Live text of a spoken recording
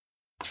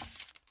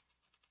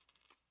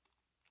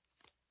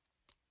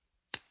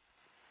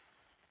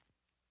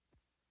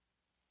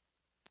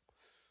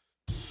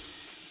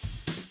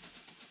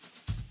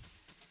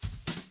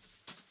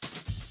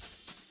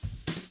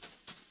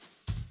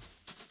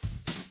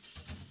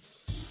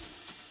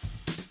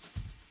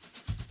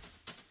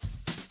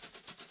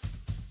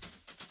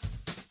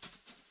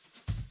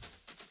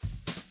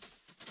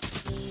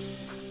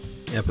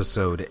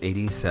Episode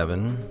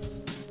 87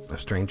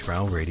 of Strange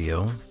Brow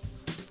Radio.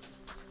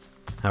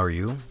 How are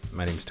you?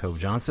 My name's Tove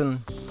Johnson,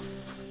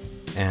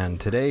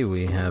 and today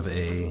we have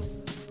a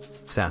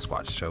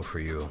Sasquatch show for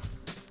you.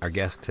 Our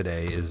guest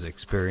today is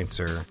extended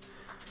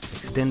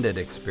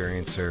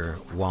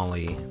experiencer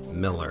Wally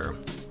Miller,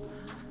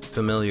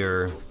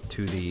 familiar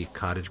to the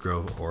Cottage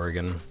Grove,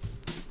 Oregon,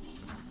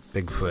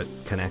 Bigfoot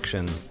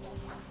connection,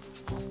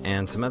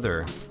 and some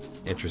other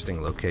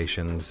interesting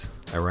locations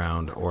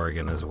around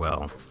Oregon as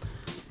well.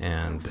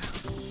 And,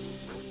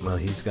 well,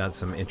 he's got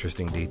some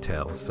interesting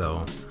details.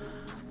 So,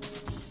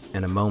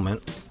 in a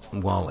moment,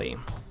 Wally.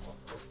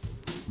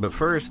 But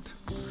first,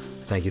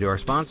 thank you to our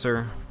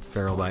sponsor,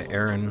 Feral by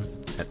Aaron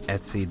at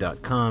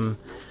Etsy.com,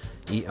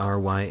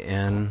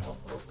 ERYN,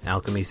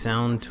 Alchemy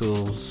Sound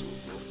Tools.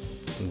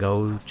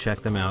 Go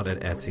check them out at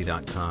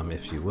Etsy.com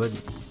if you would.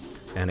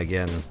 And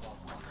again,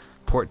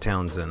 Port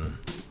Townsend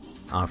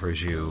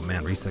offers you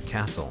Manresa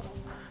Castle,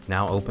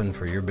 now open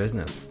for your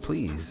business.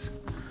 Please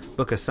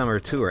book a summer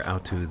tour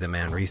out to the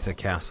Manresa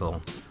Castle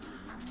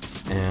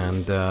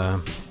and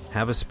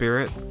have a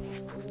spirit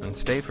and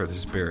stay for the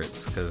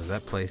spirits, because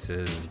that place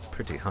is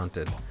pretty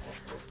haunted.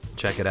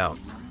 Check it out.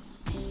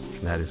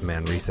 That is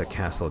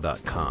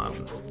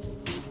manresacastle.com.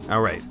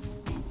 All right,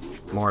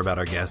 more about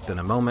our guest in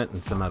a moment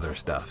and some other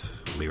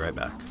stuff. We'll be right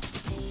back.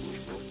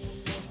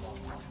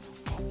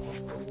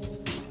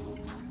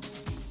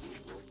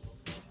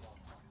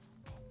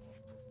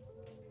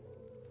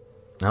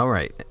 All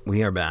right,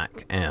 we are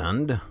back,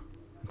 and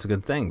it's a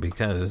good thing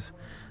because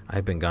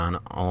I've been gone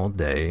all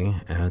day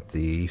at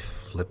the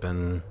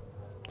flippin'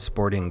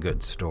 sporting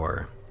goods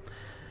store.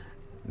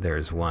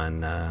 There's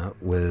one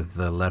with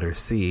the letter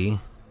C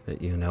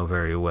that you know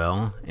very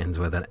well, ends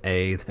with an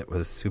A, that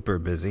was super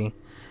busy,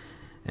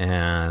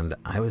 and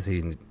I was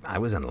in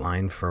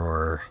line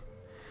for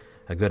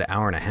a good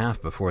hour and a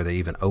half before they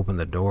even opened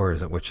the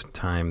doors, at which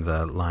time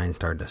the line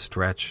started to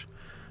stretch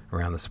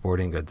around the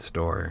sporting goods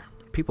store.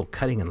 People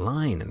cutting in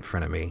line in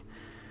front of me.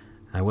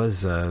 I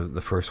was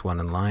the first one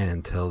in line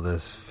until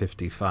this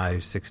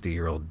 55,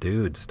 60-year-old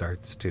dude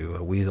starts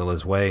to weasel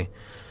his way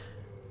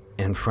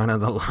in front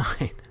of the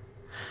line.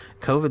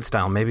 COVID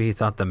style, maybe he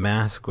thought the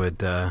mask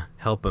would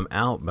help him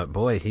out, but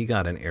boy, he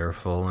got an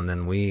earful, and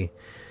then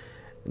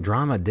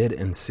drama did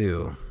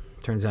ensue.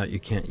 Turns out you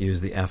can't use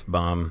the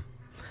F-bomb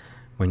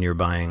when you're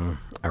buying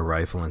a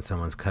rifle and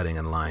someone's cutting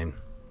in line,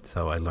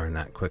 so I learned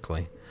that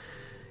quickly.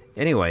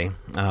 Anyway,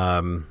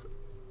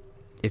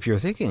 if you're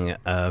thinking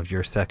of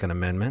your Second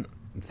Amendment,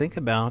 think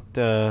about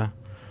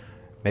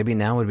maybe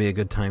now would be a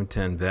good time to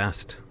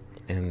invest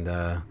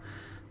in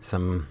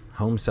some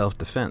home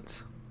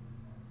self-defense.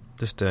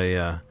 Just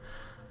a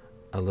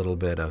little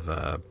bit of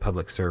a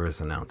public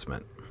service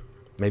announcement.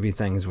 Maybe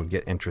things would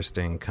get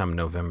interesting come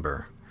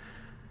November.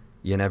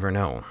 You never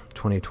know.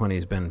 2020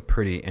 has been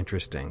pretty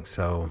interesting,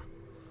 so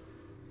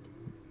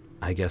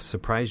I guess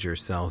surprise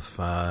yourself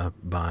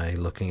by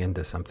looking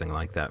into something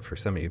like that for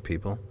some of you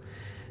people.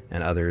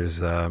 And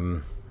others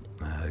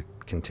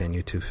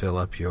continue to fill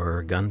up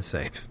your gun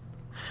safe.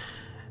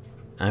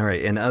 All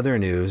right, in other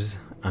news,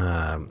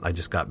 I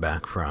just got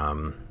back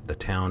from the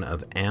town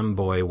of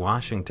Amboy,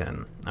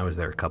 Washington. I was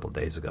there a couple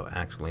days ago,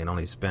 actually, and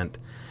only spent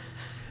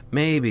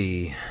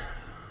maybe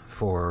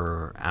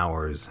 4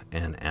 hours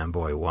in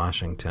Amboy,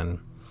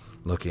 Washington,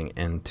 looking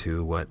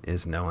into what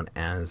is known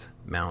as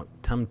Mount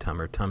Tumtum,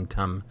 or Tum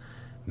Tum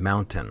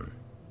Mountain.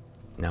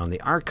 Now, in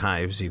the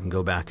archives, you can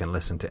go back and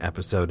listen to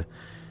episode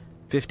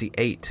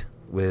 58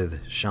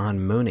 with Sean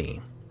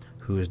Mooney,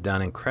 who has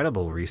done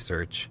incredible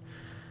research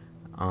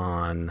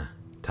on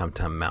Tum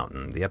Tum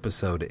Mountain. The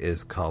episode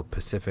is called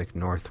Pacific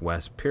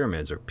Northwest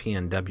Pyramids, or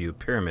PNW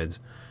Pyramids,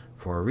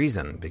 for a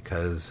reason,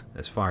 because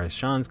as far as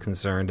Sean's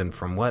concerned, and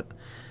from what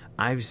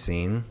I've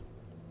seen,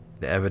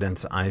 the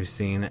evidence I've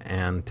seen,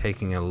 and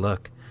taking a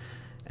look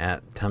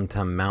at Tum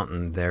Tum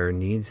Mountain, there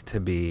needs to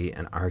be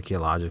an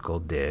archaeological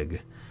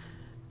dig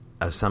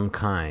of some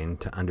kind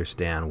to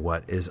understand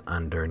what is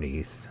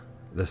underneath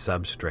the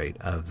substrate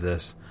of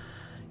this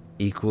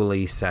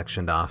equally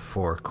sectioned off,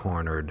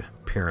 four-cornered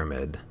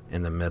pyramid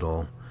in the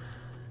middle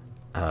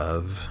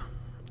of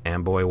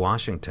Amboy,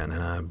 Washington,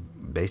 in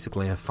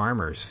basically a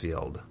farmer's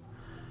field.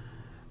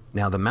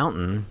 Now, the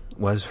mountain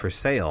was for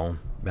sale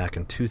back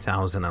in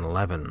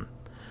 2011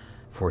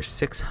 for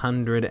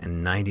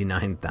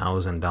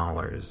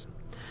 $699,000,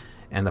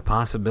 and the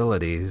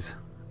possibilities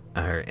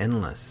are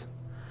endless.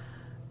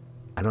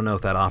 I don't know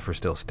if that offer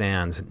still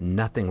stands.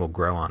 Nothing will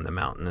grow on the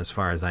mountain, as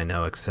far as I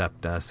know,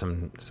 except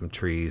some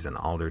trees and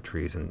alder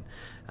trees and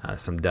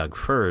some Doug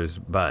firs,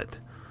 but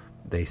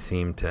they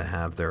seem to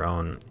have their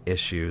own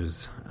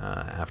issues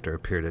after a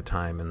period of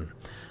time, and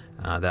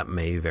that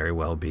may very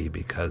well be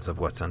because of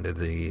what's under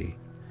the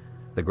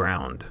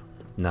ground.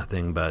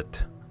 Nothing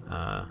but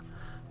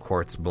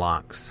quartz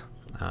blocks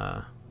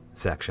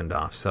sectioned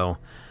off. So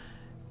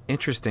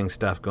interesting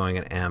stuff going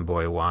in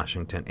Amboy,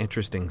 Washington.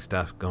 Interesting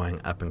stuff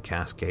going up in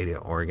Cascadia,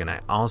 Oregon.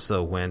 I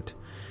also went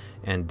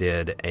and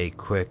did a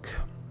quick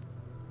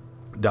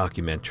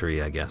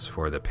documentary, I guess,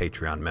 for the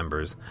Patreon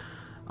members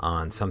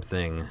on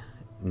something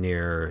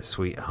near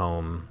Sweet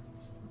Home,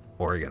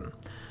 Oregon.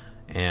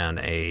 And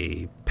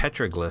a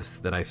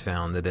petroglyph that I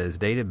found that is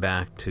dated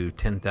back to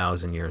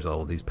 10,000 years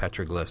old. These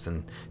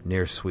petroglyphs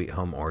near Sweet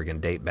Home, Oregon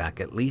date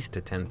back at least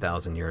to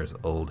 10,000 years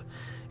old.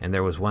 And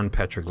there was one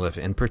petroglyph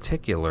in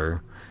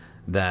particular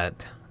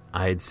that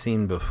I had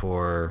seen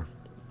before,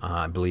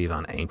 I believe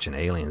on Ancient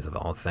Aliens of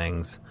all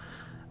things,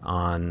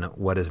 on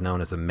what is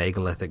known as a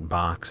megalithic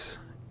box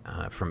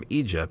from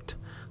Egypt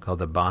called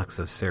the Box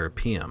of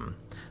Serapeum.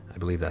 I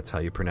believe that's how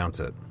you pronounce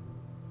it.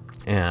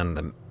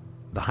 And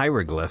the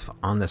hieroglyph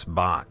on this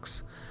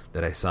box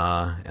that I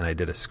saw, and I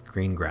did a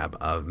screen grab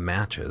of,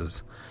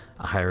 matches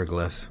a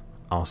hieroglyph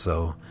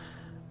also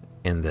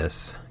in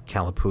this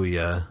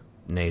Kalapuya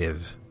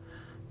native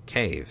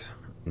cave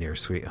near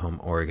Sweet Home,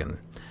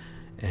 Oregon.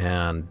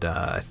 And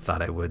I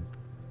thought I would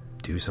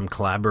do some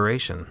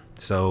collaboration.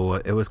 So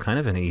it was kind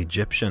of an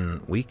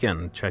Egyptian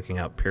weekend, checking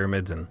out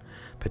pyramids and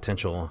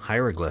potential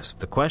hieroglyphs.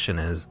 The question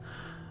is,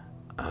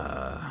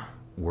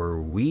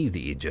 were we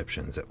the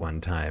Egyptians at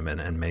one time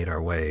and made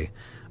our way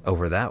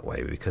over that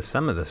way? Because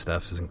some of the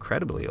stuff is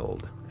incredibly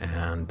old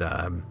and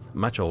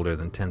much older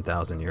than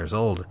 10,000 years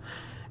old.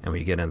 And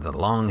we get into the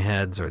long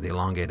heads or the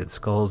elongated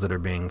skulls that are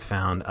being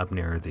found up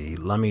near the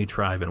Lummi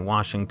tribe in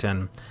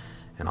Washington,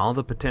 and all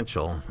the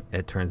potential,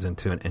 it turns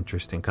into an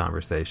interesting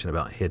conversation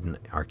about hidden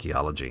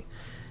archaeology.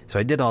 So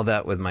I did all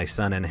that with my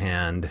son in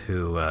hand,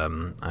 who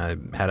I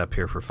had up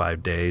here for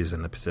 5 days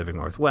in the Pacific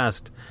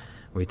Northwest.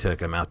 We took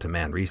him out to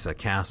Manresa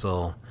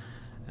Castle,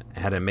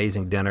 had an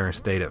amazing dinner,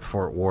 stayed at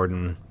Fort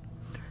Worden.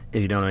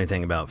 If you don't know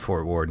anything about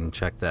Fort Worden,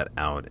 check that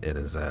out. It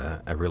is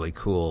a really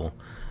cool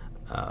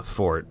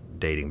fort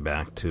dating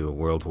back to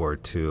World War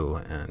II,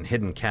 and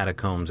hidden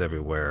catacombs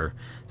everywhere.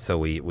 So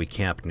we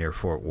camped near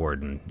Fort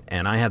Worden,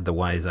 and I had the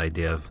wise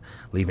idea of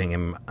leaving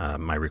him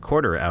my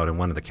recorder out in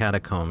one of the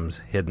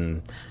catacombs,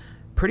 hidden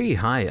pretty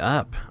high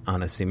up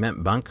on a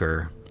cement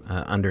bunker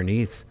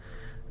underneath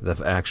the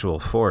actual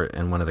fort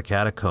in one of the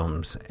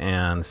catacombs.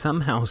 And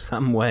somehow,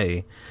 some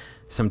way,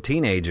 some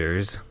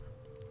teenagers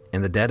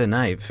in the dead of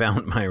night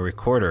found my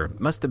recorder.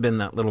 Must have been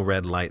that little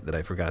red light that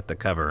I forgot to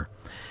cover.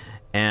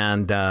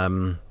 And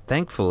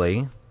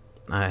thankfully,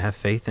 I have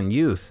faith in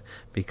youth,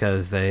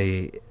 because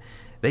they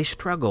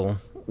struggle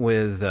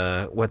with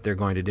what they're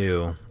going to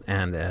do.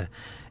 And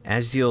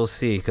as you'll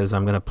see, because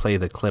I'm going to play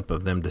the clip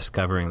of them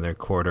discovering their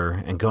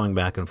recorder and going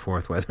back and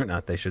forth whether or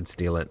not they should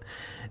steal it,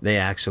 they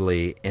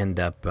actually end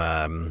up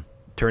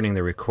turning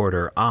the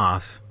recorder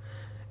off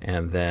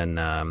and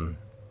then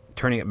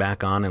turning it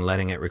back on and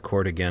letting it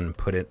record again,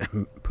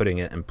 putting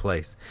it in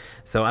place.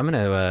 So I'm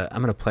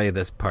gonna play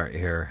this part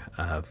here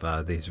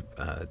of these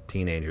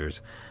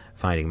teenagers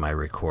finding my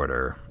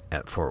recorder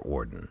at Fort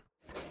Worden.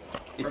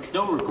 It's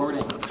still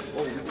recording.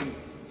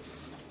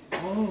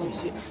 Oh,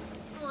 shit.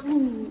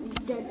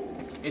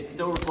 It's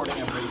still recording,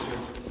 I'm pretty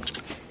sure.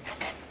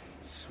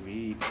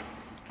 Sweet.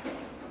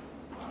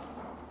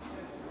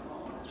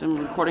 It's been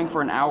recording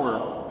for an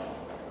hour.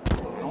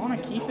 I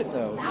want to keep it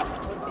though.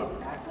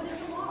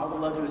 I would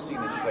love to have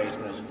seen his face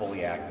when it was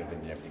fully active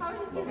and everything's I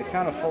loaded.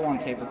 found a full-on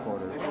tape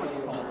recorder.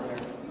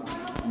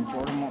 And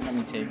Jordan won't let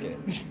me take it.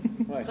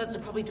 Because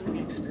they're probably doing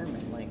an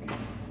experiment, like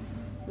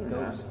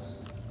ghosts.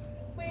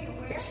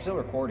 It's still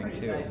recording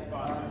too.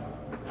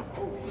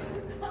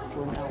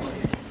 For an hour.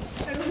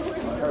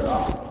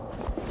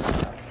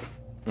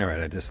 All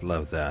right, I just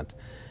love that.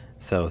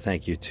 So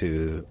thank you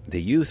to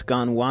the youth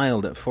gone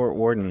wild at Fort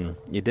Worden.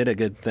 You did a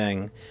good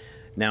thing.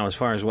 Now, as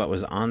far as what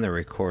was on the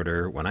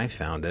recorder, when I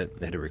found it,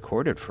 it had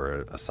recorded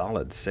for a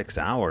solid 6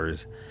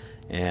 hours,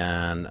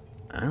 and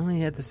I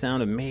only had the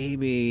sound of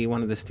maybe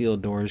one of the steel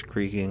doors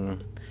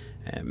creaking,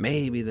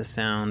 maybe the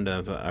sound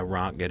of a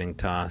rock getting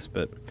tossed,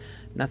 but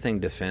nothing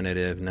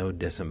definitive, no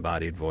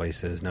disembodied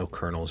voices, no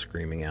colonel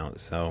screaming out.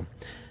 So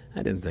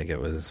I didn't think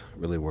it was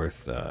really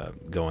worth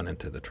going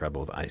into the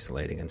trouble of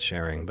isolating and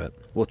sharing, but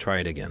we'll try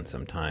it again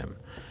sometime.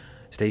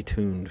 Stay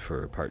tuned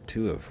for part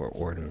 2 of Fort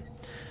Worden.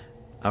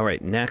 All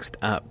right, next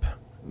up,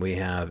 we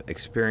have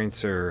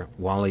experiencer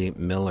Wally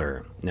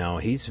Miller. Now,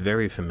 he's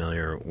very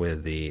familiar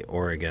with the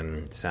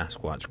Oregon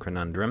Sasquatch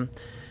conundrum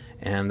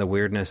and the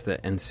weirdness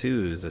that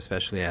ensues,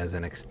 especially as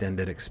an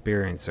extended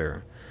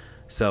experiencer.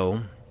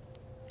 So,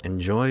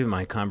 enjoy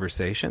my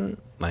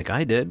conversation, like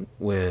I did,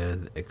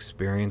 with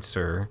extended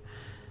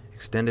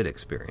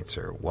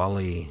experiencer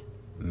Wally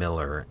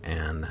Miller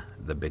and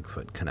the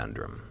Bigfoot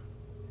conundrum.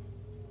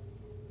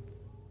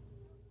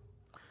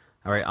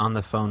 All right, on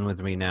the phone with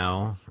me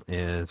now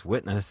is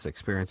witness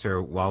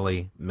experiencer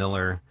Wally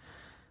Miller.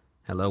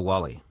 Hello,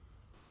 Wally.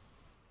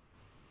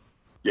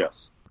 Yes.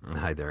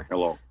 Hi there.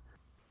 Hello.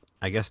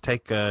 I guess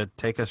take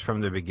us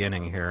from the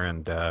beginning here,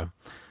 and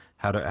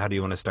how do you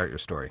want to start your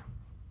story?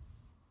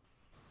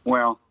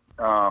 Well,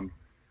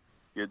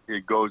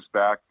 it goes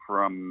back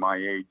from my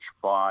age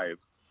 5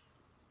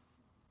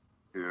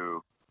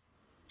 to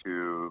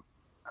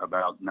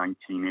about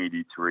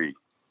 1983,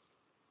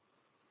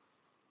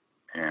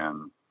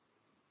 and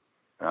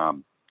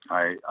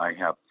I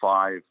have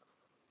 5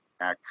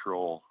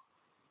 actual.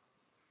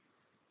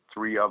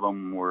 3 of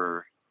them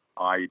were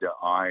eye to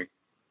eye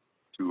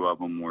 2 of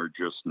them were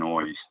just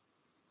noise.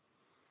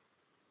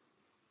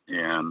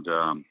 And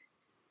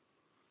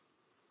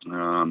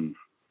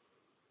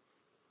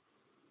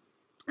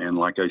and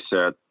like I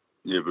said,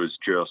 it was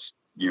just,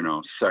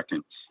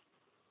 seconds,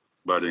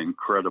 but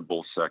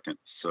incredible seconds.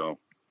 So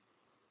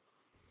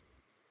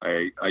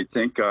I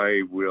think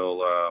I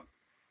will,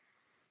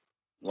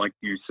 like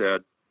you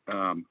said,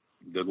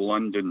 the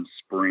London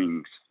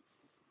Springs,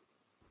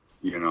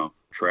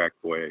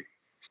 trackway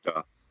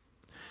stuff.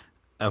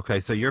 Okay,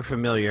 so your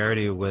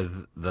familiarity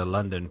with the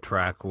London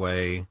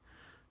Trackway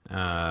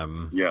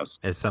Yes.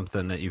 is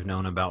something that you've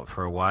known about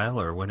for a while,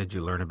 or when did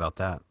you learn about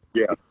that?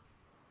 Yeah.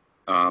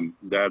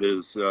 That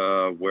is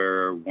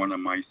where one of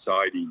my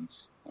sightings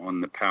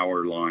on the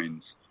power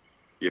lines,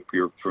 if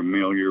you're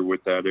familiar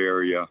with that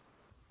area,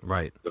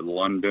 Right. the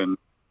London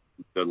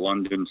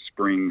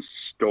Springs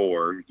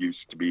store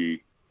used to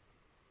be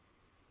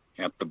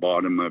at the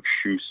bottom of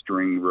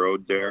Shoestring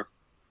Road there.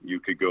 You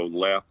could go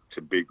left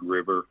to Big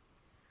River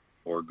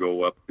or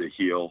go up the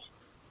hill.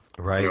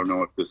 Right. I don't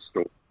know if the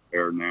store's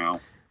there now.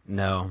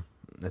 No,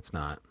 it's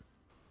not.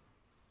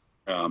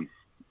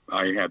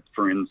 I had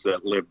friends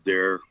that lived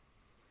there,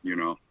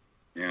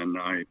 and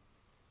I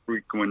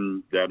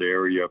frequent that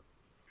area.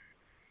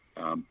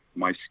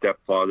 My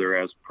stepfather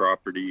has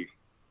property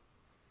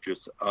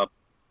just up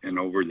and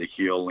over the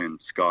hill in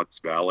Scotts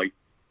Valley.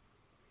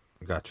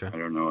 Gotcha. I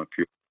don't know if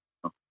you,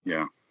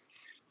 yeah.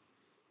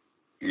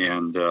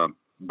 And,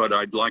 but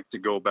I'd like to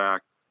go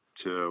back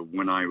to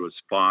when I was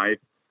 5.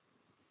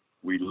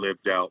 We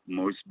lived out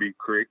Mosby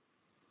Creek,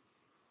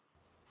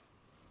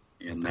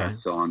 and Okay.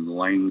 that's on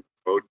Lang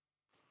Road.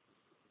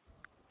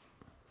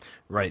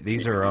 Right.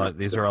 These are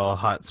all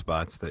hot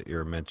spots that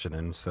you're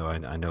mentioning, so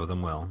I know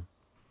them well.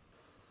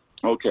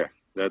 Okay,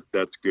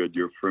 that's good.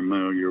 You're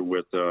familiar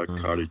with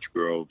Cottage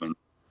Grove and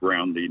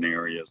surrounding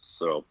areas,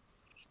 so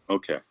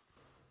okay.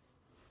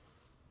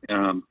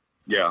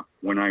 Yeah,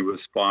 when I was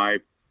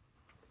 5,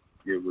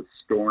 it was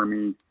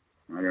stormy.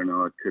 I don't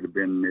know, it could have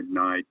been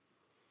midnight.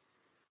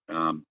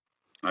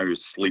 I was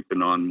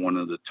sleeping on one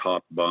of the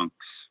top bunks.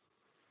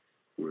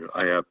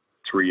 I have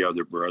 3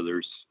 other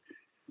brothers,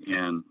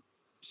 and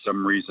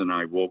some reason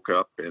I woke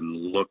up and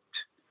looked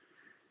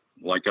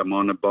like I'm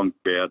on a bunk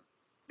bed,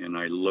 and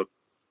I looked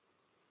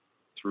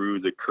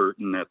through the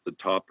curtain at the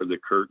top of the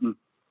curtain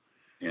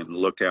and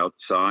look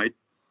outside.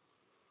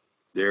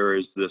 There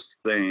is this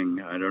thing,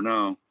 I don't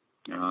know,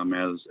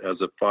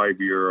 as a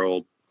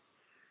 5-year-old,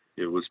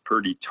 it was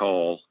pretty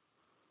tall,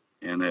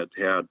 and it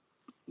had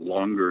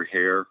longer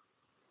hair,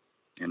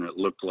 and it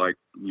looked like,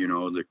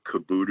 the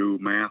Kabuto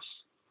mask.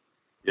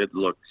 It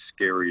looked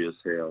scary as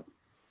hell.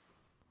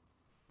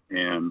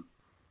 And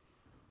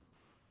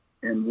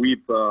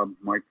we've,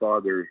 my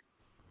father,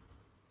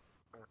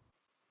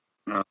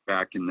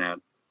 back in that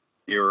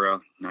era,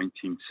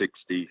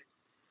 1960,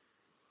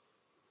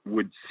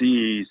 would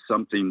see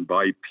something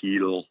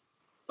bipedal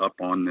up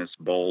on this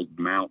bald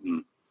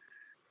mountain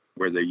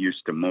where they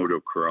used to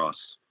motocross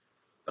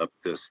up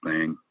this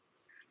thing.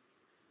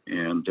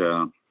 And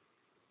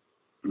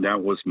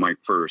that was my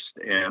first.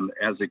 And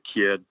as a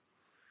kid,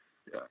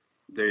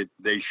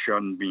 they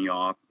shunned me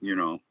off,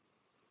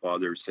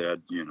 Father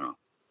said,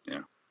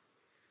 yeah,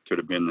 could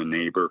have been the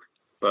neighbor,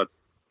 but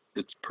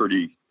it's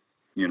pretty,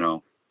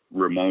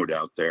 remote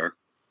out there.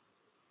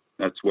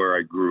 That's where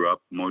I grew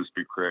up,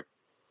 Mosby Creek,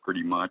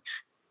 pretty much.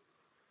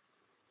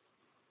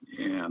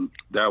 And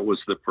that was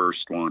the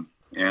first one.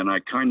 And I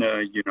kind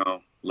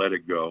of, let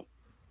it go.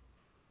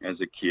 As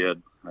a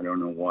kid, I don't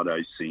know what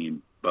I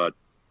seen, but,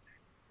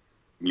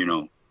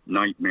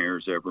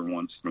 nightmares every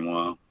once in a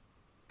while.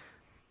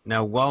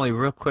 Now, Wally,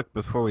 real quick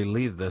before we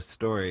leave this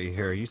story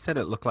here, you said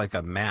it looked like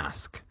a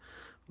mask.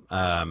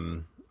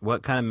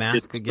 What kind of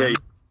mask again?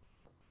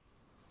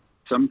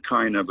 Some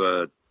kind of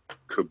a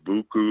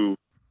kabuki,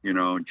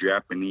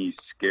 Japanese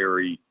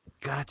scary.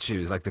 Got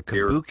you, like the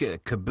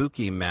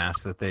kabuki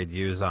mask that they'd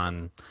use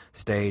on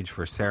stage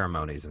for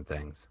ceremonies and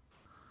things.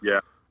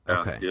 Yeah.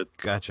 Okay,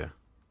 gotcha.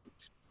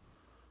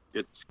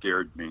 It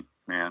scared me,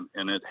 man.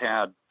 And it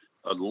had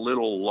a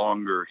little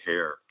longer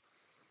hair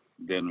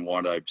than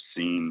what I've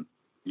seen,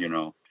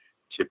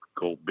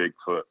 typical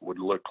Bigfoot would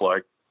look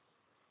like.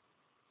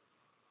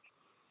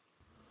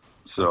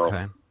 So,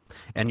 okay.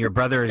 And your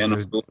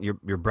brothers,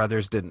 your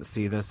brothers didn't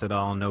see this at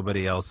all.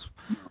 Nobody else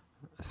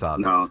saw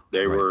this. No,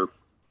 they right.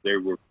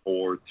 were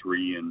 4,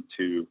 3, and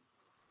 2.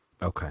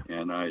 Okay.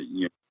 And I,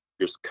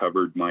 just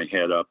covered my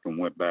head up and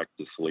went back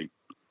to sleep.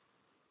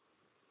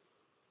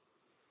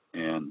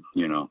 And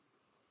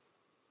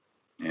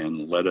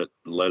and let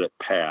it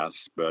pass.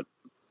 But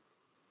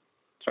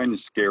kind of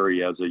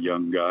scary as a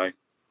young guy.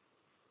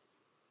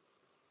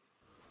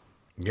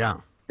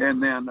 Yeah.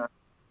 And then,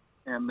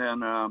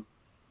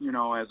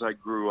 as I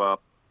grew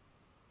up,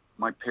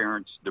 my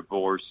parents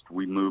divorced.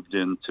 We moved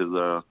into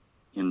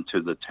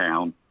the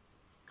town,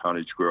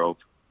 Cottage Grove.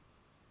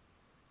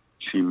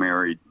 She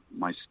married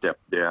my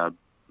stepdad,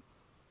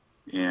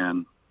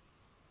 and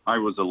I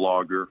was a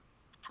logger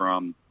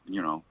from,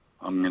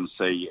 I'm going to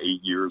say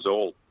 8 years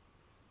old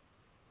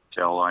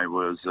till I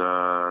was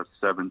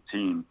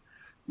 17.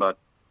 But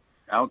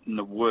out in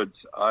the woods,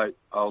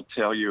 I'll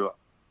tell you,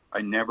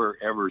 I never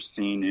ever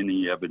seen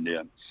any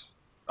evidence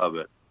of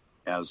it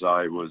as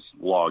I was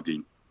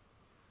logging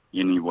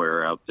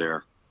anywhere out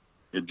there.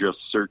 At just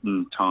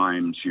certain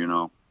times, you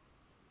know.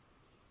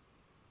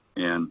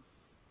 And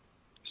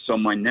so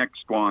my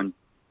next one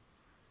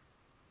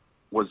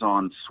was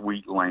on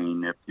Sweet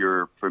Lane, if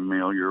you're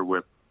familiar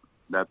with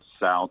that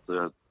south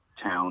of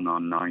town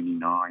on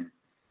 99.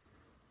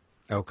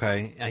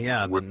 Okay.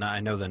 Yeah, I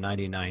know the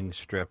 99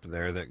 strip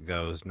there that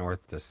goes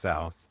north to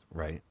south,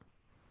 right?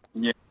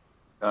 Yeah,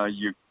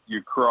 you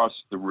cross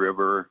the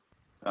river.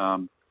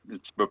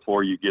 It's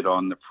before you get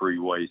on the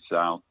freeway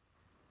south,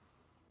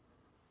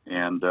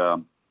 and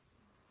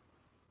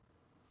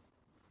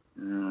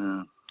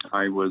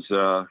I was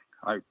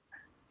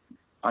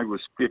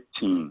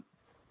 15,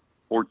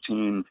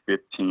 14,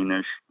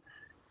 15ish.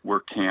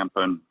 We're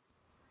camping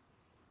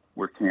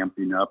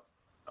up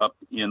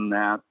in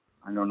that.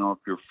 I don't know if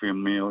you're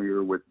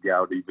familiar with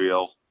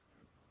Gowdyville.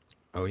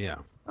 Oh yeah.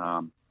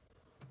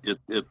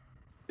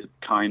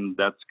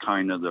 That's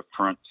kind of the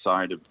front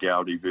side of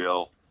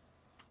Gowdyville,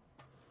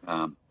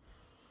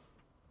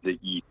 the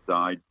east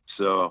side.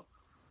 So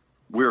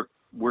we're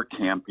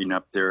camping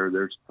up there.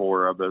 There's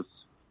 4 of us.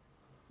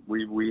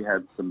 We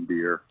had some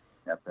beer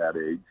at that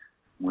age.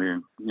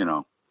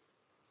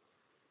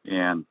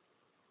 And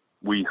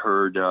we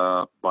heard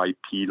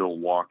bipedal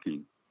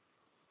walking.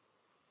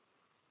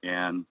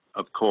 And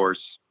of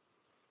course,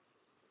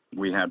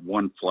 we had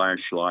one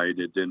flashlight.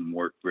 It didn't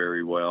work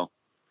very well.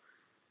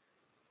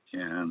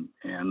 And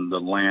the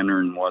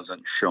lantern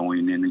wasn't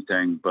showing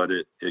anything, but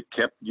it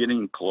kept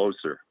getting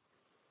closer.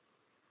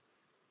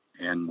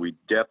 And we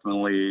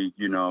definitely,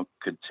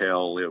 could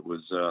tell it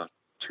was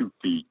 2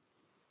 feet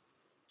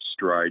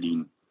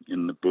striding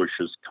in the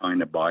bushes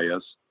kind of by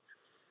us.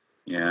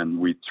 And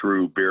we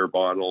threw beer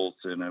bottles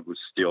and it was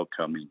still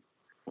coming.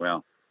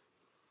 Well,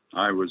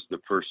 I was the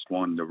first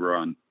one to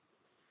run.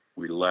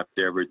 We left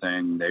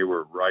everything. They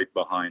were right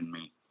behind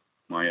me,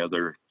 my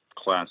other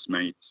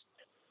classmates.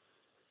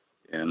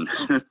 And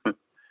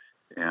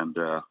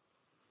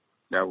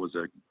that was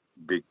a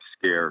big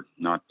scare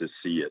not to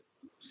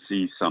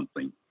see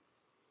something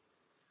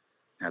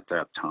at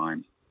that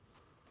time.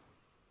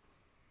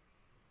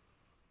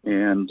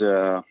 And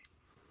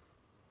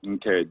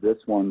okay, this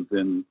one's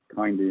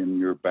kind of in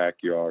your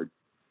backyard.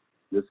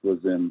 This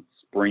was in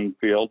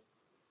Springfield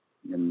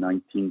in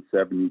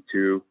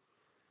 1972.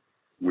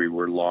 We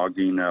were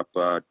logging up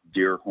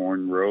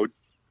Deerhorn Road.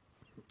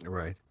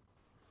 Right.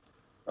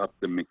 Up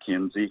the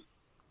McKenzie,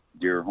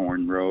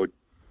 Deerhorn Road.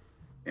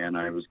 And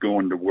I was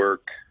going to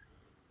work.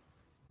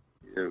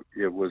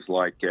 It was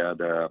like at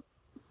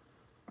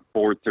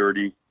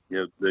 4:30.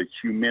 The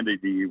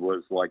humidity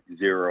was like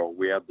 0.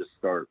 We had to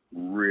start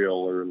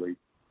real early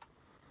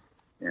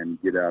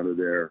and get out of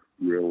there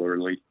real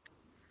early.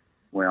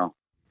 Well,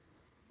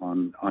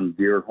 on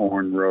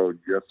Deerhorn Road,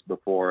 just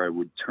before I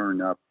would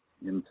turn up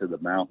into the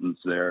mountains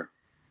there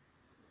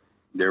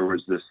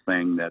was this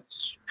thing that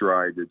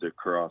strided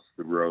across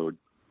the road,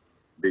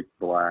 big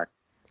black,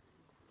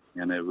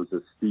 and it was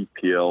a steep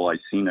hill. I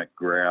seen it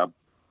grab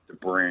the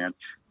branch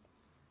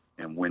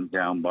and went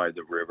down by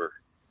the river.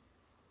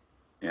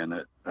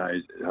 And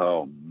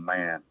oh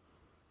man,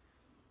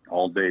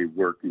 all day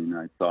working,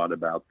 I thought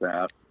about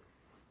that.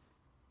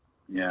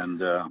 And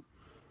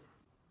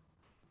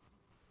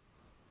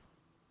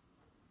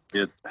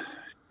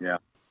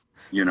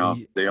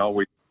they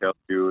always tell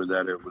you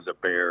that it was a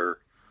bear,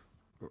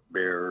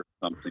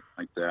 something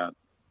like that.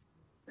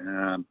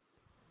 And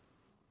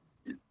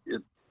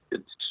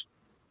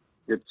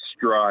its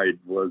stride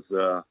was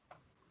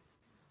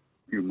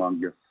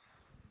humongous.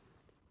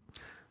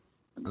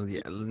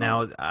 Yeah.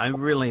 Now,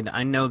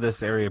 I know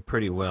this area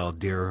pretty well,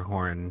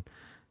 Deerhorn,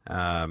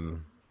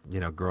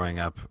 growing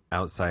up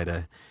outside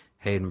of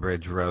Hayden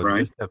Bridge Road. Right.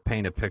 Just to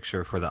paint a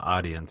picture for the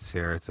audience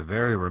here, it's a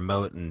very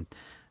remote and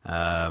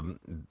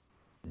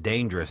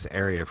dangerous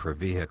area for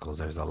vehicles.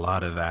 There's a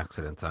lot of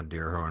accidents on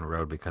Deerhorn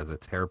Road because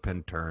it's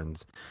hairpin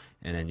turns,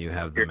 and then you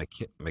have the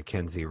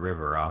McKenzie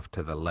River off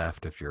to the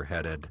left if you're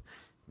headed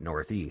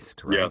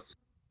northeast, right?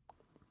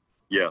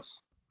 Yes.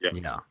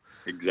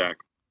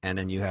 Exactly. And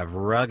then you have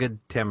rugged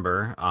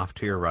timber off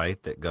to your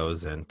right that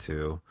goes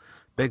into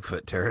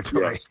Bigfoot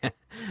territory. Yes.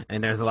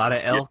 And there's a lot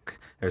of elk,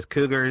 there's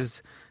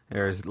cougars,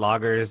 there's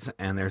loggers,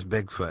 and there's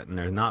Bigfoot. And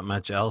there's not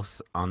much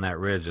else on that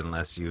ridge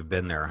unless you've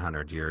been there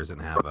 100 years and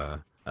have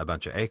a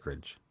bunch of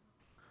acreage.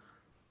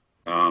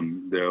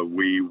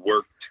 We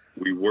worked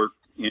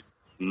in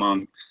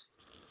amongst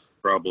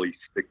probably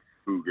 6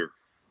 cougar.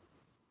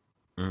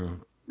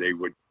 Mm. They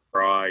would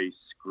cry,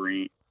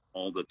 scream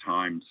all the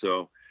time.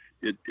 So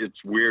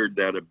it's weird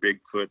that a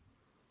Bigfoot,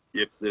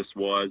 if this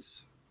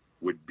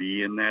would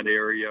be in that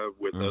area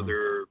with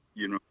other,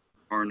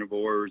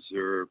 carnivores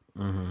or,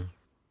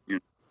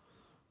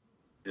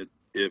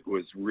 it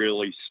was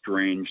really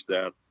strange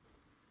that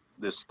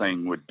this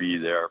thing would be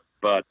there,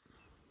 but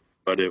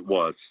it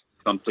was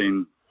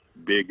something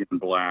big and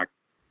black.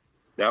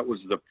 That was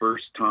the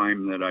first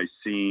time that I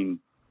seen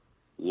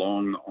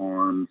long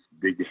arms,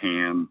 big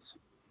hands,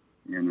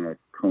 and a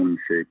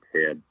cone-shaped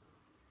head.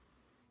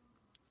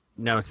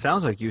 Now, it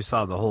sounds like you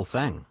saw the whole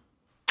thing.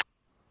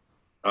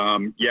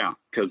 Yeah,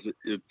 because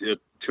it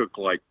took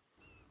like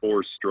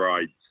 4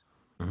 strides,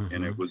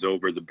 and it was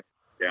over the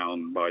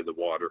down by the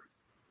water.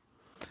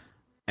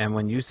 And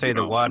when you say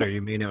the water,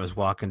 you mean it was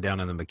walking down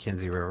in the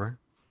McKenzie River?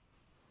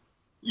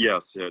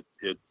 Yes,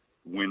 it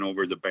went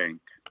over the bank.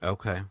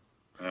 Okay.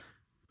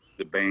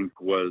 The bank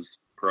was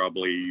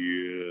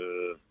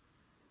probably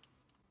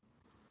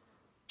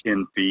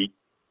 10 feet,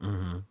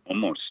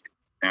 almost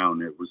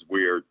down. It was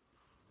weird.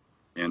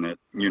 And it,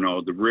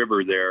 the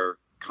river there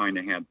kind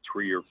of had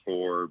 3 or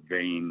 4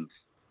 veins,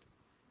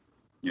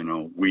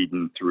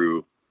 weeding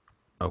through.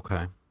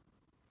 Okay.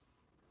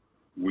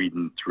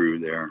 Weeding through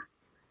there.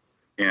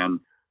 And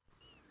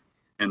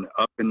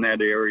up in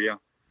that area,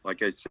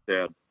 like I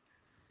said,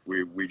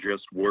 we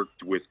just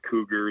worked with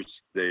cougars.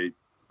 They,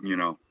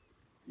 you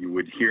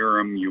would hear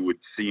them, you would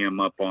see them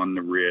up on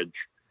the ridge,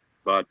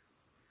 but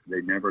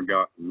they never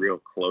got real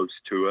close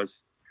to us.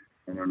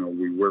 I don't know,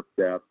 we worked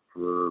that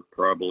for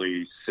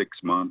probably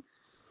 6 months.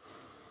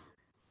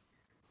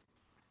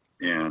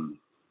 And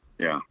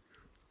yeah.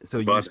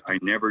 But I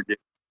never did.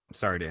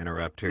 Sorry to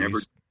interrupt here.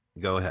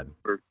 Go ahead.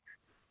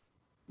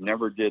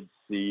 Never did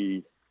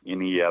see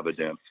any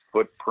evidence,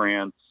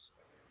 footprints,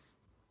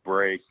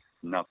 breaks,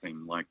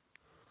 nothing like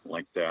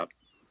that.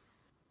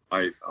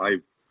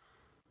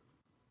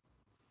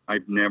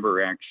 I've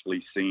never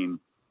actually seen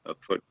a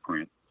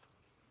footprint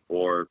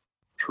or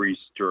tree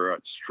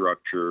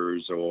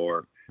structures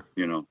or,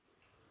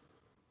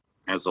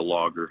 as a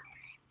logger.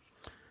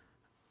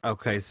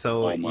 Okay,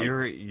 so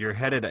you're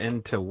headed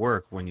into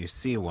work when you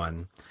see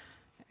one.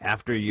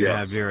 After you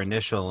have your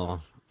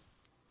initial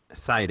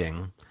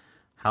sighting,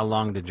 how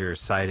long did your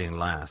sighting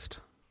last?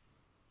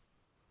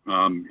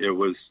 It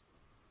was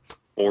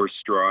 4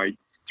 strides,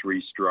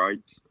 3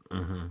 strides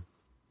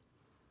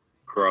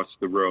across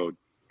the road,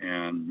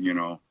 and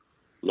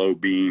low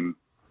beam.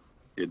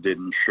 It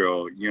didn't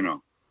show.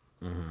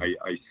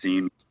 I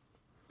seen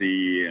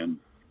see and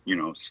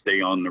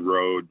stay on the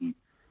road, and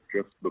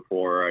just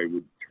before I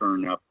would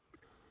turn up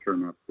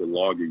the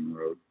logging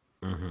road.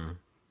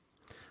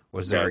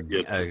 Was there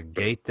a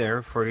gate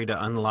there for you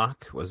to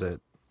unlock? Was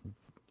it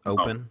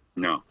open?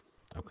 No.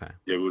 Okay.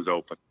 It was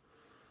open.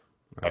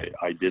 Right.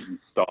 I didn't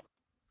stop.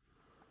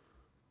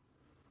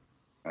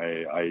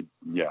 I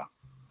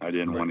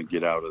didn't want to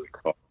get out of the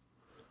car,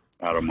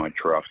 out of my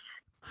truck.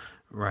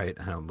 Right.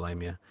 I don't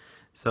blame you.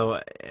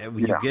 So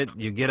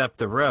you get up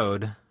the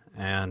road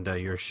and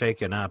you're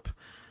shaken up.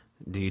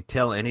 Do you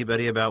tell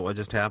anybody about what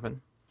just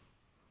happened?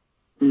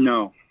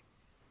 No.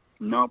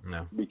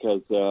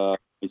 Because my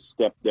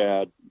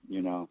stepdad,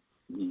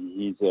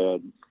 he's a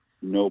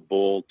no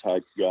bull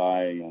type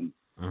guy, and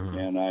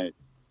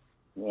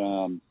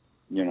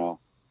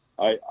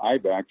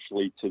I've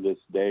actually to this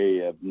day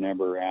have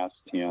never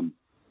asked him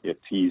if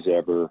he's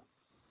ever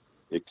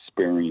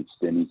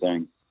experienced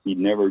anything. He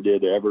never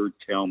did ever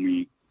tell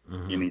me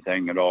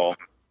anything at all,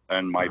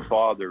 and my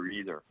father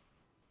either.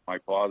 My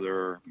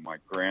father, my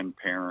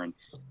grandparents,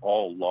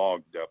 all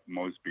logged up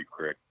Mosby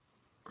Creek,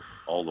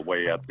 all the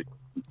way up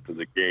to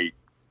the gate,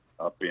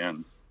 up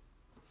in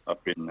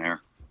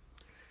there.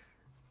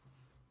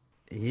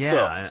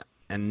 Yeah, so,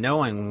 and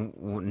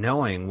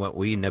knowing what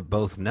we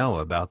both know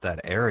about that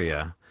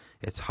area,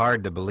 it's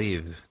hard to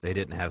believe they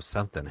didn't have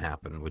something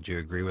happen. Would you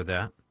agree with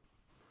that?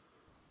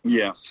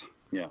 Yes.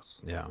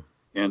 Yeah.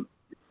 And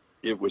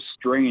it was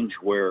strange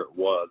where it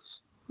was,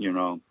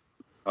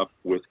 up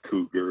with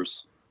cougars.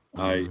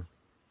 I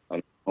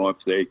don't know if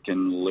they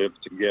can live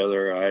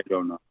together. I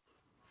don't know.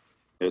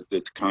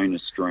 It's kind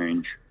of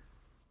strange.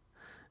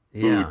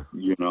 Yeah.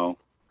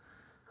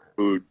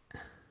 Food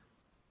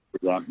for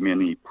that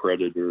many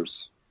predators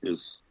is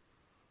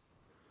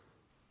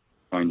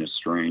kind of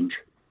strange.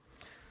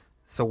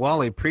 So,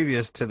 Wally,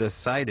 previous to this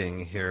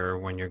sighting here,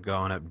 when you're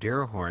going up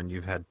Deerhorn,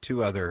 you've had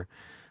 2 other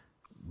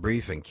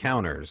brief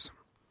encounters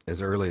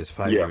as early as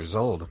 5 years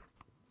old.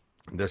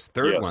 This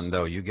third one,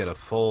 though, you get a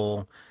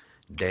full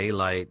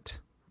daylight.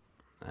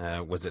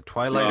 Was it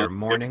twilight or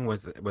morning?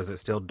 Was it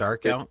still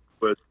dark out?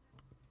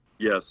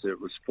 Yes, it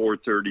was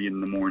 4:30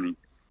 in the morning.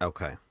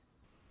 Okay.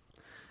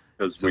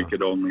 Because we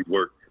could only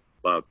work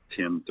about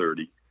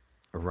 10:30.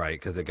 Right,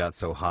 because it got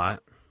so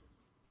hot.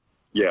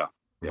 Yeah.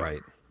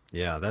 Right.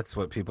 Yeah, that's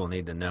what people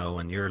need to know.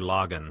 When you're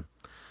logging,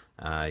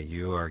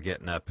 you are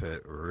getting up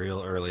at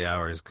real early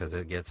hours because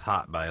it gets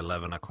hot by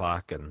 11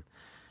 o'clock, and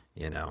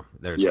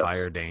there's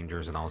fire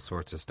dangers and all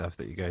sorts of stuff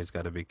that you guys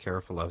got to be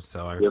careful of.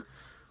 So,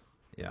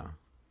 yeah.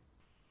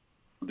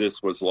 This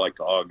was like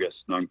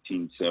August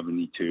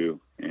 1972,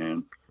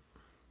 and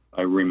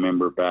I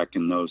remember back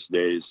in those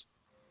days,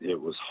 it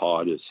was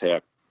hot as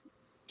heck,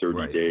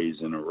 30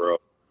 days in a row.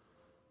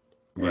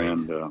 Right.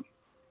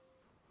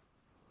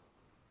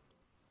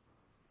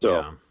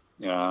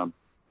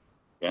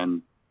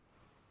 And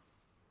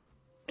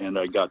and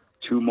I got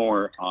 2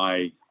 more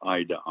eye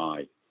to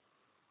eye.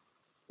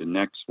 The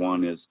next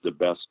one is the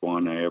best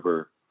one I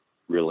ever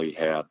really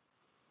had.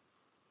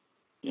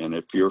 And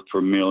if you're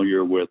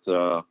familiar with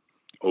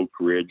Oak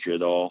Ridge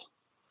at all,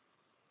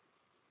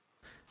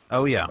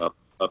 Oh yeah.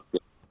 Up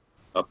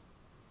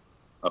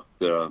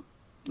the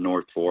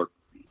North Fork,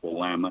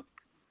 Willamette.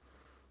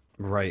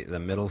 Right, the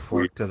Middle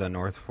Fork to the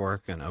North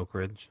Fork and Oak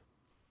Ridge.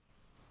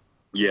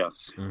 Yes,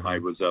 Mhm. I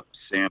was up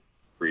Salmon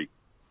Creek.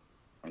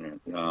 And,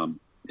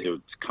 it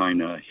was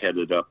kind of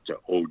headed up to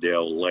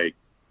Odell Lake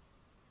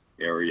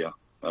area,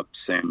 up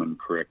Salmon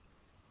Creek.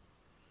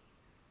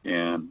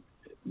 And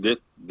this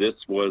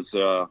was,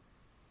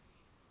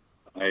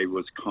 I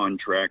was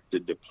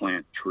contracted to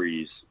plant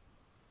trees.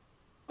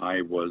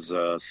 I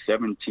was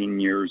 17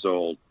 years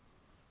old.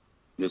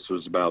 This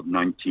was about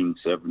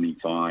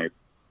 1975.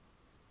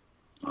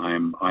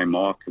 I'm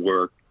off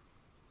work.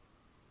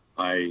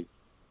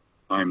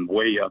 I'm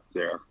way up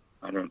there.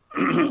 I don't.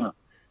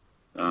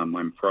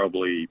 I'm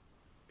probably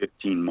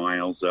 15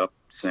 miles up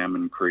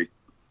Salmon Creek,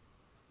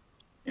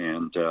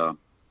 and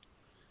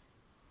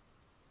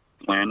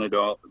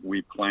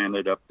we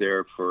planted up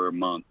there for a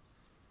month.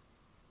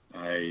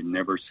 I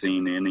never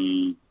seen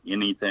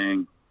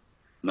anything,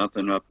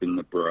 nothing up in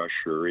the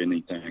brush or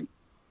anything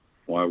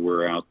while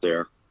we're out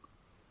there.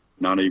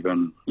 Not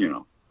even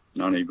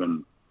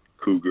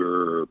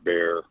cougar or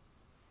bear.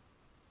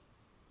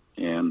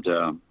 And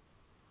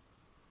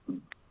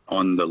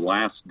on the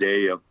last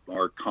day of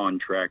our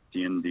contract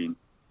ending,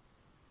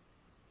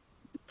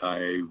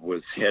 I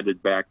was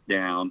headed back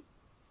down,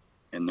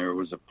 and there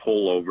was a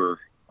pullover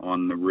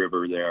on the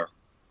river there,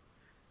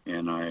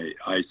 and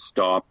I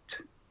stopped.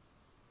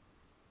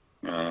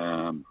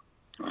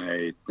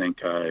 I think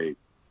I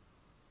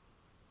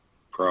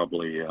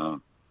probably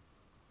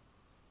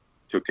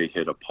took a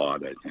hit of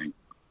pot, I think.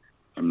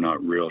 I'm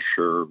not real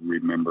sure,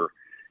 remember.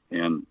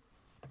 And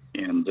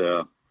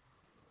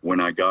when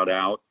I got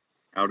out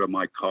of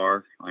my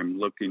car, I'm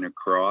looking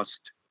across.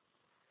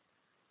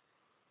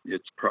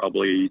 It's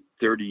probably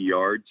 30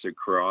 yards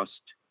across.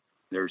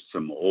 There's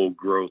some old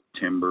growth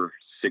timber,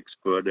 6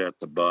 foot at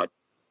the butt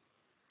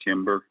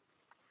timber.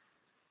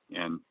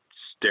 And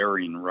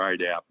staring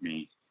right at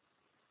me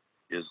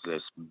is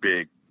this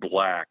big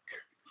black.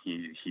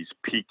 He's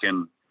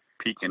peeking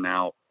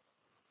out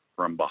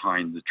from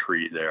behind the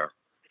tree there.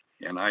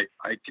 And I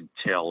could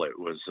tell it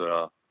was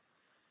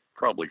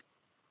probably,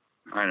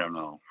 I don't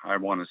know, I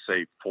want to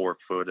say 4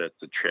 foot at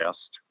the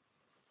chest,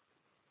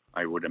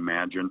 I would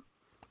imagine.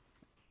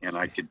 And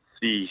I could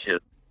see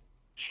his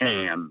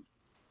hand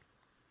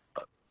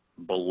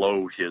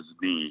below his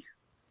knee.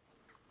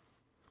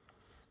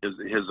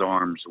 His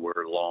arms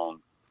were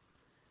long.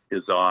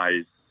 His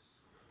eyes,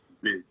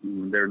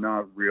 they're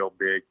not real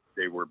big.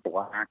 They were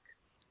black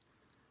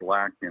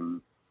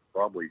and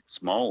probably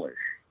smallish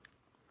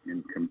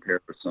in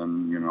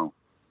comparison,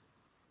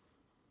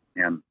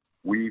 And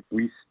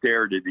we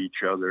stared at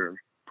each other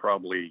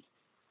probably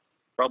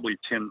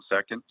 10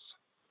 seconds.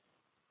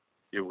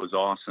 It was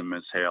awesome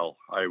as hell.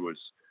 I was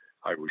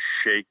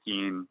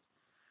shaking.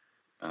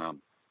 I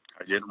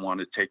didn't want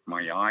to take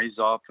my eyes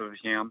off of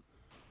him.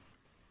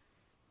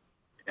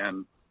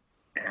 And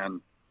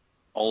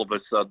all of a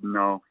sudden,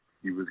 no,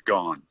 he was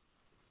gone.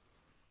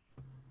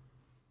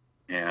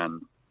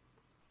 And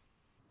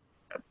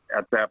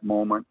at that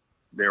moment,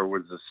 there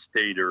was a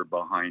stater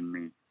behind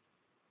me,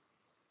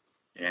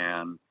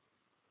 and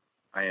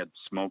I had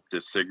smoked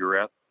a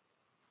cigarette,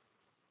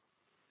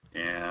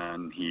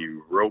 and he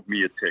wrote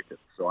me a ticket.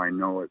 So I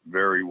know it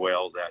very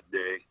well that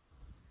day.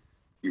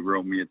 He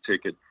wrote me a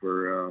ticket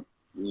for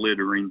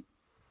littering.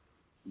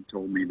 He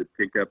told me to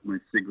pick up my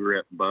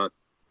cigarette butt,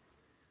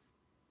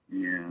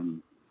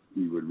 and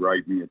he would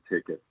write me a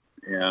ticket.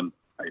 And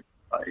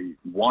I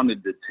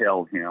wanted to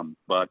tell him,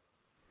 but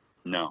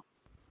no,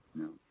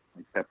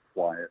 I kept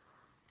quiet.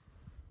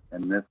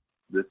 And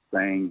this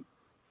thing,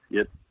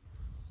 it,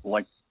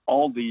 like,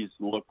 all these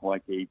look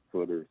like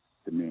 8-footers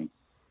to me.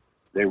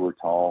 They were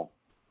tall,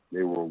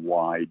 they were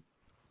wide,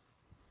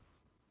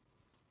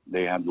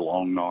 they had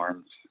long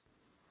arms.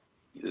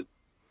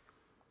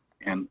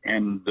 And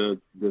the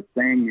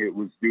thing it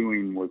was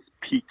doing was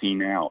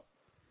peeking out.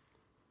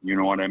 You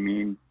know what I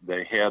mean?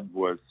 The head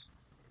was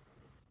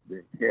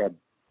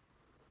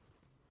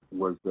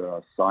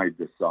side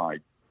to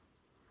side.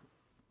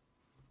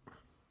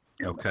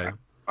 Okay.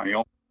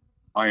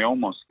 I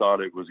almost thought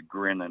it was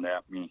grinning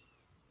at me,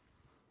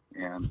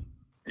 and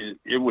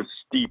it was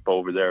steep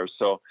over there.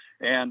 So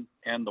and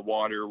the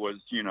water was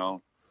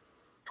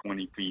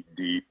 20 feet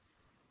deep,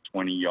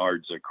 20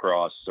 yards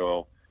across.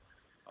 So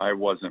I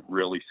wasn't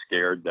really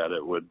scared that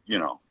it would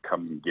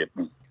come and get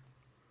me,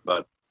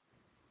 but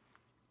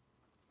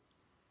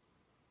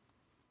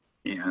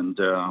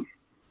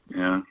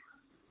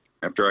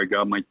after I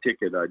got my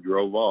ticket, I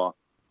drove off,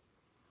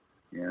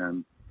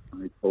 and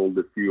I told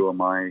a few of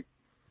my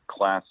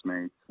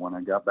classmates when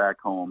I got back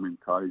home in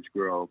Cottage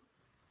Grove,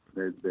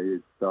 they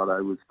thought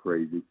I was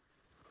crazy.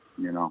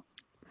 You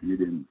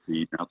didn't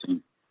see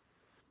nothing.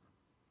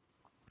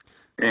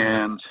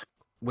 And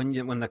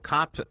when the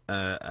cop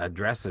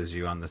addresses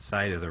you on the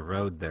side of the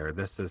road there,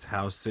 this is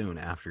how soon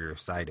after your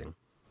sighting?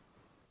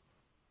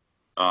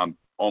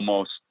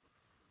 almost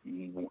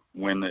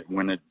when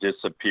it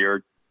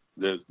disappeared,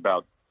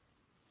 about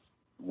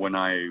when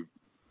I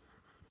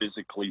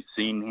physically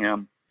seen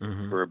him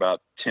for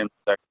about 10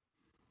 seconds,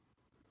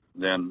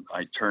 then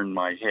I turned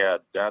my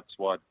head. That's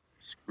what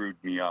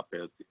screwed me up.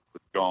 It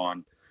was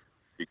gone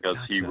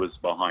because he Gotcha. was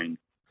behind.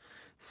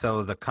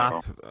 So the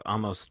cop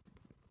almost,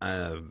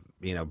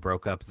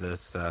 broke up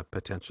this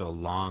potential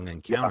long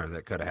encounter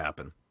that could have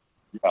happened.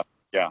 Yeah,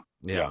 yeah,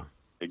 Yeah.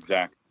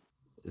 exactly.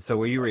 So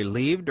were you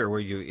relieved or were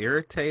you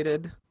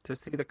irritated to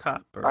see the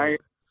cop? Or...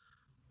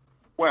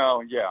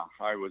 Well, yeah,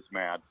 I was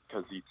mad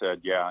because he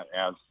said, yeah,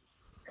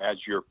 as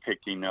you're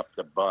picking up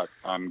the butt,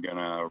 I'm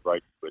gonna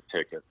write you a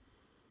ticket.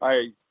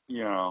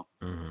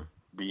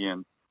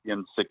 Being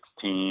in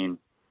 16,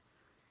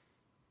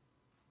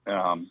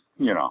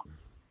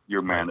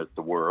 you're mad at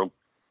the world,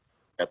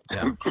 at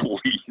the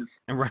police.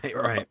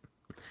 Right.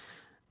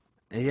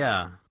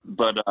 Yeah.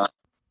 But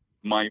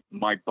my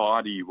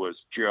body was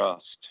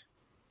just,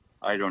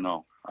 I don't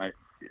know. It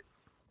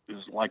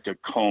was like a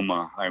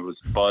coma. I was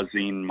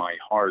buzzing. My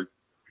heart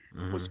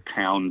was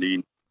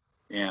pounding,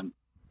 and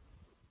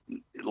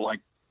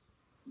like,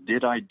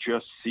 did I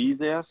just see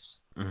this?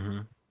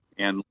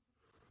 And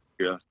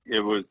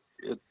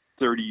it's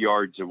 30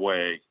 yards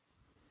away.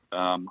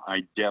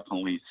 I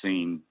definitely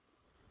seen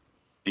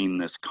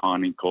this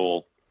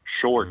conical,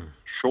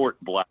 short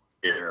black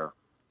hair,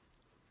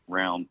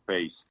 round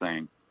face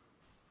thing.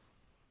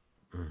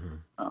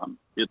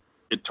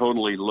 It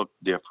totally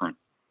looked different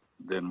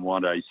than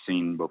what I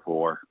seen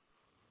before.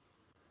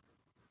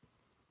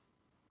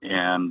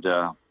 And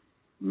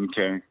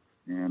okay,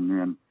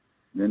 and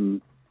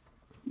then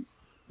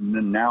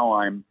now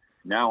I'm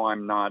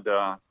not.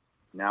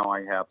 Now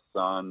I have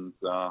sons.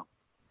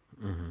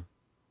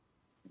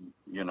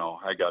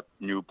 I got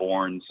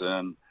newborns,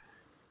 and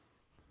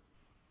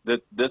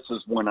this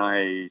is when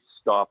I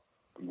stopped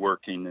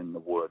working in the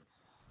woods.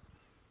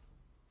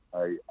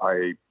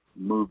 I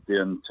moved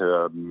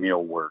into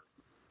meal work.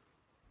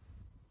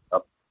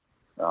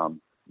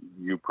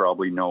 You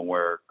probably know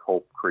where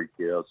Cope Creek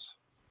is.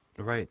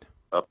 Right.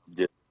 Up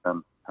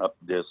distant.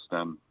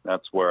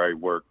 That's where I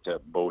worked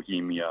at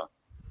Bohemia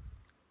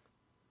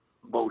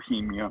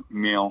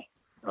Mill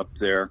up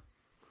there.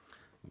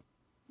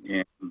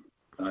 And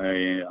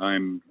I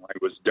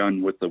was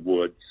done with the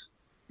woods.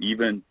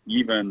 Even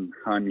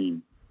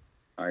hunting,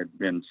 I've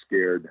been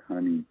scared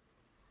hunting,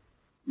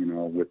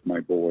 with my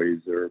boys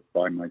or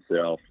by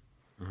myself.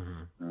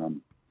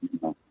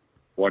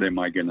 What am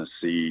I going to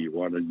see?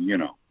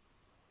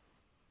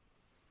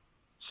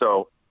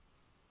 So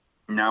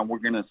now we're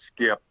going to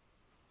skip.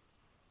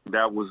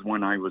 That was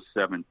when I was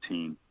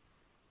 17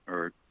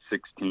 or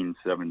 16,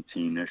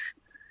 17-ish.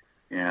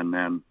 And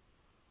then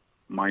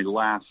my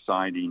last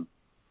sighting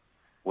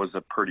was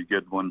a pretty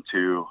good one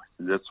too.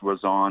 This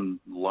was on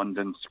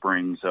London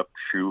Springs up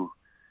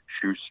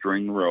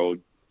Shoestring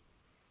Road.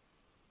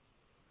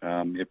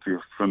 If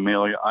you're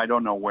familiar, I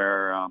don't know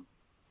where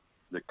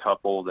the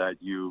couple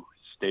that you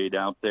stayed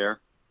out there,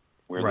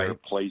 where their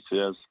place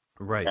is,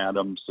 right?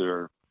 Adams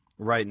or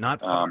right?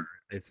 Not far.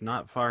 It's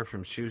not far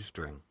from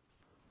Shoestring.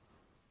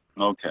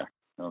 Okay.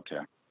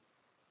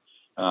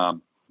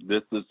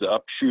 This is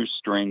up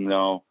Shoestring,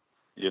 though.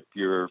 If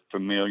you're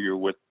familiar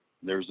with,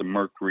 there's a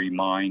mercury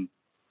mine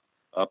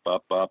up,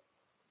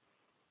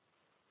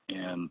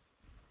 and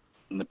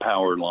the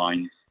power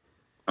lines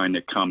kind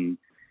of come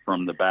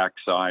from the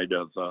backside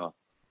of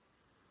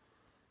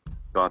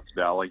Scotts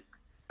Valley.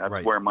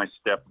 That's where my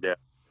stepdad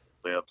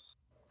lives.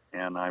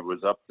 And I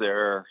was up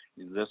there.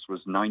 This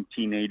was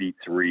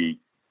 1983.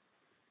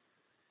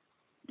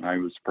 I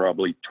was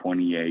probably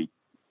 28,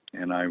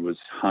 and I was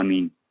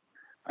hunting.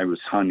 I was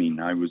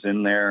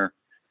in there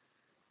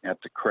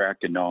at the crack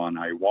of dawn.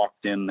 I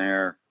walked in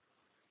there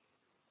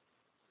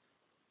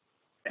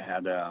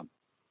at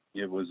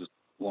it was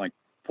like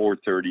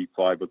 4:30,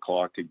 5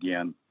 o'clock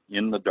again,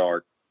 in the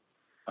dark.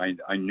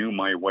 I knew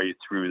my way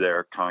through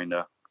there, kind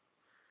of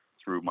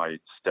through my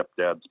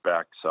stepdad's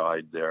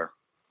backside there.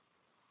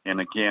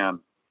 And again,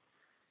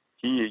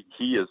 he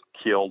has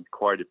killed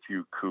quite a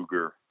few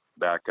cougar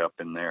back up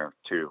in there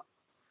too.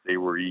 They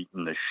were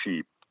eating the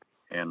sheep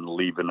and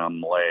leaving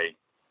them lay,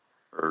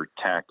 or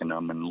attacking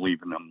them and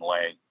leaving them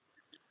lay.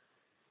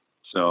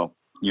 So,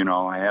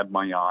 I had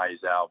my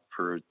eyes out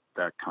for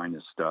that kind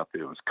of stuff.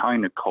 It was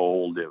kind of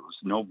cold. It was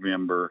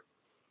November.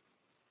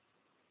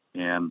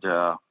 And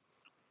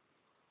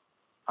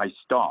I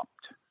stopped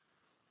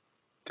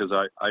because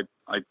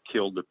I've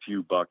killed a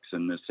few bucks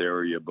in this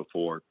area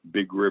before.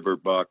 Big river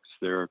bucks.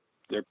 They're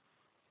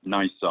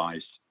nice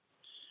size.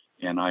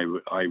 And I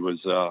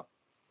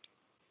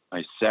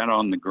sat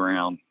on the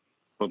ground,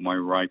 put my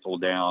rifle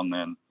down,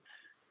 and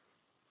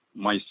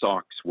my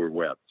socks were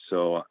wet.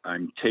 So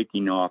I'm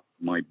taking off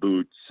my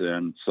boots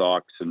and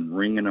socks and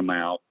wringing them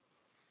out.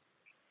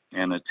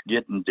 And it's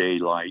getting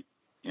daylight,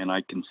 and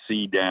I can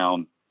see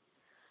down.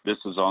 This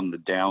is on the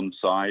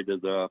downside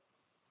of the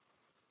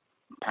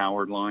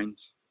power lines.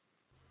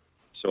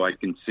 So I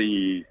can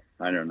see,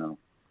 I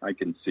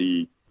can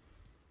see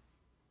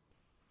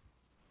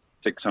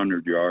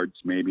 600 yards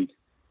maybe.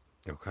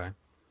 Okay.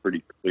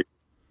 pretty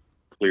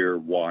clear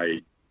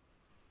wide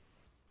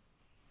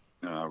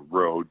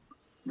road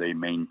they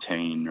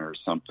maintain or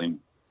something.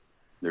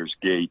 There's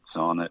gates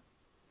on it,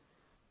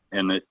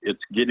 and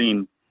it's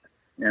getting.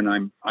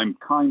 And I'm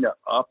kind of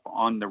up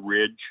on the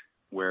ridge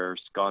where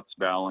Scotts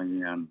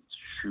Valley and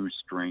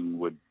Shoestring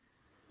would,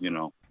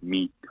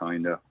 meet,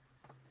 kind of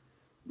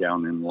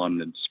down in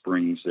London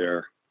Springs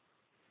there.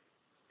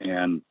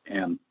 And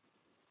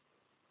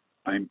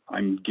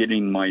I'm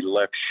getting my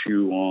left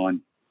shoe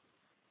on,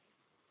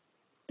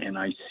 and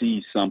I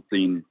see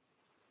something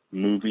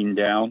moving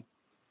down.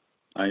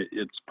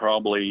 It's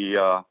probably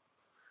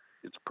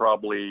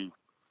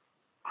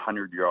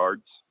 100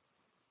 yards,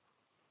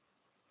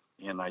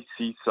 and I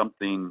see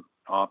something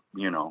up,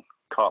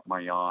 caught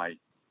my eye,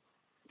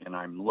 and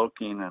I'm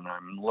looking,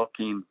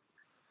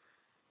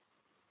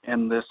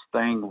 and this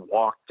thing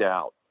walked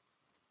out.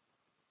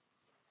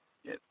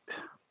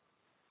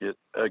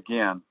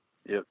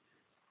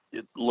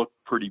 It looked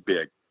pretty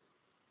big.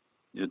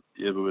 It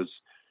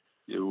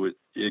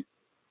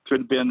could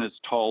have been as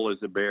tall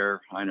as a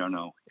bear. I don't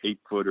know,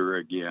 8-footer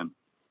again.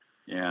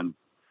 And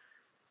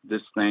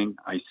this thing,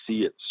 I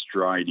see it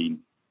striding,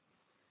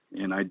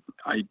 and I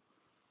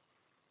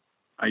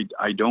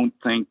don't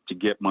think to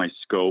get my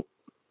scope,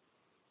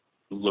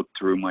 look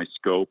through my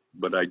scope,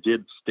 but I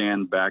did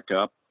stand back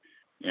up,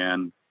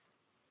 and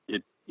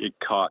it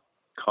caught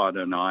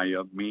an eye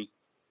of me,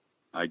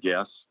 I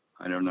guess.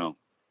 I don't know.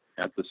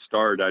 At the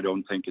start, I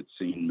don't think it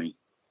seen me.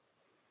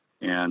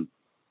 And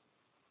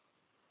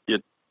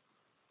it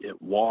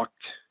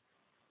walked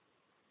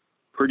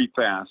pretty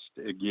fast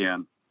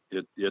again.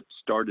 It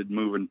started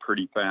moving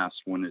pretty fast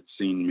when it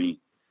seen me.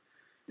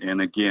 And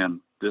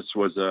again, this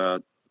was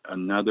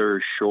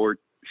another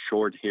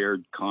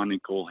short-haired,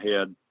 conical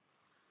head,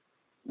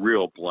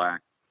 real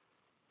black.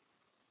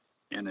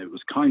 And it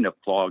was kind of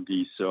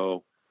foggy,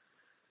 so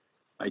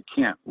I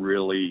can't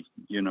really,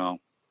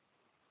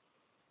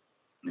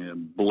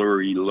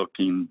 blurry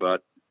looking,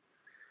 but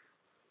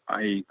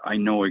I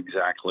know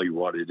exactly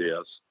what it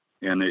is.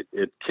 And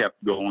it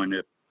kept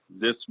going.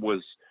 This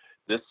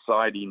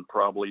sighting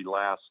probably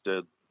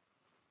lasted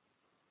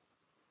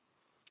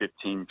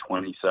 15,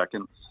 20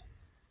 seconds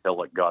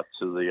till it got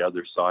to the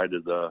other side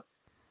of the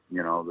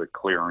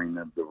clearing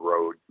of the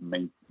road,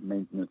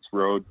 maintenance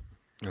road.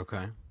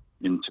 Okay.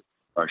 Into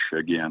brush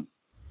again.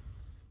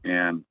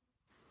 And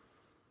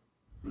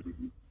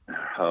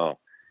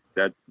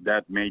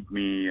that made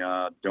me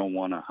don't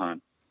want to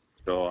hunt.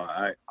 So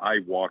I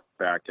walked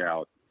back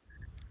out,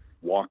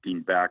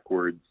 walking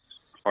backwards,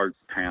 heart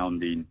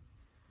pounding.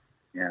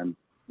 And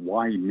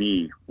why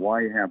me?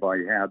 Why have I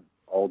had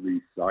all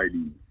these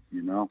sightings,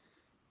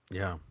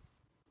 Yeah.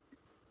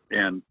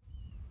 And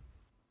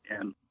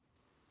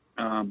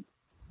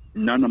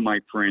none of my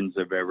friends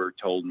have ever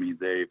told me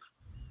they've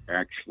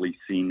actually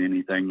seen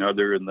anything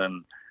other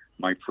than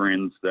my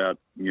friends that,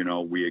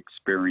 we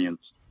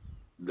experienced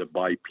the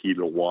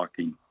bipedal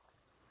walking.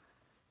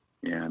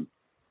 And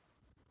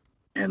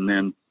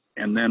then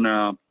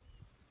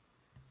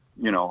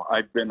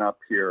I've been up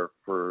here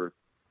for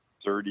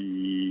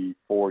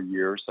 34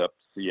 years, up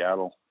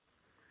Seattle.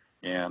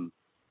 And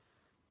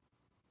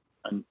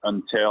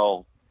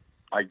until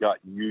I got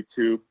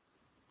YouTube,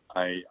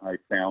 I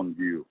found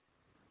you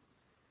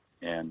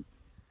and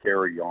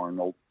Kerry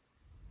Arnold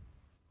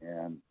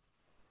and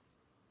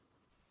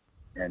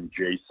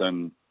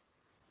Jason.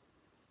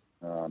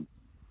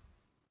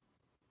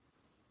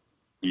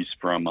 He's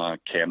from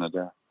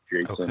Canada.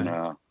 Jason.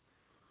 Okay.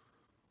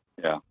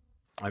 Yeah.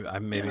 I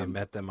maybe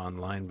met them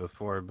online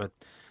before, but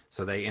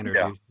so they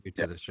introduced you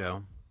to the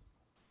show.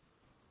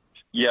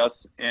 Yes,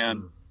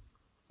 and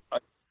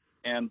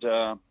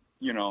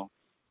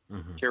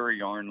Mm-hmm.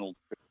 Kerry Arnold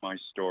took my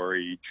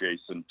story.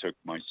 Jason took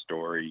my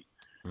story.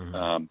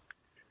 Mm-hmm.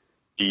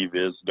 Steve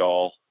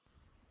Isdall.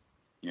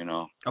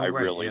 I right,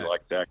 really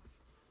like that.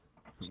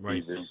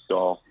 Right. Steve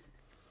Isdall,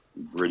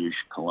 British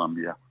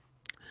Columbia.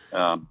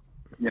 That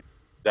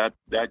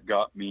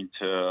got me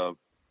to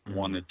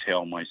want to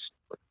tell my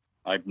story.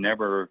 I've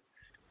never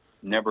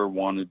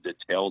wanted to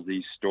tell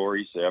these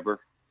stories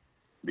ever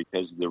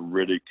because of the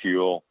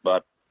ridicule,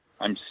 but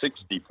I'm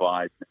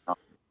 65 now.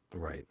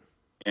 Right.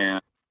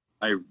 And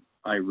I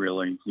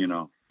really,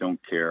 don't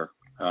care.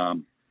 But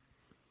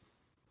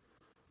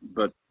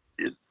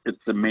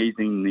it's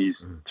amazing, these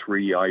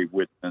three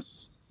eyewitness,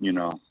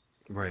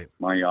 Right.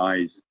 my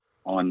eyes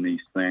on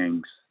these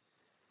things.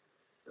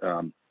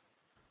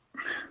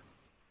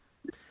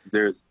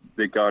 They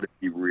got to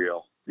be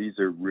real. These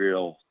are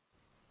real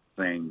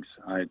things.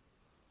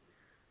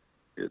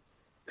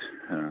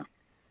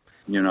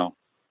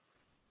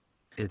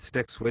 It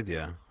sticks with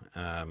you.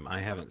 I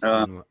haven't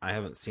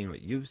seen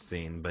what you've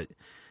seen, but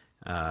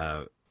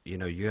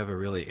you have a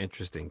really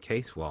interesting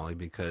case, Wally,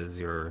 because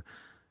you're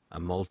a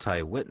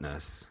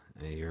multi-witness.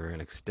 You're an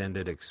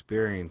extended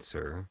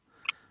experiencer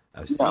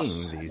of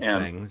seeing these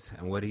things.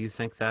 And what do you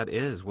think that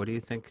is? What do you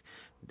think?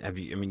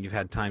 You've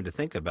had time to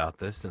think about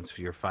this since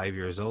you're 5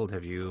 years old.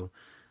 Have you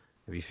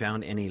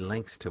found any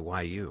links to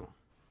why you?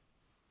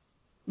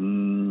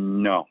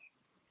 No.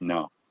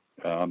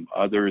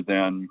 other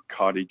than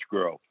Cottage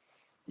Grove,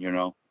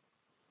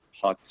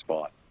 hot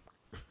spot.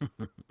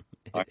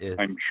 It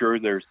I'm is. sure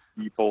there's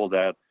people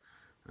that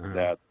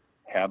Uh,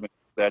 haven't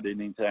said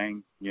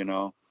anything.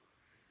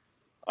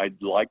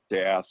 I'd like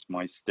to ask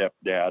my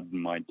stepdad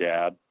and my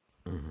dad.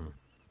 mhm.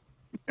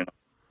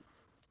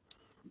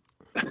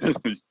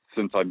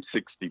 Since I'm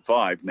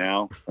 65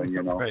 now,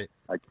 Right.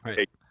 I can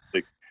Right.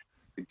 take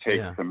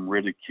Yeah. some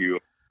ridicule,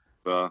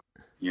 uh,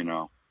 you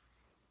know.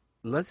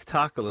 Let's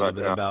talk a little But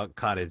bit about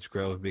Cottage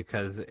Grove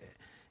because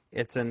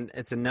it's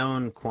a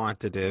known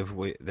quantitative.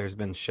 There's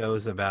been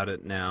shows about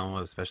it now,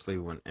 especially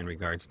when in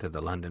regards to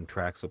the London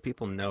track, so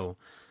people know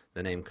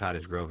the name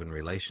Cottage Grove in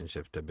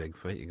relationship to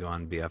Bigfoot. You go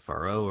on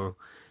BFRO,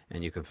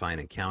 and you can find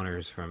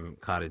encounters from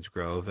Cottage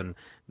Grove, and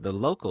the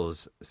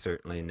locals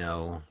certainly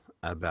know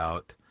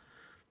about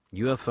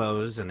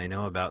UFOs and they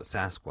know about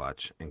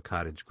Sasquatch in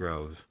Cottage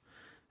Grove.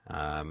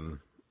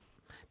 Um,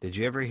 did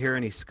you ever hear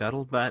any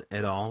scuttlebutt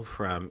at all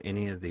from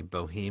any of the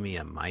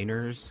Bohemia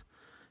miners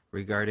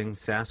regarding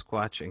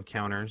Sasquatch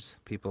encounters?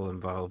 People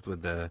involved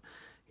with the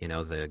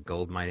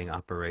gold mining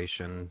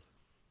operation.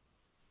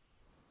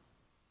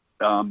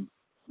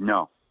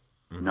 No,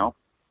 Mhm. no.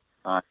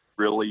 I'm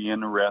really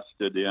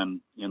interested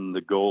in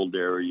the gold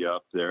area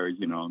up there.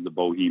 The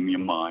Bohemia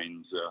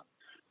mines.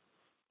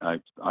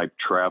 I've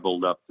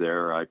traveled up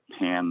there. I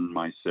panned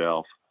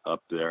myself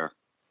up there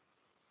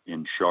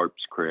in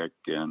Sharps Creek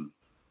and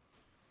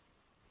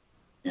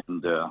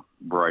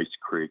Bryce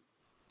Creek.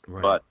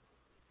 Right. But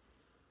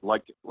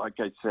like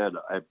I said,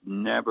 I've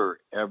never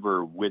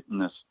ever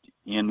witnessed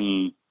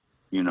any,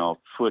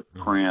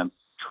 footprints,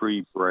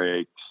 tree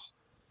breaks,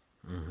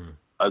 Mm-hmm.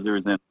 other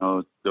than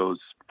those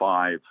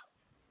five.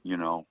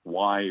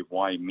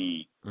 Why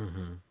me?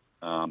 Mm-hmm.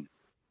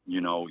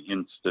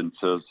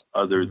 Instances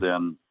other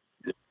than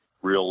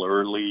real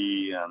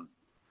early and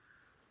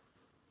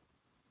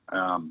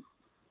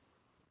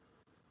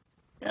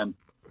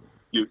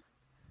you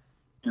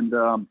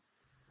and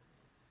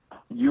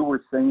you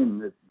were saying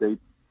that the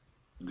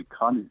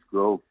Cottage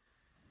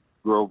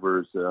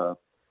Grovers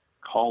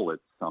call it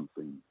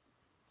something.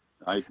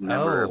 I've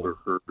never Oh, ever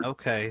heard.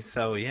 okay.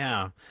 So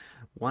yeah,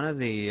 one of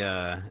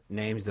the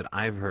names that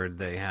I've heard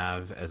they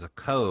have as a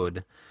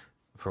code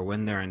for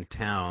when they're in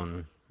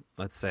town,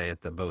 let's say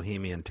at the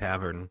Bohemian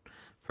Tavern,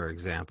 for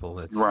example,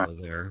 that's Right,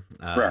 still there,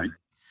 right.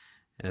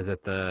 is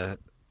that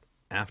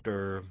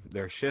after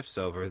their shift's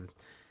over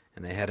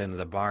and they head into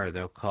the bar,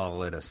 they'll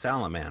call it a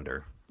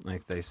salamander.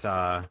 Like they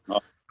saw Oh,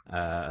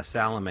 a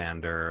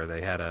salamander, or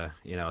they had a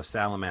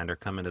salamander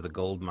come into the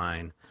gold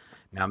mine.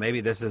 Now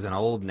maybe this is an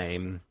old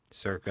name,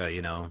 circa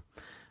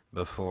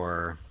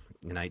before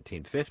the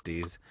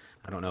 1950s.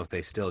 I don't know if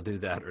they still do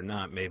that or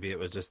not. Maybe it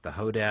was just the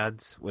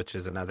Hodads, which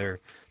is another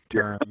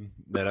yeah. term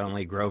that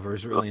only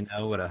Grovers really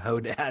know what a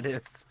Hodad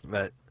is.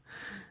 But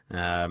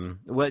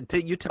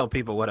you tell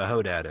people what a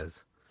Hodad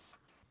is?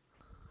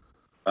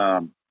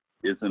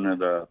 Isn't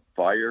it a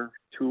fire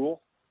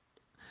tool?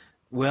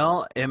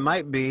 Well, it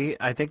might be.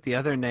 I think the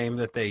other name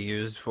that they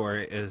used for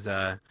it is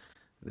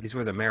these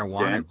were the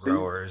marijuana Dancing?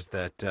 growers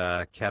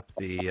that kept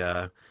they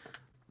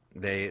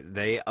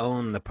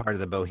own the part of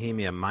the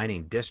Bohemia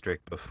mining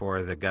district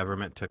before the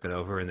government took it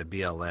over in the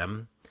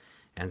BLM.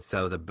 And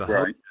so the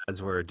Right.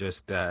 Bahotas were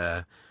just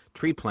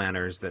tree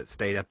planters that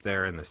stayed up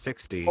there in the Oh,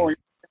 60s.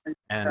 And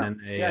yeah,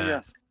 then they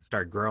yeah.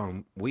 started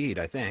growing weed,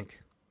 I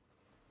think.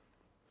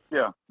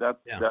 Yeah, that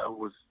Yeah.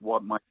 was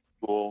what my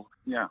tool.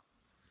 Yeah,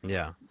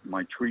 Yeah.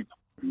 my tree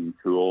planting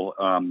tool.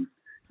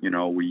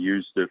 We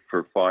used it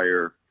for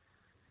fire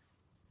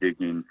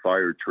digging,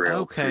 fire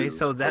trails. Okay,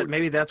 so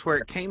maybe that's where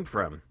it came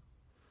from.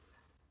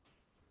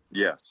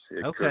 Yes,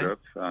 it Okay. could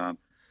have.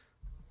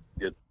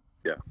 It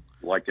yeah,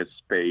 like a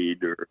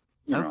spade or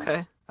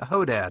Okay. A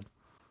Hodad.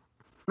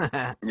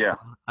 Yeah.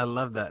 I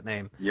love that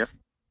name. Yep.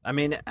 I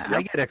mean, I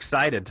Yep. get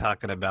excited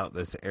talking about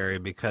this area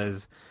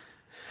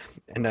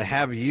and to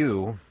have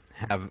you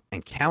have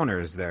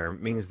encounters there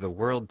means the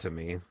world to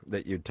me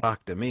that you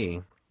talk to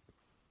me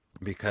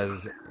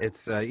because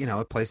it's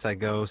a place I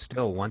go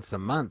still once a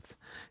month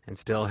and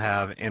still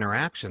have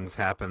interactions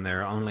happen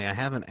there. Only I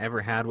haven't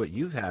ever had what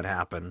you've had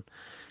happen.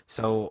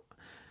 So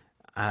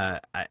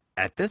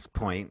at this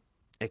point,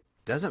 it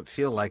doesn't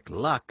feel like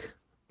luck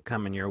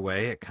coming your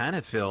way. It kind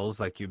of feels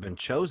like you've been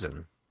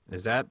chosen.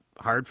 Is that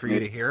hard for you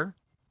to hear?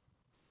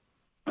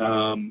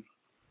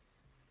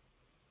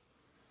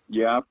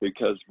 Yeah,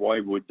 because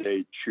why would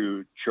they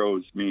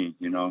chose me?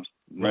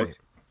 Right.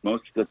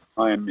 Most of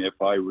the time, if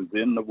I was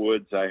in the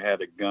woods, I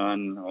had a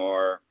gun,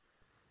 or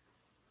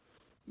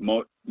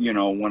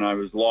when I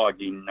was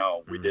logging,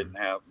 no, we didn't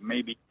have,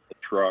 maybe a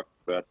truck,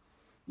 but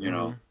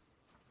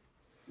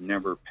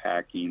never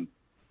packing.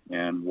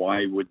 And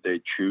why would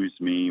they choose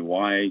me?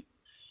 Why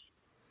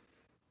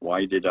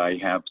did I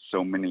have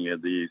so many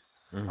of these?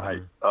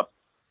 Up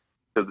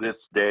to this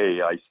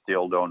day, I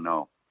still don't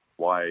know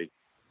why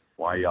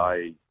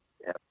I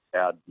have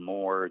had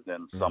more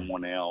than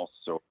someone else.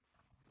 So,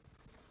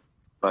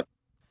 but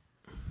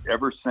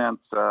ever since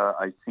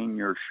I seen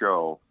your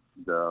show,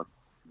 the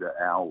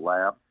Owl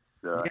Lab,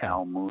 the Yeah.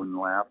 Al Moon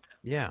Lab.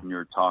 Yeah. And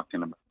you're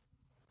talking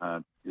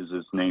about, is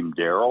his name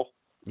Daryl?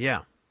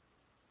 Yeah.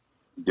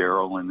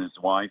 Daryl and his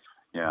wife?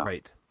 Yeah.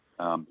 Right.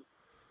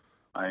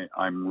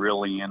 I'm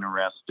really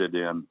interested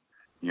in,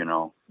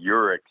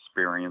 your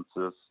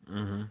experiences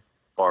Mm-hmm. as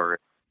far as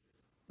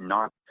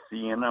not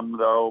seeing them,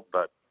 though,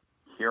 but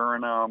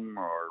hearing them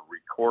or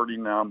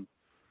recording them.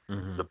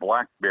 Mm-hmm. The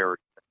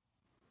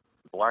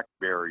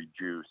blackberry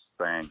juice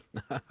thing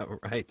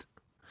Right.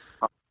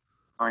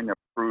 kind of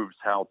proves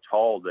how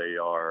tall they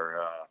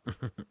are,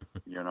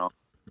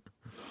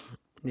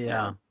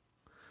 Yeah.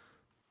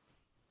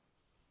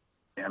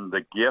 and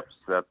the gifts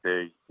that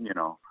they,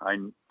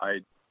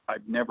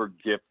 I've never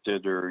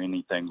gifted or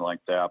anything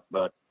like that,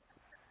 but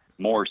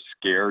more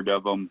scared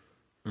of them,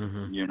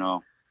 Mm-hmm.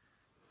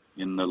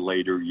 in the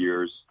later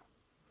years.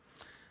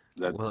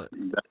 That's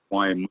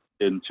why I moved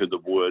into the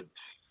woods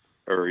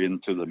or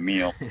into the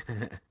meal.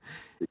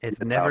 It's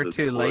Get never out of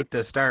too the late woods.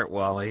 to start,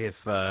 Wally.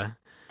 If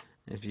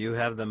you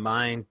have the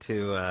mind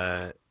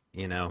to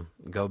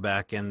go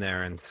back in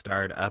there and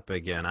start up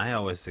again, I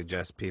always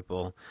suggest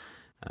people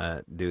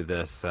do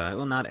this.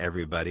 Well, not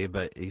everybody,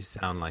 but you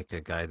sound like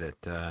a guy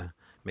that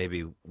may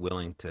be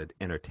willing to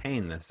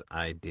entertain this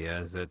idea.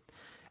 Is that,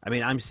 I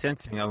mean, I'm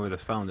sensing over the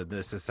phone that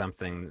this is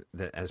something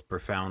that has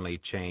profoundly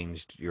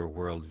changed your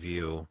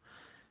worldview,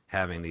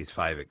 having these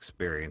 5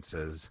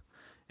 experiences,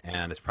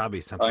 and it's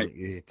probably something that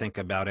you think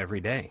about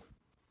every day.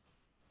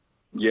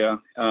 Yeah.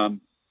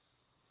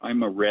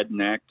 I'm a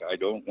redneck. I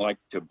don't like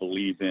to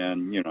believe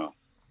in,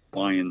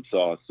 flying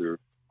saucer,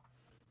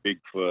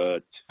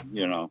 Bigfoot,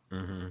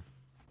 Mm-hmm.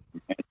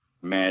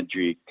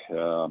 magic.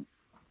 But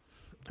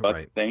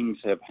Right. things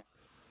have happened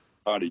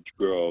in Cottage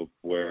Grove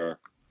where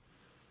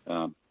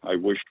I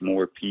wished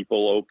more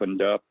people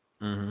opened up.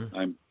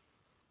 Mm-hmm.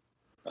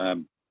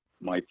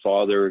 My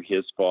father,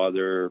 his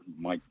father,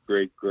 my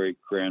great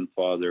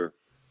grandfather,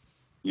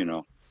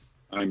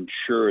 I'm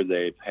sure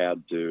they've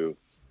had to.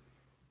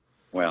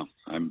 Well,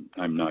 I'm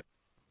not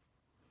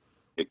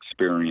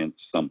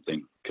experienced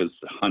something because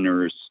the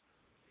hunters,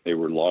 they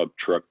were log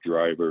truck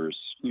drivers,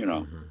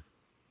 Mm-hmm.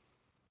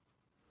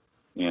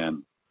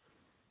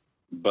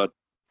 but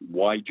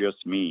why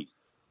just me?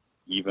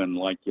 Even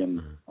like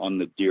on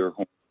the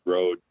Deerhorn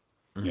Road,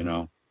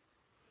 Mm-hmm.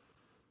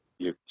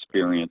 the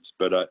experience.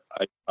 But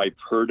I've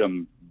heard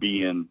them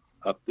being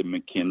up the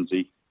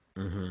McKenzie,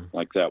 Mm-hmm.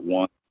 like that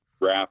one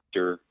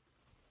raptor.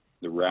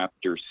 The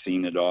raptor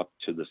seen it off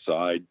to the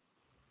side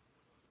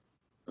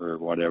or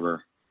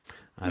whatever.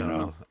 I don't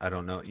know. I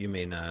don't know. You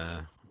mean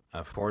a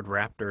Ford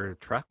Raptor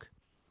truck?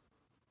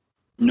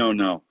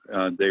 No.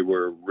 They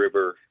were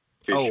river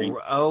fishing.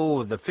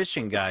 Oh, the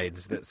fishing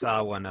guides that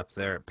saw one up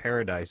there at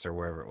Paradise or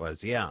wherever it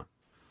was. Yeah.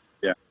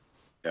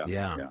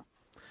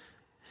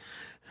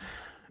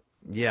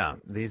 Yeah,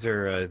 these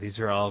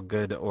are all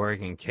good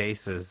Oregon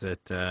cases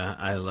that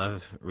I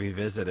love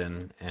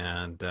revisiting.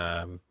 And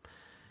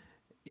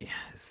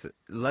yes,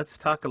 let's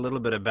talk a little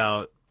bit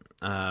about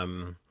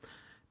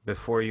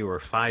before you were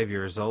 5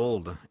 years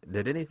old.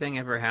 Did anything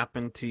ever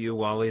happen to you,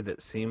 Wally, that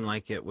seemed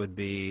like it would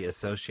be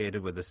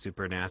associated with the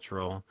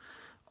supernatural,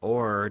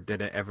 or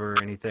did it ever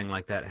anything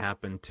like that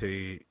happen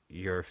to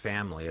your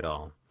family at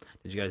all?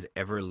 Did you guys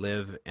ever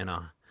live in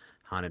a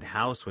haunted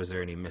house? Was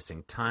there any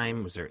missing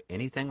time? Was there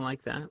anything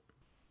like that?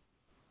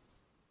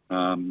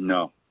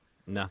 No.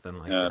 Nothing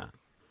like that.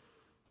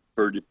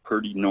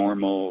 Pretty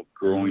normal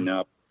growing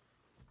up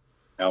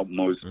out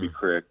Mosby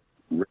Creek,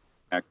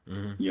 redneck,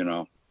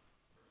 Mm-hmm.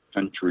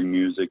 Country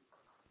music.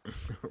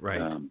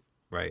 Right.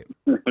 Right.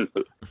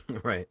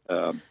 Right.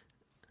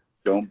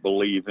 Don't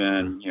believe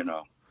in,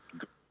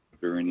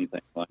 or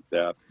anything like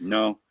that.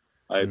 No,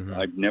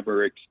 I've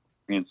never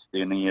experienced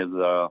any of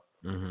the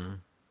Mm-hmm.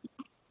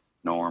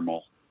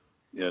 normal.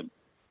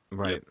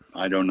 Right.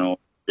 I don't know.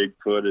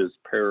 Bigfoot is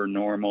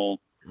paranormal.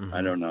 Mm-hmm.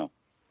 I don't know.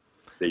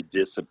 They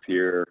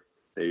disappear.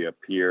 They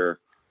appear.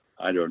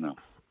 I don't know.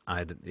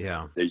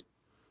 Yeah.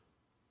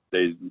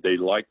 They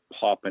like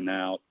popping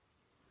out.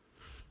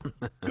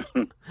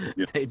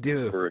 They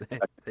do.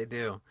 They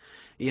do.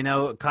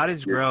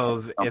 Cottage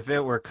Grove, if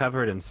it were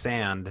covered in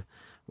sand,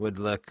 would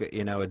look,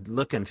 it'd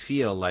look and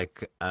feel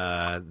like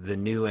the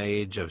new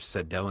age of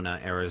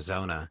Sedona,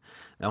 Arizona.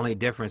 The only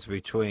difference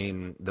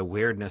between the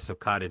weirdness of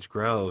Cottage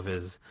Grove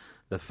is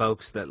the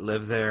folks that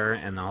live there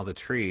and all the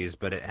trees,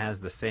 but it has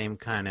the same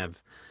kind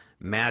of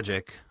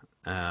magic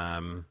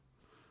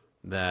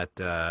that,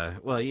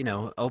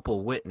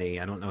 Opal Whitney,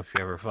 I don't know if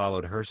you ever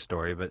followed her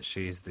story, but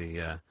she's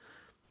the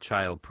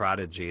child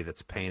prodigy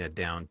that's painted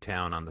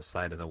downtown on the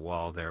side of the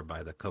wall there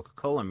by the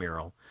Coca-Cola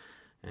mural.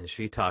 And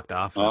she talked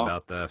often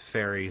about the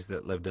fairies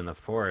that lived in the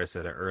forest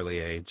at an early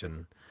age.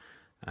 And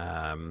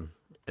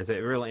it's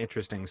a really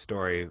interesting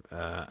story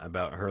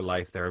about her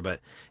life there.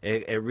 But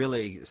it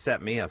really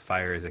set me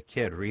afire as a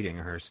kid reading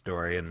her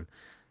story. And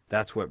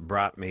that's what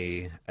brought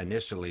me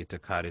initially to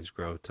Cottage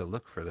Grove to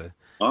look for the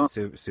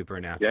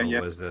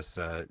supernatural. Was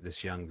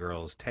this young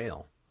girl's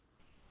tale.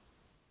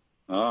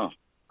 Oh,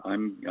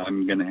 I'm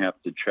going to have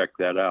to check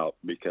that out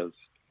because,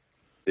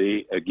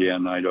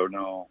 again, I don't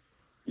know,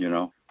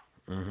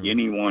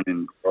 anyone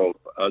in Grove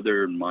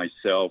other than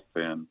myself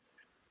and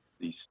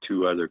these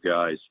two other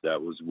guys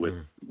that was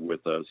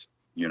with us.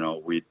 You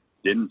know, we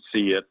didn't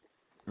see it,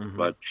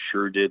 but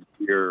sure did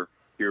hear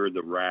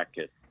the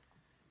racket,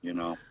 you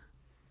know.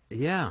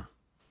 Yeah.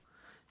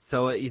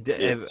 So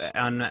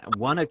on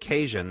one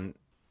occasion,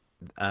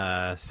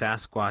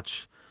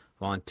 Sasquatch,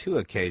 well, on two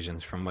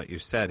occasions from what you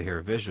said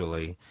here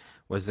visually,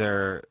 was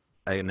there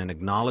an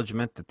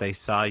acknowledgement that they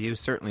saw you?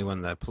 Certainly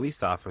when the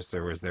police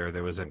officer was there,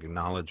 there was an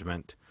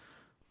acknowledgement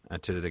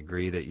to the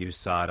degree that you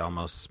saw it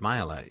almost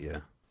smile at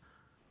you.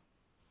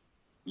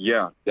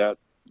 Yeah, that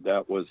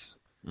was,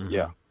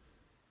 yeah.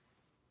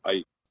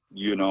 I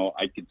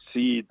could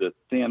see the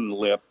thin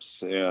lips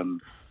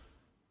and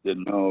the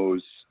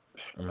nose,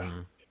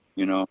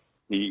 you know,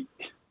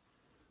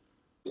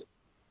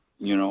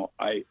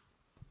 I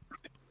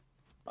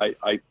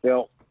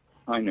felt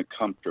kind of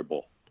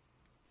comfortable.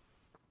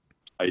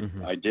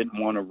 I didn't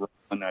want to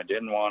run. I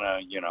didn't want to,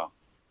 you know,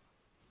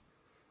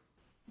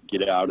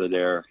 get out of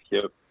there.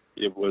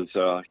 It was,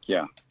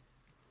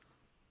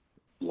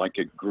 like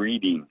a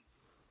greeting.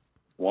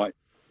 Why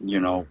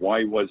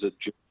was it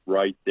just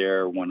right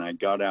there when I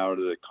got out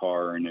of the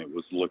car and it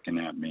was looking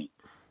at me?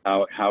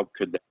 How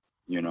could that,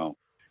 you know,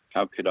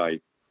 how could I,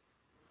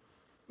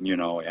 you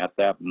know, at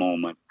that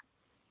moment,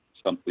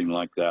 something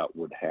like that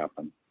would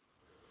happen?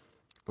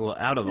 Well,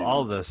 out of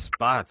all the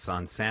spots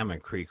on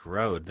Salmon Creek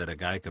Road that a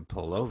guy could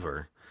pull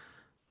over,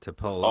 to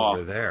pull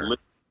over there.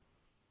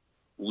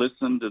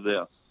 Listen to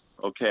this.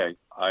 Okay,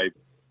 I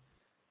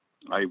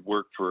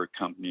work for a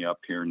company up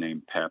here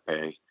named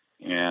Pepe,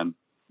 and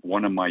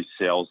one of my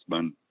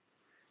salesmen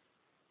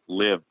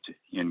lived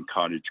in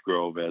Cottage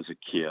Grove as a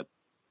kid,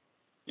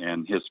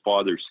 and his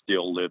father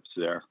still lives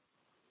there.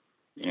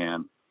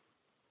 And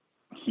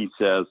he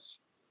said,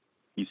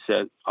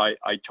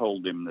 I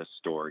told him this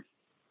story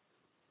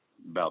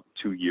about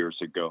 2 years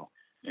ago,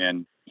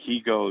 and he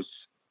goes,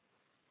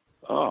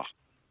 "Oh,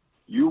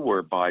 you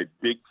were by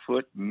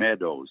Bigfoot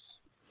Meadows."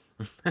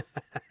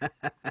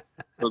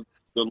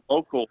 The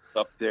locals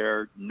up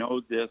there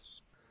know this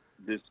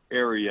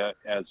area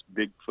as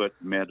Bigfoot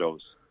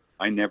Meadows.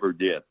 I never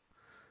did.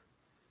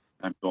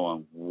 I'm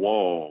going,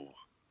 whoa.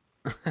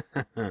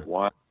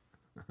 What?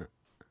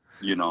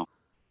 You know.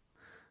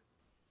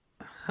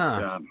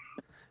 Huh.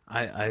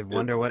 I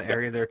wonder what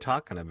area they're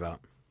talking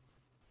about.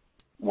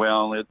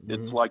 Well,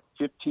 it's like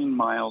 15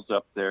 miles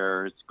up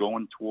there. It's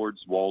going towards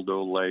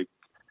Waldo Lake.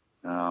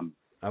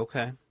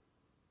 Okay.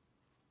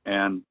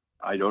 And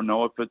I don't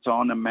know if it's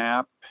on the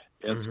map.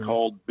 It's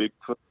called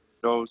Bigfoot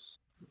Meadows,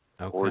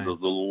 or the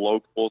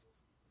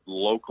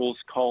locals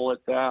call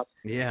it that.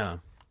 Yeah.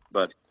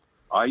 But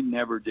I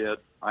never did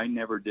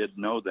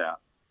know that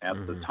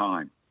at the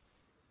time.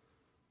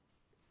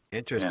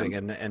 Interesting.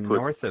 And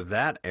north of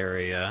that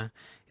area,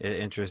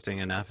 interesting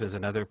enough, is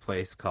another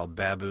place called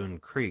Baboon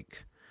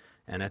Creek.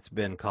 And it's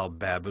been called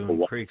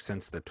Baboon Creek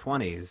since the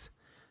 20s.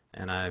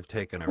 And I've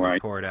taken a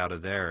report out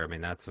of there. I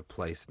mean, that's a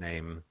place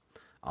name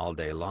all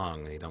day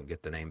long. You don't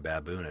get the name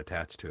Baboon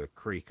attached to a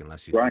creek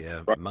unless you see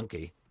a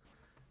monkey.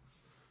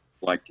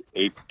 Like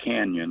Ape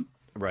Canyon.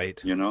 Right.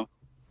 You know?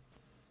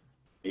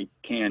 Ape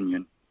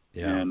Canyon.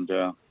 Yeah. And,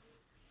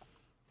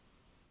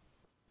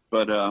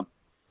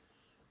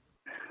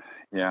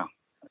 yeah,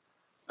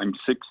 I'm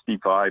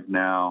 65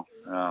 now.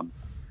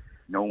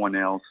 No one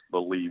else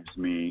believes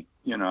me,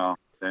 you know.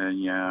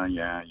 Yeah.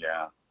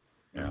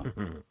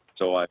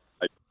 So I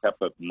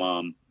kept it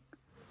mum.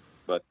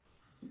 But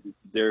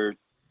there's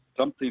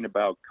something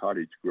about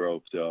Cottage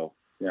Grove, though.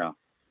 Yeah.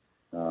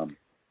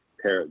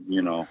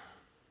 You know,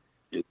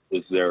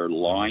 is there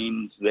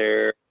lines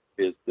there?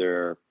 Is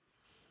there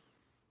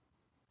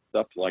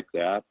stuff like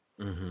that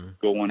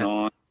going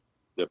on?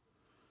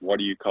 What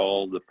do you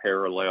call the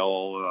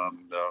parallel,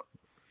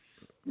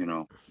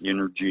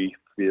 energy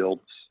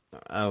fields?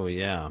 Oh,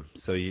 yeah.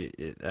 So,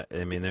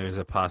 I mean, there's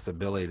a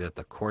possibility that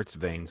the quartz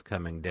veins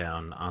coming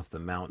down off the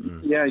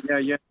mountain. Yeah.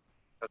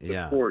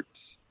 The quartz.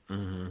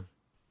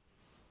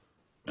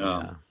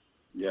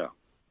 Yeah.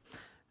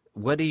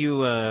 What do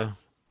you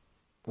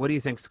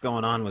think's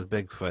going on with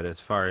Bigfoot as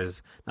far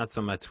as not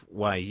so much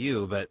why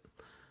you, but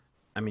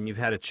I mean, you've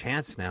had a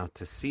chance now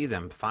to see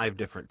them 5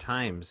 different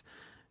times.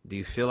 Do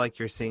you feel like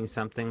you're seeing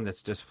something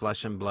that's just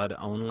flesh and blood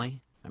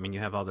only? I mean, you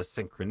have all the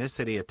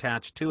synchronicity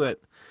attached to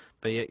it,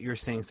 but yet you're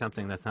seeing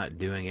something that's not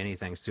doing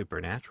anything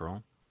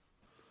supernatural.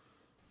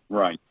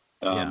 Right.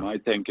 I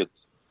think it's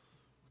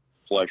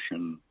flesh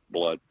and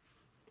blood.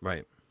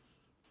 Right.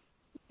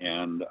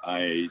 And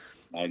I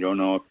don't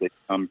know if they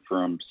come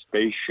from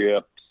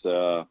spaceships.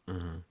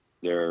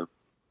 They're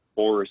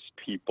forest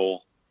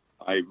people.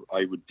 I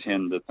would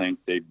tend to think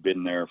they've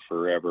been there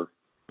forever,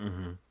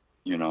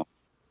 you know,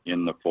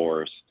 in the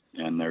forest,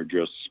 and they're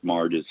just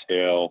smart as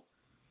hell,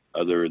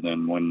 other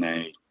than when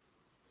they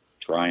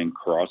try and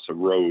cross a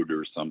road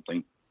or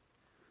something.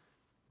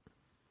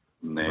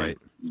 And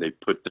they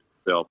put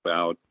themselves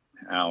out.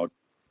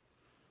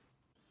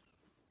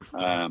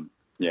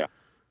 Yeah.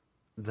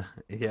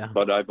 Yeah.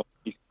 But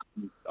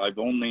I've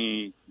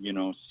only, you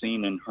know,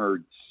 seen and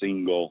heard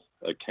single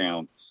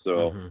accounts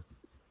So,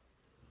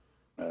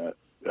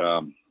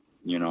 Mm-hmm.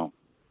 you know,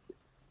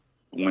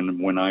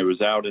 when I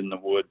was out in the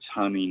woods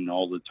hunting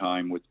all the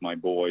time with my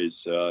boys,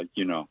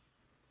 you know,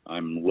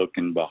 I'm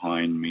looking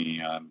behind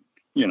me.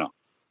 You know,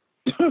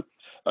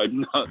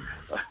 I'm not.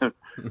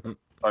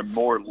 I'm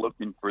more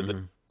looking for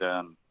Mhm.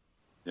 than,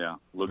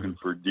 looking Mhm.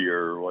 for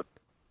deer or what.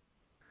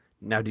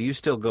 Now, do you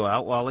still go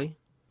out, Wally,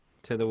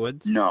 to the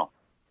woods? No,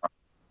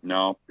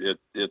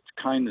 it's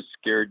kind of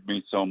scared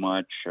me so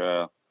much.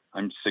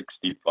 I'm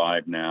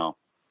 65 now.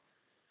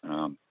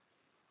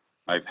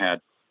 I've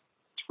had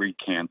 3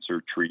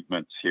 cancer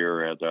treatments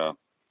here at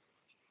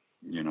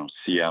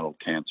Seattle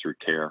Cancer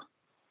Care.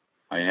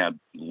 I had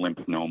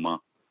lymphoma,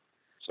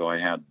 so I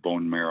had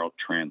bone marrow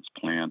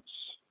transplants,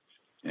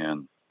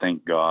 and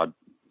thank God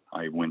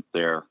I went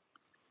there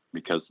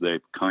because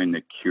they've kind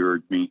of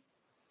cured me.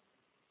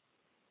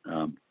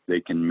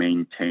 They can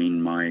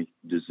maintain my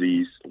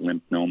disease,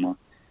 lymphoma,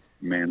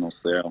 mantle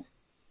cell.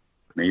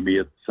 Maybe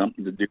it's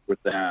something to do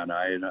with that.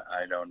 I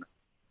don't know.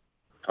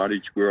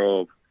 Cottage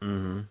Grove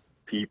Mm-hmm.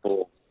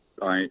 people,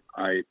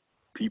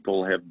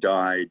 people have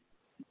died.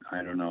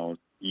 I don't know,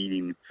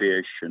 eating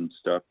fish and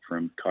stuff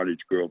from Cottage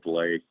Grove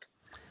Lake.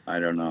 I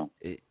don't know.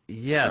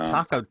 Yeah,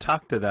 Um,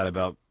 talk to that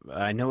about.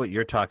 I know what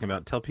you're talking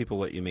about. Tell people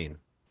what you mean.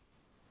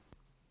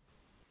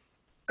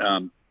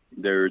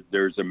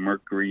 there's a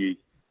mercury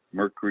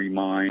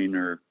mine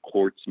or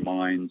quartz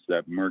mines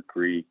that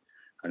mercury.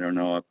 I don't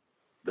know if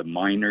the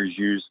miners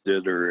used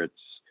it or it's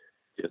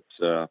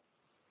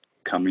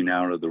coming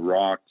out of the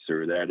rocks,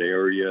 or that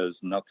area is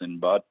nothing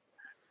but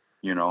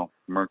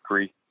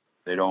mercury.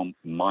 They don't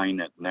mine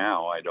it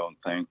now, I don't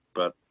think,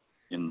 but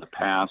in the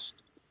past,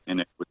 and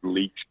it would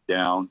leach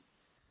down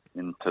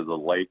into the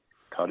lake,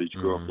 Cottage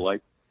Grove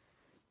Lake,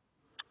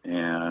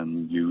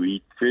 and you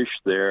eat fish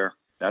there.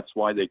 That's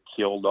why they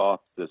killed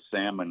off the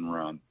salmon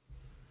run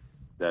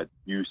that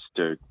used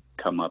to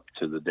come up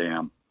to the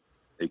dam.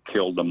 They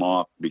killed them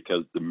off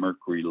because the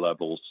mercury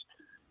levels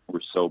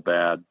were so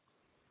bad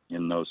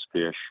in those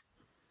fish.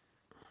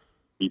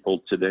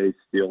 People today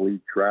still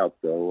eat trout,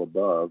 though,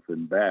 above,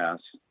 and bass.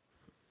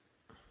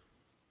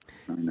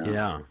 I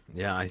know.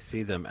 Yeah, I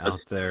see them out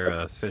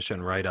there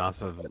fishing right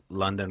off of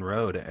London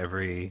Road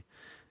every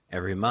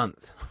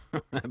month,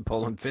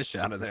 pulling fish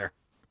out of there.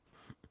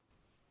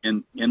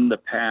 In the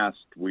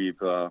past,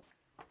 we've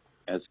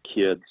as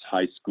kids,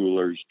 high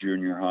schoolers,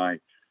 junior high,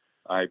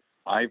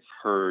 I've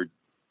heard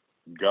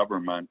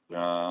government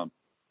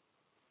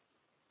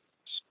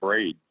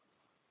sprayed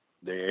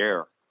the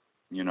air,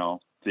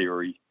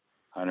 theory.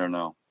 I don't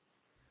know.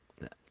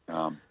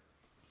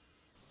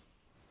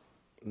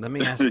 Let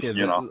me ask you.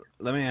 You know.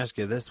 Let me ask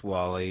you this,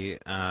 Wally.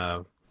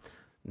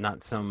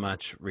 Not so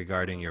much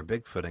regarding your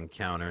Bigfoot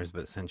encounters,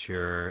 but since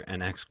you're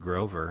an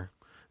ex-Grover,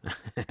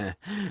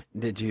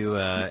 did you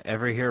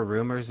ever hear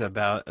rumors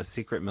about a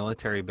secret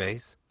military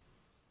base?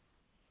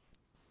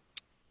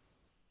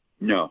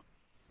 No.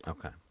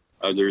 Okay.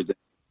 Other than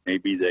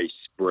maybe they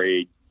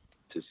sprayed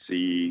to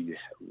see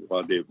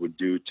what it would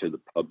do to the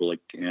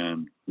public,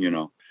 and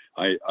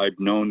I've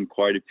known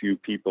quite a few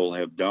people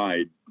have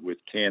died with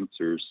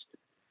cancers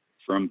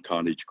from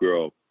Cottage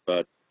Grove,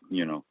 but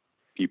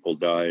people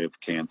die of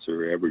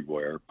cancer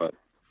everywhere. But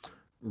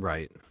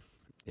Right.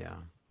 Yeah.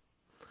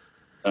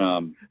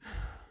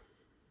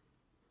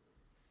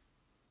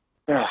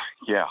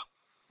 Yeah.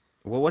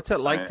 Well, what's it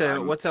like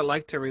I'm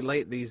to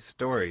relate these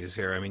stories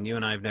here? I mean, you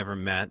and I have never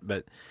met,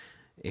 but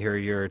here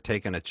you're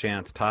taking a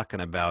chance talking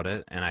about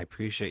it, and I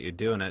appreciate you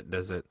doing it.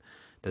 Does it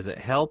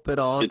help at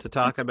all to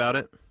talk about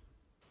it?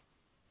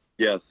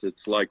 Yes,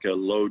 it's like a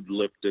load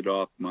lifted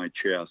off my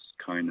chest,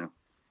 kind of,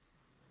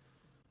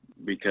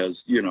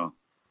 because you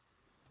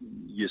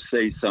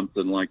say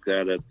something like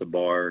that at the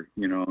bar,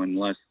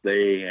 unless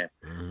they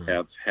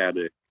have had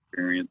an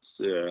experience.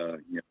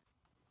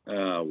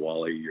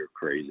 Wally, you're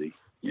crazy.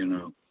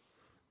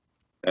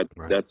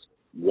 Right. That's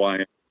why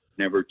I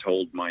never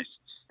told my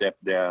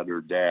stepdad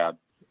or dad,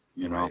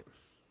 Right.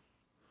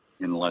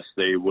 unless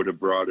they would have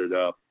brought it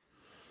up.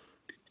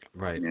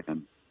 Right.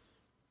 And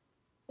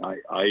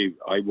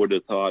I would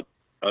have thought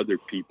other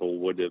people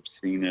would have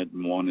seen it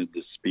and wanted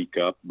to speak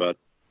up, but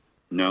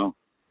no,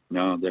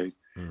 they,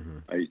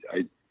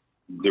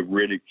 the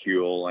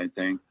ridicule, I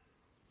think,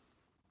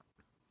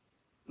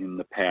 in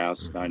the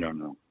past, I don't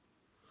know.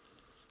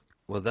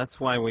 Well, that's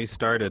why we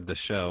started the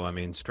show. I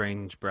mean,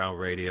 Strange Brow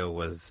Radio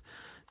was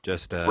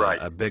just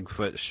a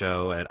Bigfoot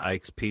show at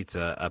Ike's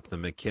Pizza up the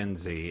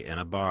McKenzie in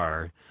a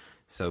bar,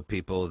 so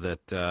people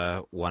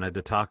that wanted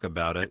to talk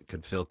about it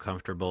could feel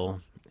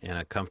comfortable in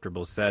a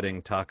comfortable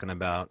setting talking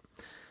about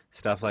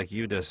stuff like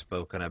you just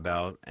spoken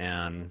about.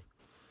 And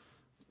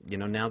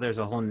now there's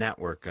a whole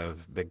network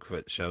of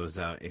Bigfoot shows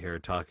out here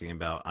talking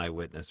about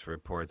eyewitness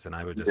reports, and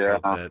I would just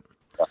hope that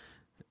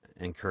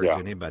encourage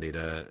anybody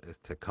to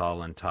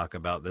call and talk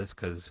about this,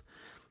 because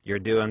you're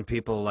doing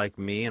people like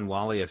me and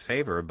Wally a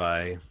favor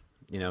by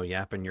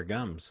yapping your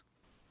gums.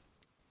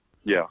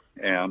 Yeah,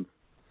 and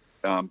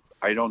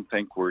I don't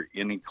think we're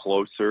any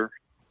closer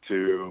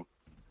to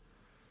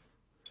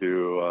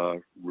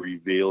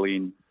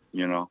revealing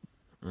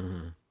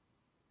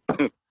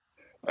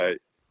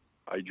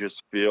just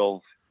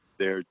feel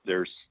they're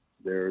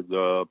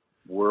the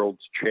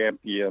world's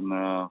champion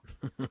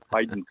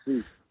hide and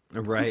seek.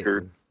 Right.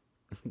 Seeker.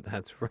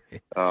 That's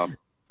right.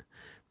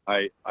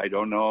 I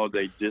don't know.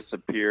 They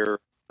disappear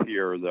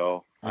here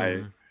though.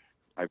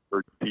 I've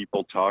heard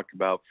people talk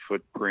about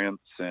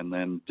footprints and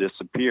then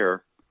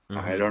disappear.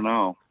 I don't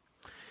know.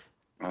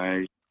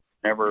 I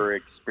never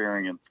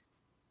experienced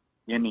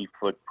any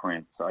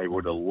footprints. I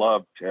would have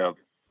loved to have,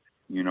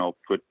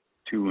 put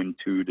two and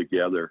two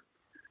together,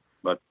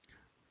 but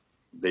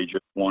they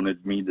just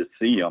wanted me to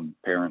see them.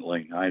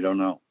 Apparently, I don't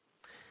know.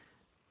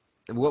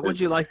 What would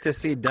you like to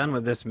see done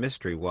with this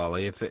mystery,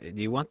 Wally? Do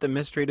you want the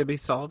mystery to be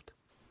solved?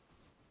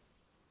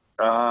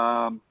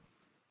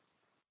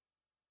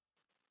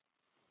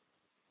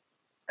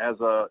 As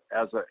a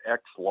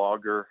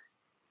ex-logger,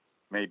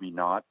 maybe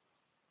not.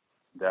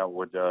 That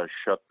would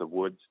shut the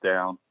woods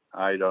down.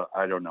 I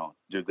don't know.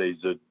 Do they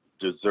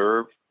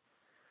deserve,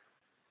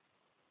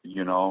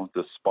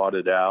 the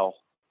spotted owl?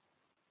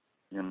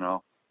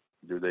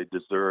 Do they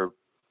deserve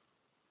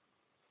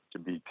to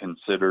be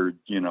considered,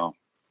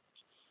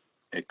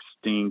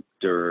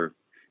 extinct, or,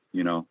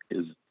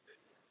 is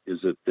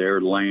it their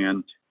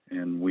land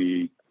and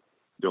we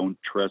don't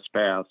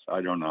trespass?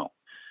 I don't know.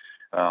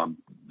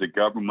 The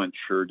government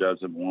sure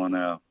doesn't want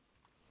to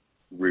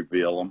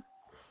reveal them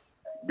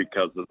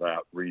because of that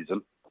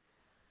reason,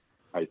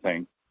 I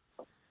think.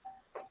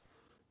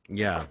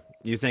 Yeah.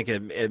 You think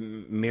it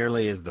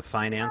merely is the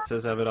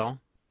finances of it all?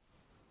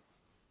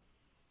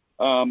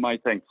 I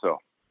think so.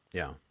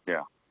 Yeah.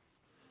 Yeah.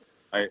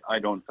 I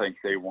don't think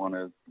they want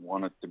it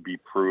to be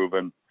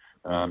proven,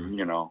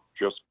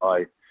 just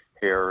by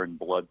hair and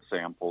blood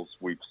samples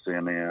we've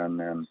sent in,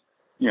 and,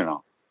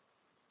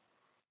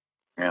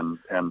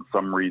 and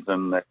some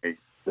reason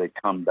they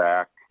come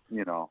back,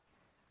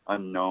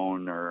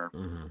 unknown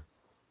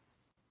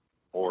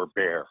or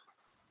bare,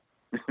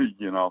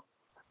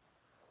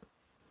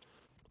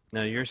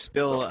 Now you're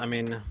still,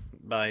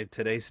 by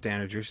today's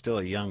standards, you're still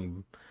a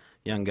young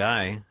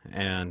guy,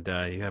 and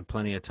you have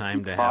plenty of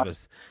time to have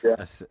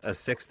a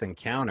sixth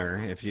encounter.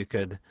 If you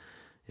could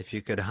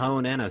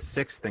hone in a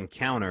sixth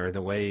encounter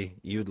the way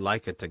you'd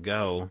like it to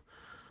go,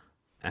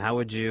 how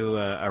would you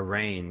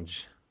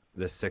arrange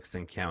the sixth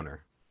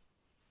encounter?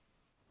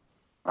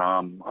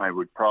 I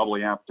would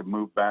probably have to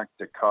move back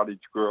to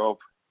Cottage Grove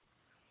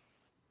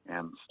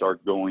and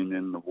start going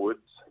in the woods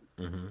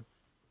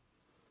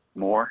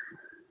more.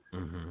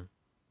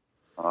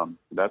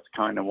 That's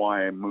kind of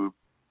why I moved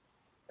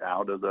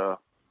out of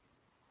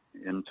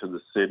into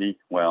the city.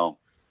 Well,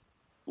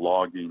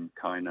 logging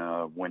kind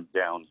of went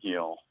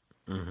downhill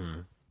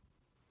in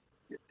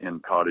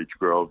Cottage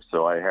Grove.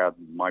 So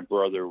my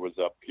brother was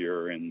up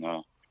here in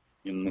the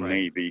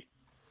Navy,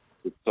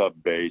 the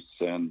sub base,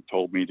 and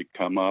told me to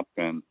come up,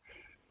 and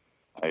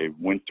I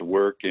went to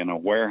work in a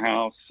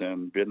warehouse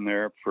and been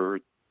there for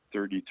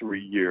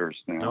 33 years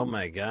now. Oh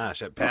my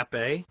gosh, at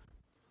Pape?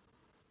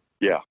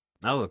 Yeah.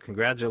 Oh,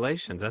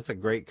 congratulations. That's a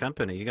great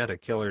company. You got a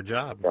killer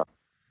job. Yeah.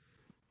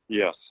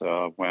 Yes.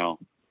 Well,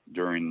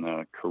 during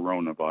the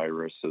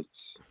coronavirus, it's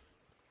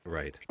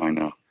right. kind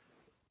of,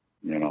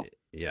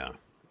 Yeah.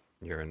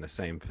 You're in the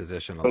same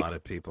position a lot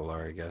of people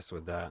are, I guess,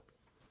 with that.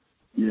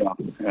 Yeah.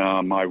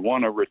 I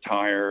want to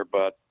retire,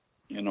 but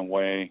in a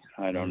way,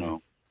 I don't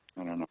know.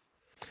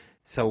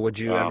 So would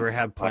you ever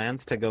have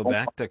plans to go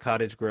back to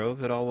Cottage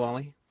Grove at all,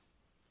 Wally?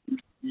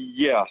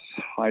 Yes,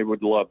 I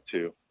would love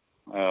to.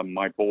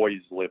 My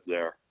boys live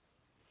there,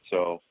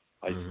 so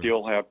I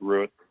still have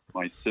roots.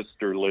 My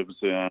sister lives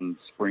in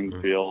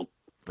Springfield.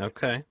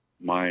 Okay.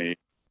 My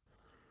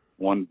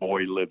one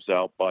boy lives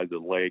out by the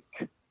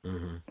lake,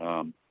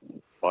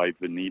 by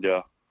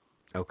Veneta.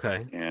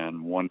 Okay.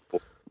 And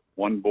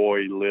one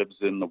boy lives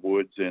in the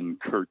woods in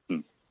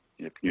Curtin,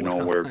 if you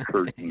know where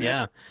Curtin is.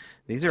 Yeah.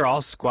 These are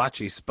all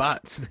squatchy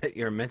spots that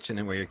you're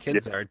mentioning where your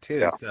kids are too.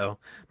 Yeah. So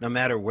no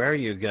matter where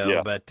you go,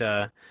 Yeah.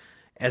 but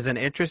as an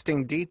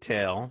interesting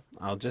detail,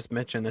 I'll just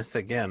mention this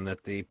again,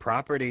 that the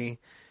property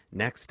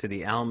next to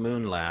the Al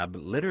Moon Lab,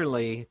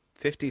 literally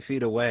 50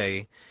 feet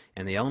away,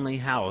 and the only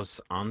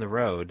house on the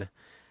road,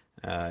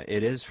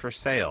 it is for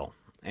sale.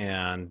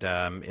 And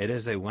it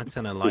is a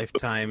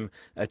once-in-a-lifetime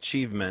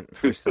achievement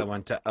for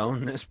someone to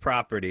own this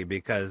property,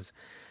 because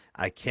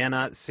I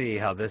cannot see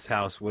how this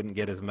house wouldn't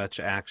get as much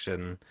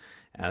action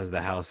as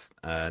the house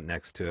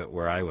next to it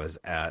where I was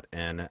at.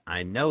 And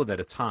I know that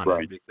it's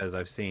haunted because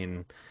I've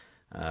seen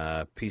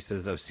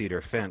pieces of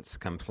cedar fence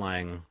come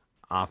flying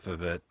off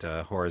of it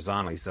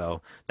horizontally.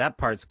 So that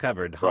part's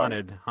covered.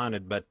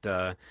 Haunted, but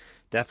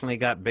definitely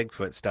got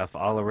Bigfoot stuff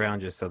all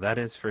around you. So that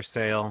is for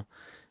sale.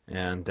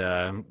 And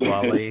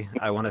Wally,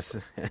 I want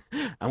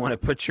to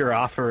put your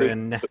offer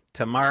in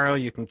tomorrow.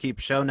 You can keep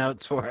show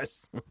notes for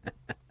us.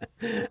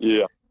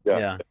 Yeah.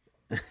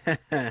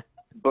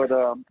 But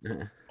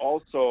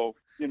also,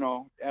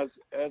 as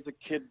a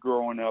kid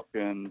growing up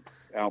in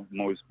out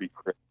Mosby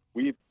Creek,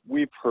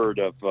 we've heard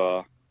of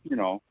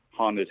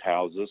haunted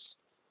houses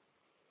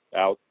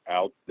out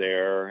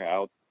there,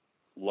 out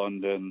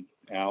London,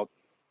 out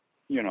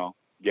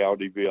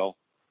Gowdyville.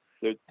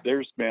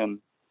 There's been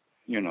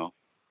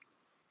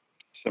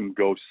some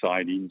ghost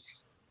sightings.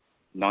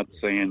 Not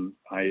saying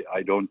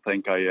I don't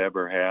think I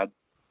ever had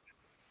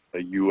a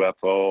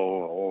UFO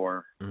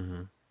or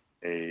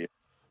a,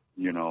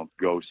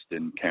 ghost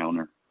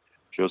encounter.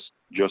 Just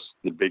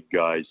the big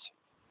guys.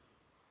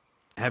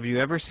 Have you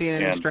ever seen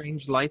any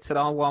strange lights at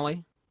all,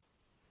 Wally?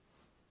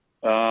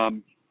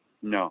 No.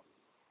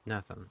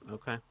 Nothing.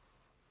 Okay.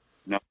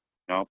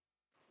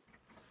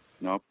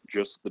 No,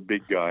 just the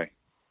big guy.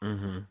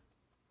 Mm-hmm.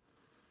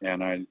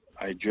 And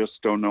I just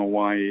don't know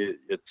why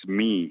it's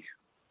me.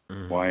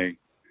 Mm-hmm.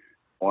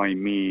 Why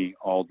me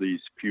all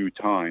these few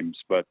times,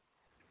 but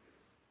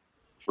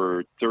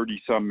for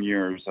 30 some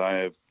years I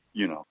have,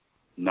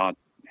 not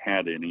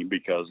had any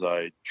because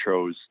I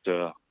chose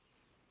to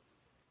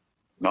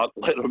not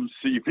let them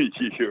see me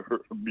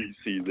or me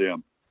see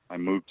them. I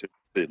moved to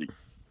the city.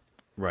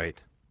 Right.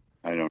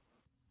 I don't.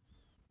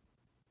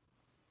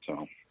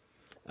 So.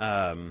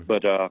 Um,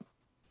 But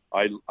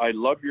I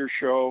love your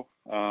show.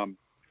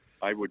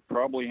 I would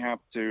probably have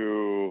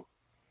to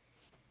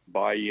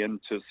buy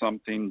into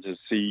something to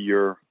see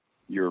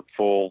your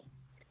full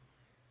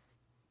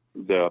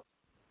the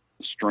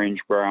Strange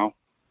Brow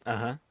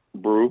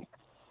Brew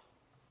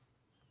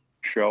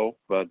show,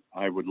 but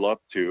I would love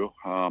to.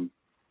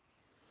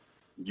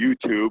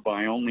 YouTube,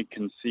 I only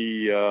can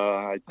see.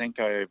 I think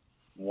I've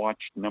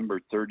watched number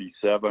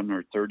 37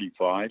 or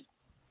 35,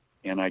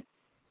 and I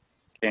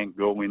can't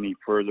go any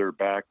further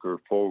back or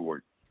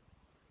forward.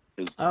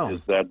 Is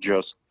that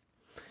just?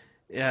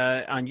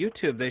 On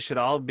YouTube, they should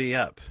all be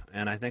up,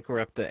 and I think we're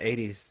up to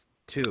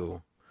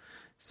 82.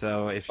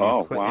 So if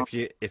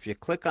you if you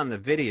click on the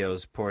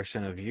videos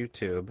portion of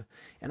YouTube,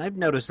 and I've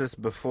noticed this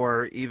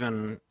before,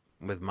 even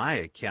with my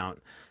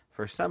account,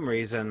 for some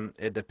reason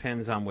it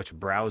depends on which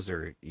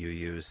browser you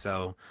use.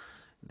 So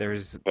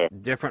there's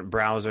different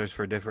browsers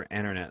for different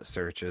internet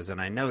searches, and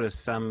I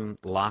noticed some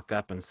lock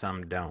up and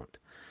some don't.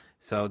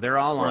 So they're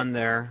all on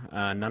there.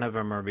 None of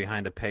them are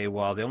behind a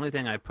paywall. The only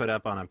thing I put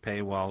up on a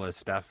paywall is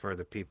stuff for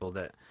the people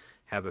that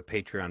have a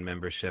Patreon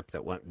membership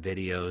that want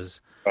videos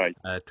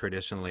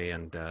traditionally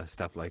and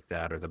stuff like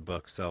that, or the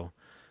book. So,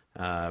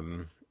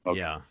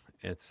 yeah,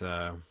 it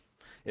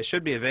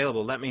should be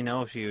available. Let me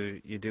know if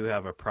you do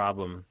have a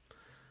problem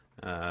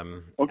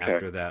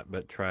after that,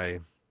 but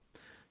try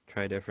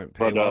different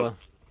paywall.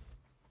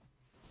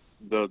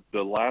 But,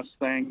 the last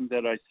thing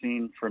that I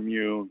seen from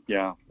you,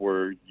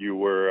 where you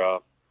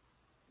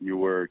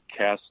were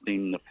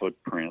casting the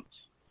footprints.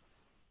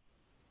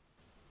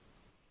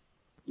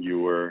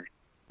 You were.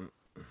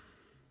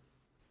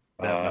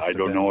 I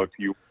don't know if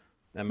you.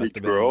 That must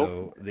have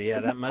been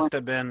that must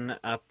have been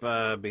up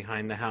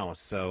behind the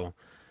house. So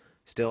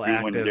still you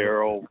active. And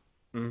Daryl.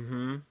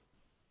 Mm-hmm.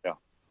 Yeah.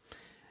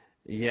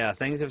 Yeah,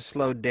 things have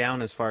slowed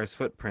down as far as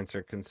footprints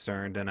are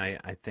concerned, and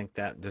I think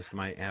that just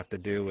might have to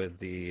do with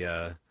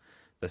the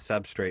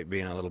substrate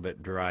being a little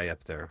bit dry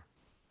up there.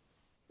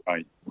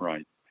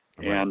 Right.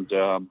 And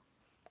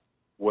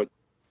what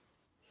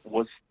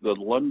was the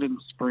London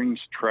Springs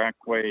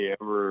Trackway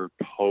ever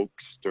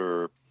hoaxed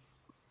or?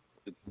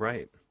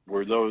 Right.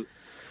 Were those?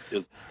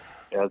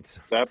 Has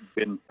that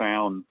been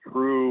found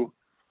true,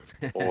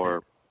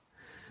 or?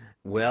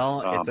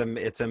 Well,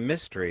 it's a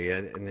mystery,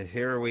 and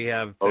here we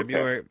have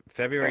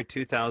February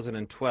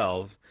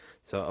 2012,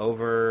 so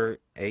over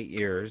 8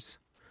 years.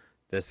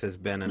 This has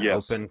been an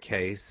open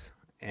case,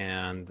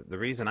 and the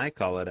reason I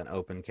call it an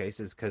open case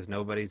is because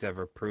nobody's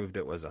ever proved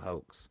it was a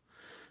hoax.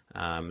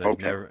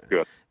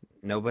 Good.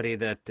 Nobody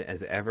that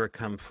has ever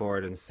come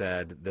forward and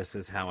said, this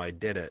is how I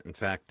did it. In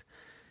fact,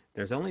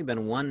 there's only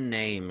been one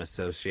name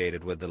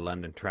associated with the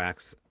London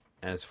tracks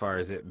as far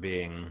as it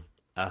being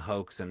a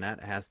hoax, and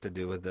that has to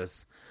do with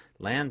this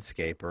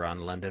landscaper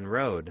on London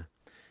Road.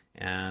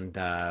 And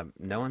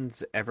no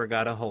one's ever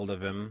got a hold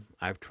of him.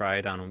 I've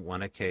tried on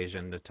one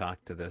occasion to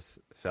talk to this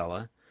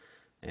fella,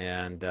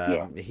 and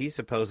he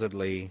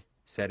supposedly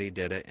said he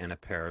did it in a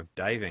pair of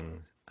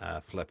diving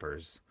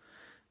flippers,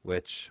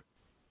 which,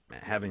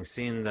 having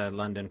seen the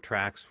London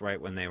tracks right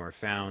when they were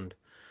found,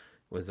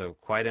 was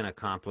quite an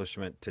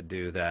accomplishment to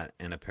do that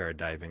in a pair of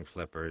diving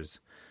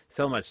flippers.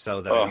 So much so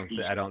that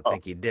I don't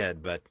think he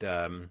did, but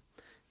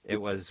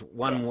it was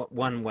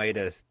one way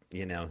to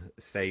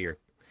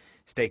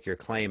stake your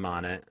claim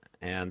on it.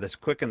 And this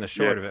quick and the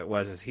short of it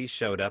is he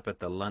showed up at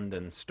the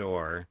London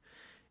store,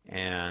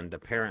 and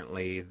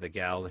apparently the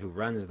gal who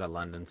runs the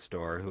London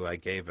store, who I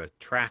gave a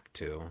track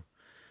to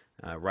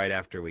right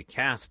after we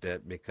cast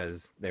it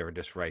because they were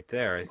just right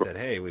there, I said,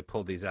 hey, we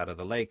pulled these out of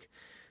the lake.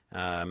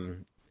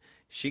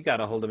 She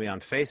got a hold of me on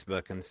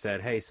Facebook and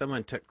said, hey,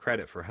 someone took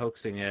credit for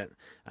hoaxing it.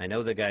 I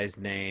know the guy's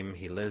name.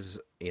 He lives,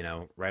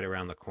 right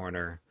around the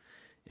corner,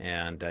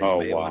 and you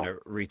may want to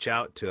reach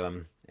out to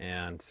him.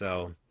 And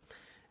so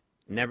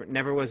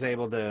never was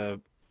able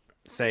to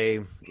say,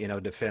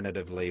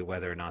 definitively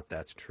whether or not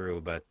that's true.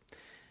 But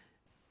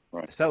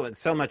so it's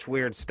so much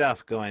weird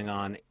stuff going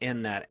on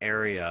in that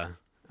area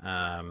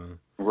that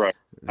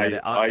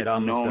it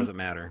almost doesn't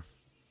matter.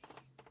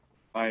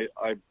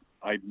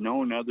 I've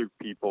known other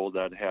people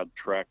that had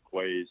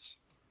trackways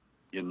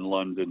in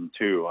London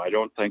too. I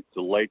don't think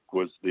the lake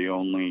was the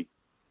only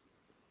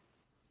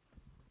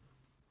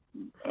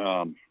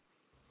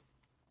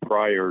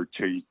prior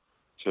to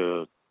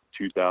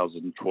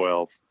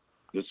 2012.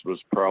 This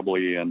was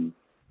probably in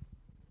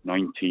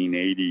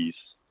 1980s.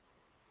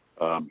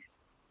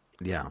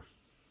 Yeah.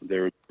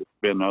 There's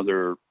been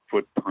other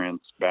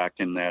footprints back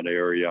in that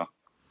area.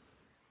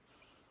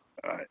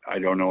 I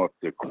don't know if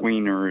the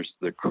Queeners,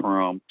 the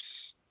Crumps,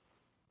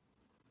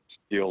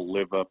 still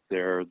live up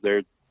there.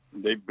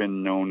 They've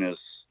been known as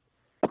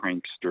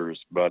pranksters,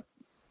 but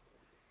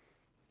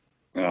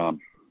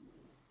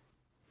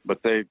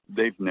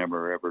they've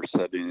never ever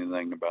said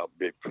anything about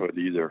Bigfoot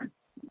either.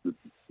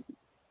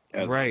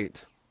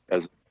 Right.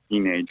 As a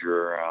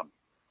teenager,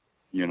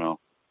 you know.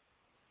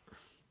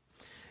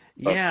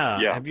 Yeah.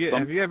 yeah. Have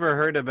you ever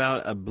heard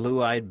about a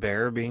blue-eyed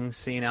bear being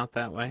seen out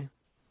that way?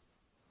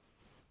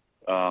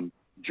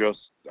 Just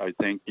I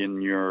think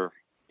in your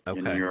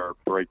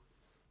break,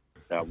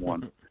 that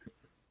one.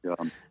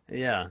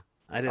 Yeah.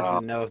 I just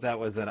didn't know if that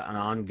was an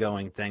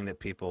ongoing thing that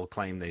people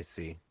claim they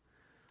see.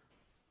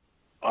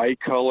 Eye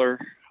color,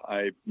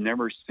 I've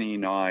never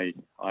seen eye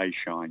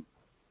shine.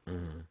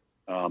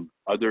 Mm-hmm.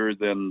 Other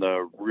than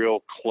the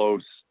real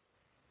close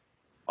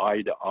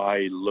eye to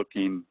eye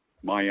looking,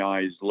 my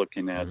eyes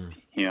looking at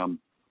him.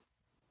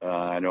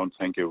 I don't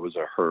think it was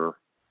a her.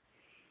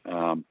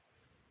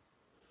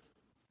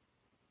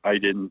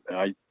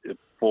 It's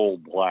full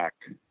black.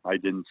 I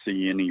didn't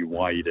see any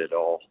white at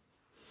all.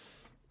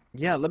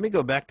 Yeah, let me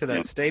go back to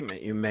that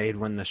statement you made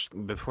when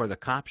before the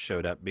cops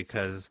showed up,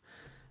 because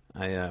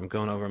I'm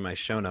going over my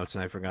show notes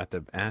and I forgot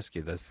to ask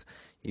you this.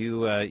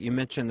 You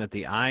mentioned that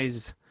the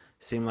eyes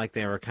seemed like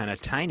they were kind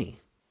of tiny,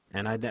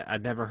 and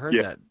I'd never heard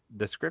that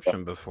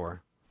description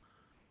before.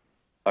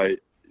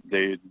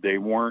 They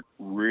weren't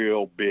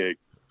real big.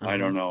 Mm-hmm. I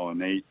don't know,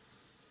 an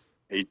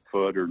 8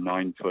 foot or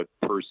 9 foot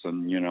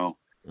person, you know.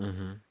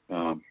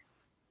 Mm-hmm.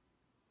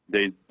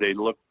 They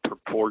look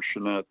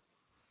proportionate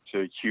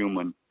to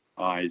human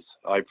eyes.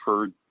 I've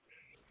heard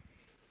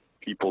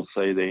people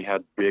say they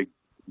had big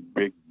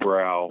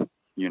brow,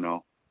 you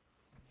know,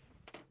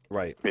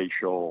 right,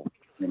 facial,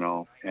 you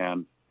know,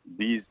 and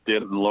these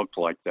didn't look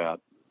like that.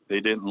 They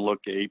didn't look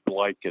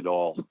ape-like at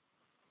all.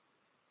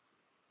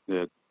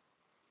 That,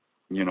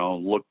 you know,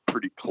 looked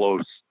pretty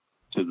close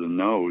to the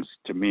nose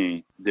to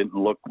me. Didn't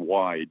look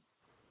wide.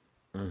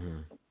 Mm-hmm.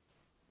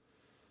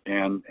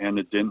 And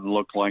it didn't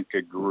look like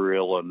a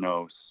gorilla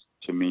nose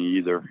to me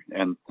either.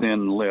 And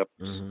thin lips.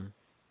 Mm-hmm.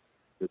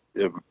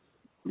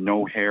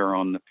 No hair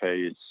on the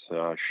face,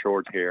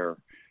 short hair,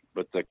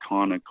 but the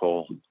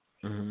conical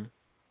and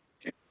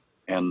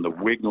the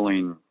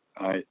wiggling.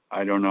 I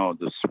don't know,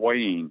 the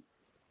swaying,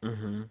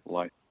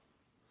 like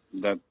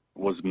that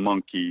was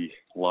monkey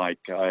like.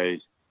 That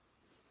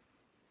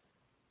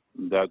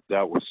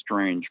was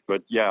strange.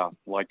 But yeah,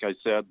 like I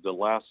said, the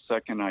last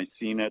second I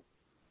seen it,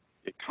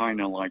 it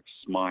kind of like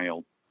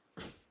smiled.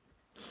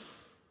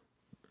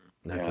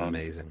 That's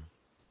amazing.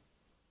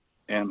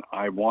 And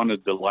I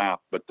wanted to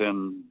laugh, but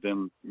then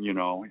you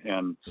know,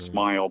 and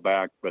smile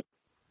back, but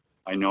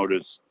I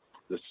noticed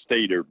the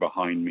stator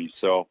behind me,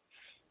 so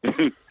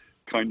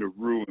kind of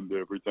ruined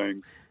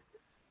everything.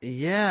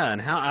 Yeah,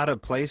 and how out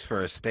of place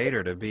for a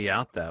stater to be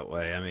out that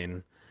way. I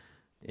mean,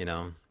 you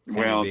know.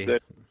 Well, they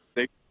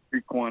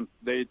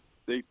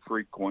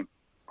frequent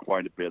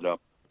quite a bit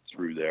up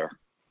through there.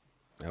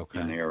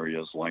 Okay. In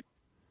areas like,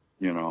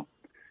 you know,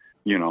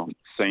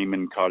 same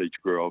in Cottage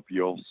Grove.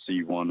 You'll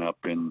see one up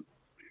in.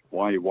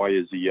 Why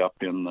is he up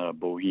in the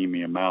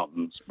Bohemia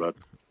Mountains? But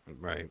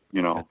right,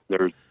 you know,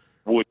 there's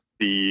wood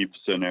thieves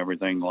and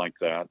everything like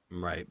that.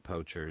 Right,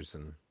 poachers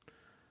and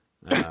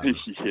yeah,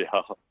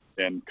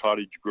 and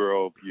Cottage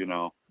Grove. You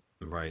know,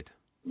 right.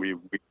 We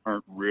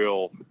weren't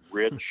real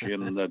rich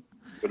in the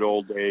good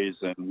old days,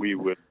 and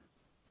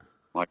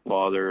my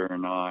father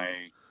and I,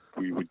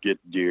 we would get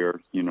deer,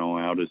 you know,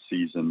 out of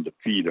season to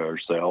feed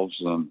ourselves,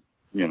 and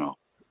you know.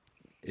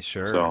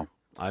 Sure. So,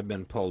 I've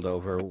been pulled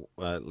over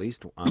at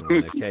least on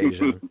one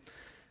occasion.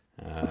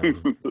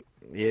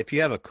 If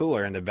you have a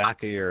cooler in the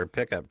back of your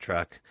pickup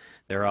truck,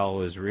 they're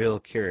always real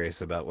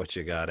curious about what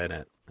you got in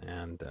it,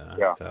 and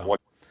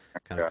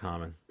kind of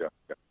common. Yeah.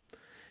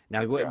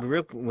 Now,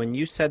 when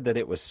you said that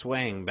it was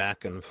swaying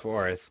back and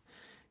forth,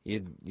 you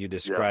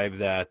described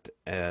that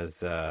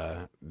as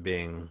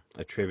being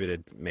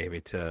attributed maybe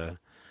to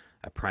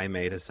a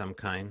primate of some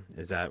kind.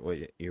 Is that what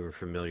you were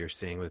familiar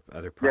seeing with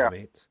other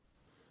primates?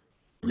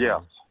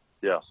 Yeah.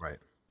 Yes. Right.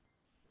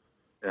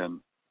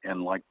 And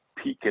like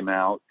peeking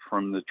out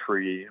from the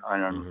tree. I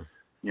don't,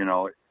 you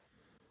know,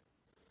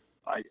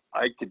 I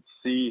could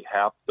see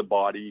half the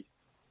body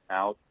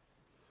out,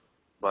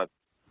 but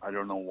I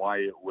don't know why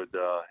it would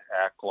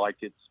act like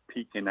it's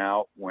peeking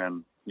out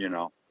when, you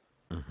know,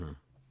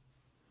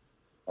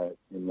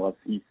 unless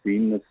he's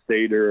seen the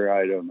stater,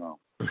 I don't know.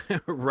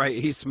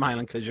 Right. He's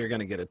smiling because you're going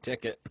to get a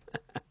ticket.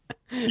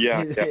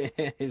 Yeah.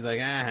 He's like,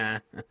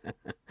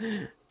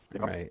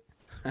 Right.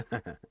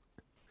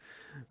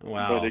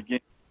 Wow. But again,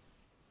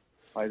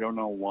 I don't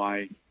know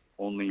why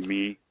only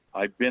me.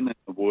 I've been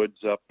in the woods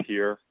up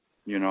here.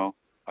 You know,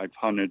 I've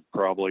hunted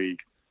probably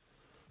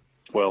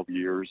 12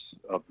 years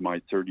of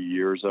my 30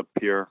 years up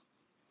here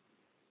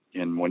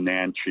in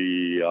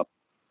Wenatchee, up,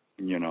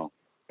 you know,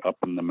 up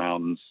in the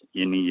mountains,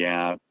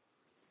 Iniat,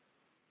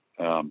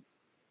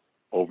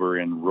 over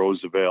in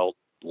Roosevelt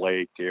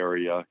Lake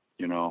area,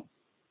 you know,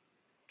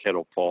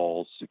 Kettle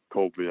Falls,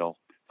 Coville.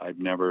 I've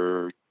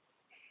never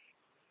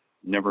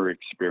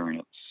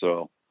experienced.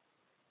 So,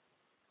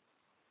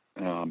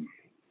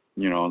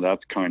 you know,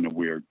 that's kind of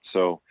weird.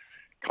 So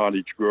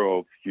Cottage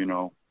Grove, you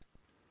know,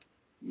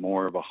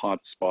 more of a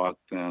hot spot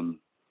than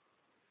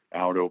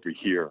out over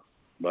here.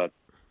 But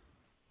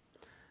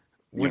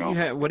what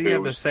do you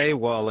have to say,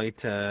 Wally,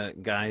 to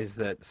guys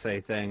that say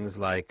things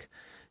like,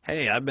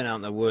 hey, I've been out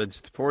in the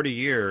woods 40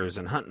 years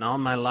and hunting all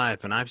my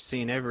life, and I've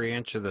seen every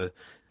inch of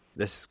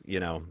this, you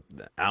know,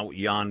 out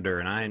yonder,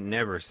 and I ain't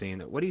never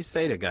seen it. What do you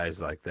say to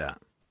guys like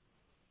that?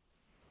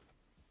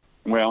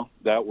 Well,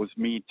 that was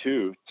me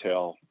too,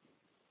 till,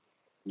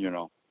 you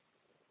know,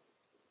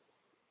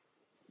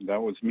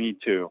 that was me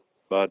too.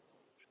 But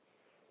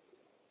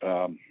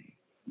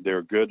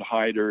they're good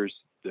hiders.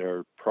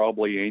 There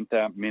probably ain't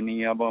that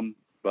many of them,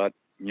 but,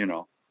 you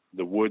know,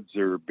 the woods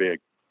are big.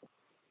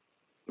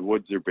 The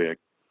woods are big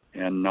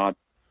and not,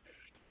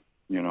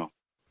 you know,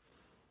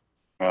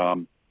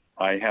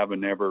 I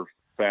haven't ever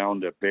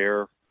found a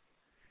bear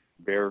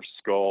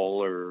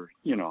skull or,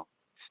 you know,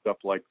 stuff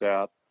like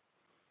that.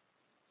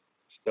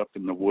 Stuff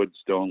in the woods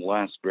don't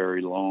last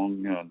very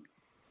long.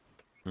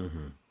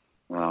 And,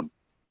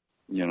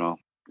 you know,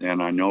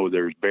 and I know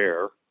there's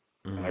bear.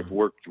 I've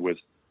worked with,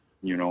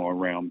 you know,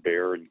 around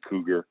bear and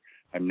cougar.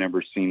 I've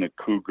never seen a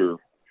cougar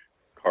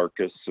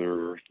carcass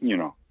or, you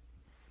know,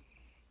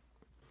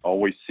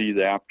 always see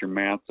the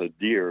aftermath of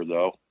deer,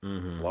 though. A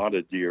lot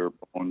of deer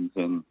bones,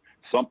 and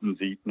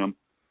something's eating them.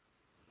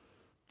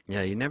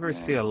 Yeah, you never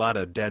see a lot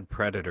of dead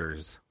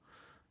predators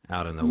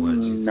out in the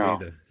woods.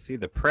 You see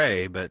the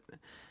prey, but you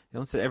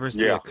don't ever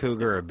see a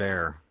cougar or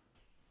bear.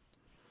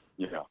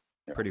 Yeah.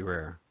 Pretty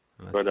rare,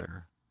 unless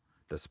they're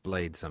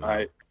displayed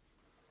somehow.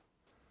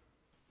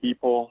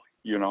 People,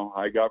 you know,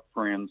 I got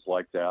friends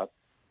like that.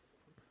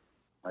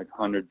 I've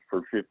hunted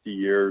for 50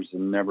 years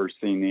and never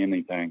seen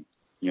anything,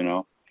 you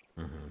know.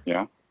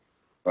 Yeah.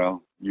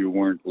 Well, you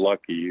weren't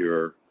lucky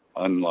or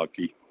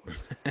unlucky.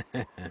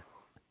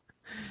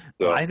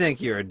 Well, I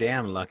think you're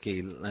damn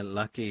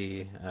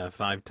lucky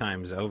 5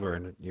 times over,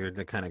 and you're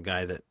the kind of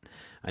guy that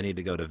I need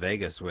to go to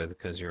Vegas with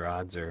because your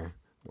odds are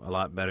a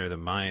lot better than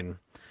mine.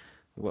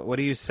 What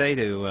do you say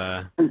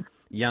to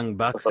young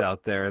bucks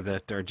out there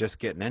that are just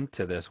getting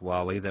into this,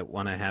 Wally, that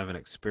want to have an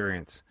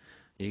experience?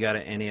 You got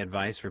any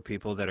advice for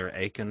people that are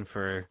aching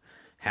for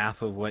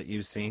half of what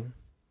you've seen?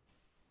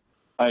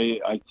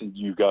 I think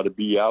you got to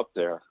be out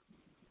there.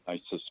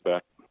 I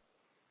suspect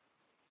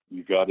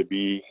you got to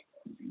be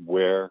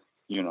where,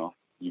 you know,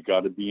 you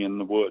got to be in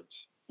the woods.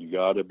 You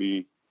got to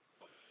be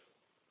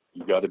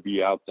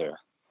out there.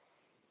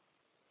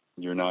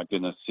 You're not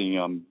going to see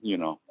them, you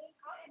know,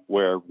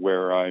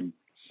 where I'm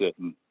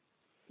sitting,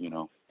 you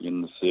know, in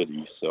the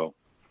city. So,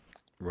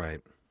 right.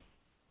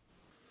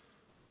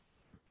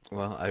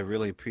 Well, I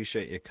really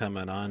appreciate you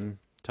coming on,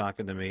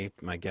 talking to me.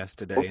 My guest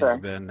today has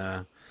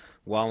been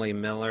Wally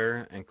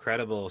Miller.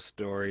 Incredible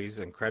stories,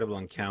 incredible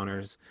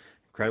encounters,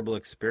 incredible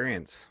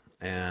experience,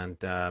 and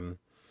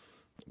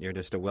you're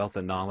just a wealth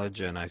of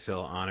knowledge. And I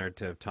feel honored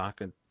to have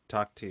talked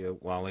to you,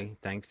 Wally.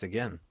 Thanks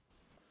again.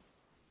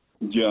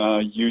 Yeah,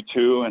 you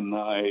too, and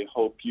I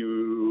hope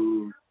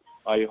you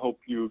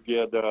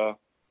get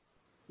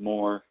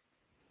more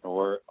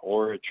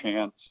or a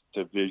chance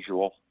to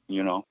visual,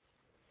 you know,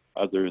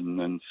 other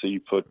than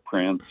see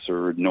footprints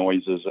or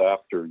noises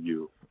after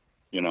you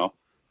know.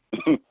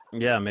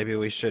 Yeah, maybe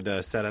we should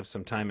set up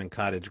some time in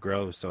Cottage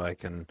Grove so I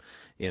can,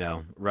 you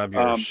know, rub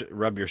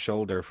your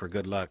shoulder for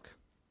good luck.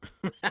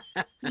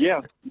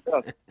 Yeah.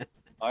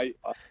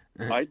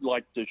 I'd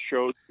like to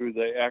show you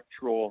the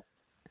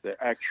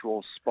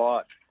actual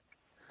spot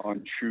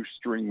on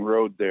Shoestring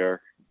Road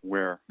there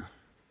where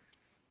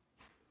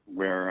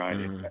I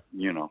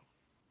you know,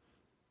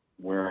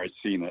 where I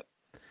seen it.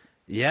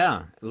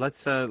 Yeah,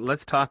 let's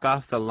talk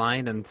off the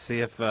line and see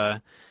if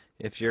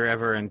you're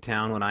ever in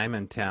town when I'm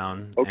in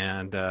town,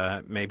 and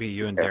maybe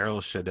you and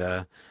Daryl should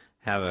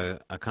have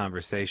a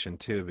conversation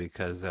too,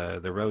 because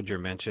the road you're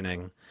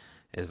mentioning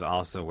is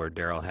also where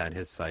Daryl had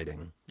his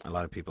sighting. A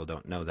lot of people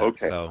don't know that,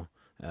 so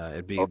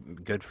it'd be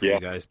good for you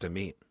guys to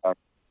meet.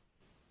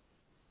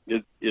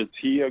 Is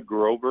he a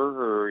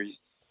Grover or?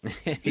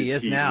 He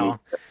is now.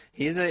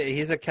 He's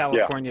a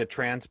California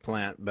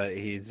transplant, but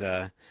he's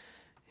a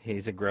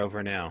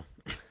Grover now.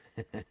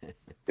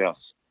 Yes,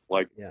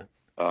 like you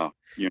know,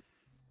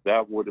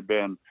 that would have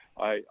been.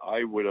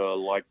 I would have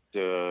liked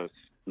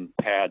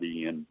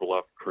Patty in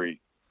Bluff Creek.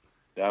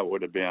 That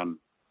would have been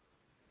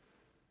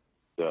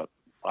the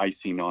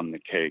icing on the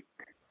cake.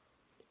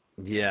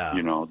 Yeah,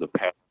 you know, the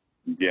Patty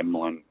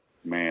Gimlin,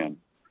 man.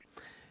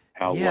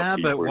 How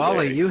lucky but were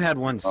Wally, they? you had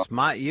one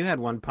smile. You had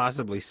one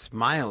possibly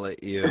smile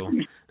at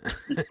you.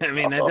 I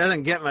mean, it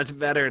doesn't get much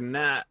better than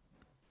that.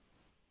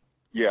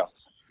 Yes,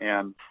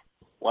 and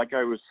like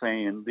I was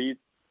saying, these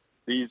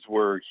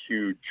were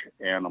huge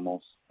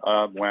animals.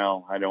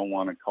 Well, I don't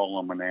want to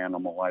call them an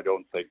animal. I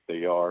don't think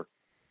they are.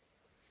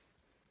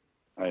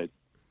 I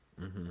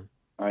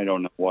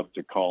don't know what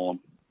to call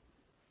them.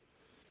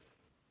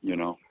 You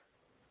know,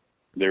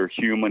 they're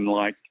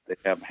human-like. They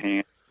have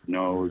hands,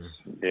 nose,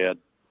 head,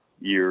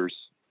 ears.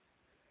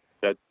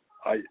 That's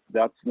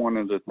one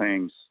of the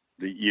things.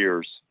 The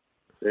ears.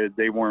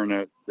 These weren't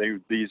a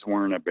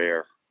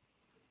bear.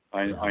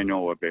 I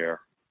know a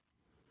bear.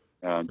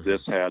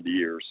 This had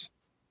ears.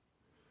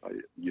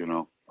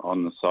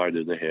 On the side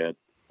of the head.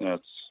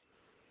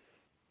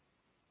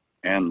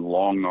 And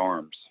long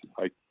arms.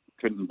 I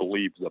couldn't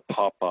believe the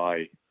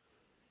Popeye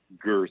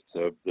girth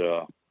of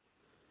the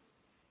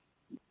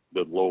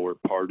lower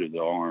part of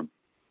the arm.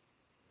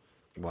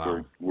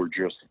 Wow. We're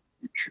just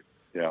huge.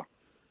 Yeah.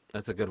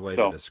 That's a good way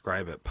to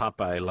describe it.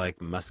 Popeye-like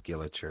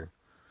musculature.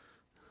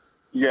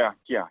 Yeah.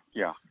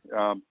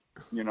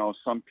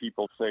 Some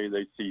people say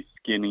they see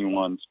skinny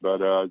ones,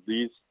 but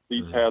these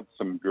had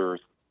some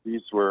girth.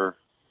 These were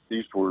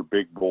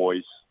big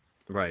boys.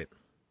 Right.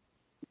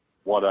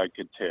 What I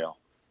could tell.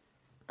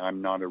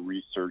 I'm not a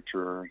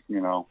researcher,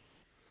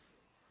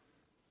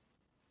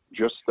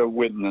 just a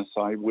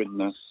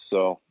eyewitness.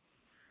 So,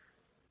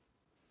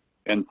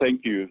 and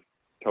thank you,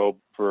 Tobe,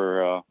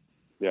 for,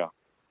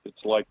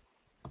 it's like,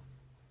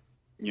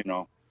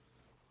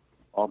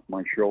 off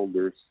my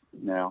shoulders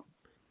now.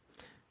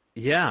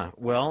 Yeah,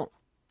 well,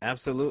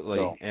 absolutely.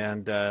 So.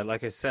 And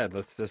like I said,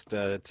 let's just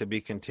to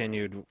be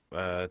continued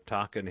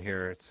talking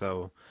here.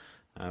 So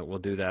we'll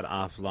do that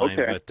offline.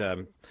 Okay.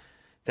 But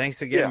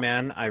thanks again,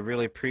 man. I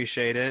really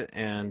appreciate it.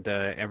 And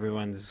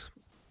everyone's,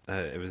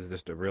 it was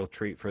just a real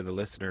treat for the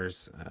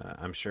listeners,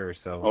 I'm sure.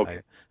 So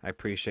I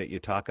appreciate you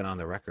talking on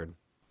the record.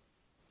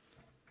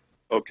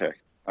 Okay.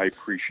 I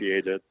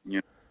appreciate it.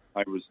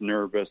 I was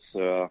nervous,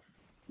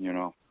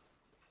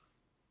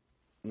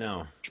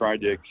 No.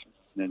 Tried to explain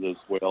it as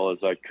well as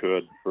I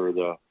could for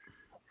the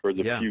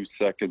few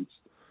seconds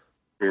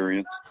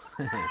experience.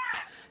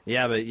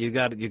 Yeah, but you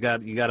got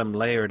them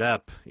layered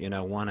up,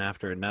 one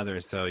after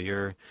another. So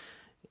you're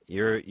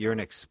an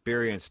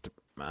experienced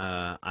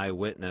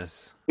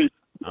eyewitness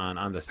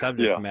on the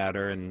subject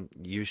matter, and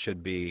you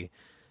should be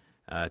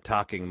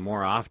talking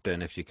more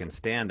often, if you can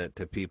stand it,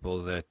 to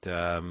people that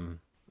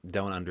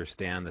don't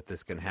understand that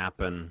this can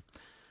happen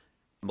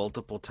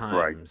multiple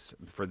times.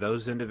 Right. For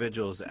those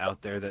individuals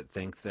out there that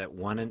think that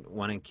one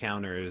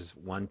encounter is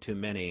one too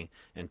many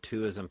and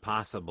two is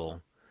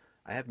impossible,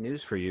 I have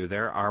news for you.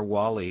 There are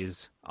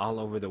Wallies all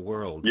over the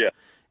world. Yeah.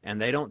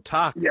 And they don't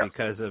talk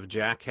because of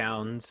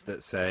jackhounds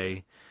that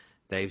say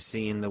they've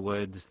seen the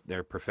woods,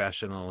 they're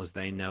professionals,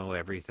 they know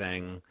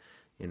everything,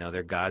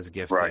 they're God's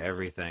gift to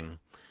everything.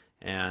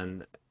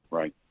 And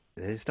they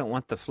just don't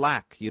want the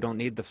flack. You don't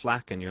need the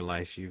flack in your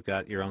life. You've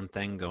got your own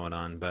thing going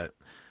on. But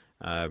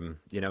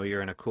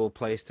you're in a cool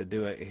place to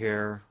do it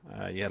here.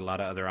 You had a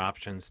lot of other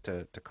options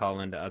to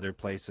call into other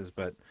places,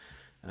 but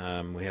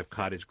we have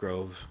Cottage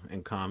Grove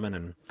in common,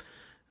 and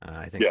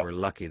I think we're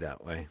lucky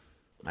that way.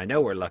 I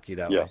know we're lucky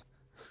that way.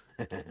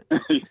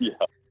 Yeah.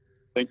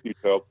 Thank you,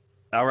 Joe.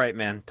 All right,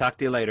 man. Talk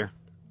to you later.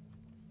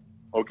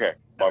 Okay.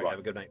 Bye-bye. Have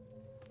a good night.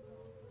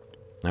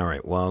 All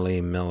right,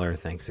 Wally Miller,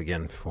 thanks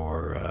again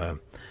for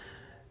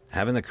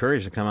having the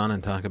courage to come on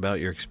and talk about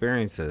your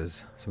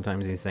experiences.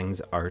 Sometimes these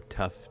things are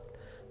tough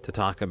to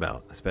talk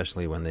about,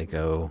 especially when they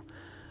go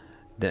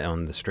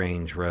down the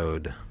strange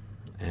road,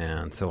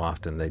 and so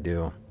often they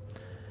do.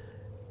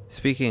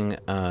 Speaking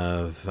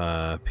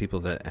of people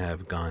that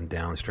have gone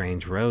down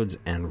strange roads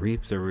and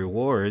reaped the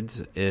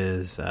rewards,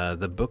 is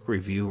the book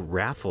review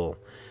raffle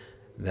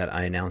that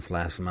I announced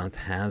last month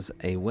has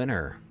a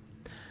winner.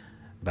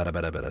 Pull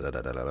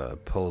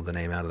the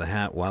name out of the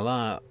hat.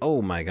 Voila.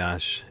 Oh my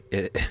gosh.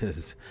 It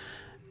is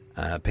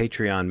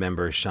Patreon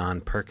member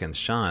Sean Perkins.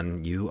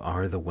 Sean, you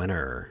are the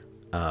winner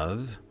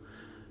of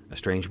a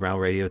Strange Brow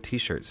Radio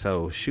t-shirt.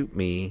 So shoot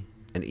me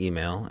an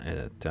email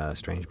at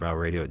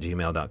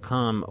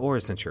strangebrowradio@gmail.com, or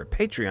since you're a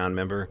Patreon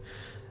member,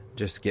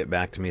 just get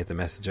back to me at the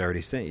message I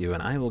already sent you,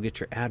 and I will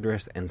get your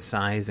address and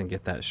size and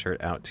get that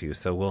shirt out to you.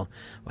 So we'll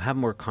have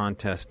more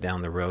contests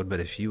down the road, but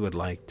if you would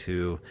like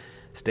to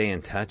stay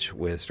in touch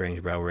with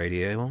Strange Brow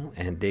Radio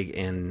and dig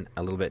in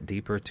a little bit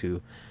deeper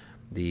to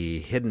the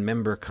hidden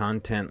member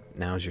content,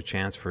 now's your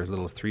chance for a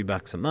little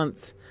 $3 a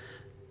month,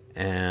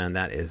 and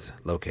that is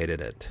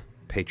located at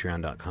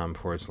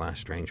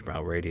patreon.com/Strange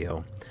Brow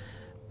Radio.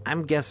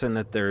 I'm guessing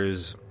that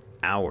there's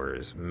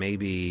hours,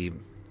 maybe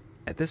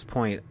at this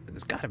point,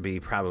 it's got to be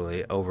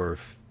probably over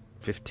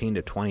 15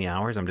 to 20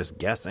 hours, I'm just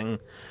guessing,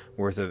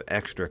 worth of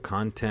extra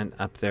content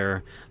up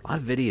there. A lot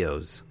of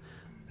videos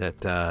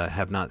that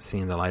have not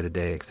seen the light of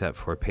day except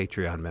for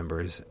Patreon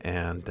members,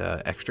 and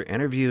extra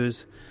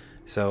interviews.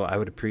 So I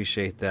would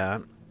appreciate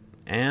that.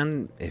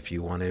 And if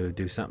you want to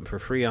do something for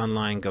free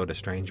online, go to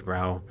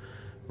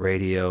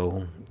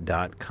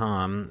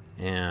strangebrowradio.com,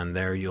 and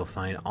there you'll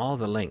find all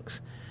the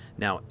links.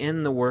 Now,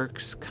 in the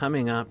works,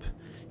 coming up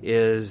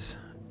is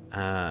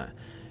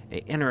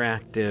an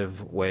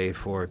interactive way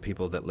for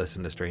people that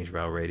listen to Strange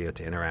Brow Radio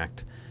to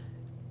interact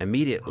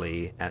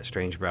immediately at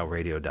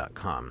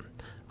strangebrowradio.com.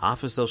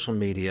 Off of social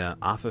media,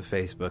 off of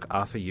Facebook,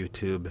 off of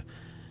YouTube,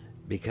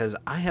 because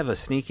I have a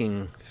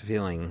sneaking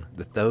feeling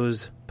that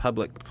those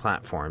public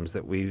platforms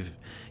that we've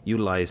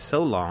utilized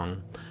so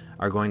long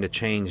are going to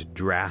change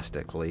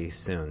drastically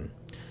soon.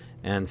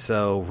 And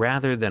so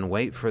rather than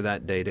wait for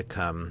that day to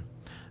come,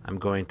 I'm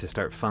going to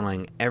start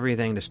funneling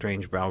everything to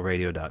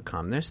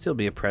strangebrowradio.com. There'll still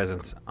be a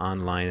presence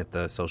online at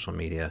the social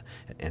media,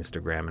 at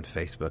Instagram and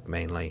Facebook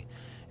mainly,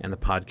 and the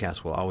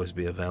podcast will always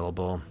be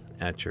available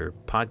at your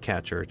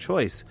podcatcher of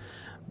choice.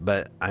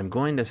 But I'm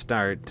going to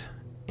start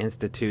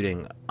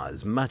instituting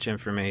as much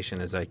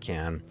information as I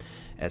can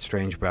at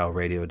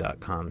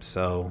strangebrowradio.com.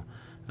 So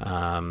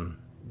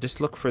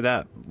just look for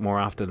that more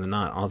often than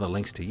not. All the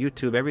links to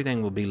YouTube,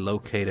 everything will be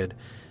located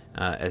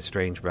at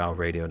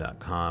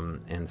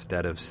strangebrowradio.com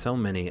instead of so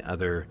many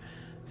other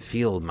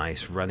field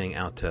mice running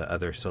out to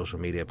other social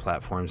media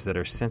platforms that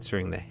are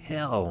censoring the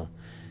hell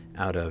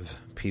out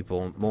of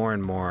people more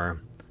and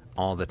more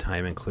all the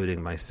time,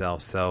 including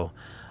myself. So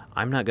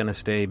I'm not going to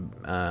stay,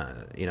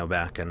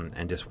 back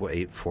and just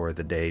wait for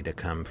the day to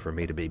come for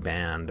me to be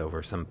banned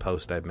over some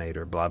post I've made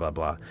or blah, blah,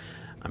 blah.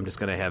 I'm just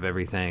going to have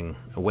everything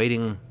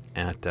waiting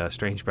at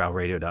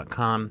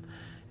strangebrowradio.com.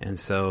 And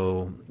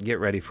so get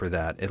ready for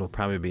that. It'll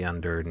probably be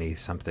underneath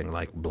something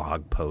like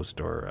blog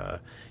post or,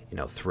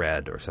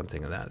 thread or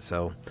something of that.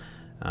 So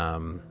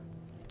I'll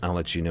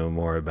let you know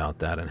more about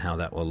that and how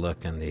that will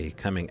look in the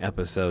coming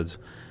episodes.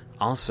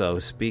 Also,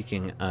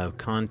 speaking of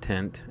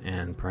content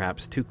and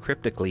perhaps too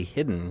cryptically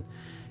hidden,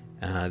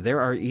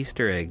 there are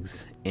Easter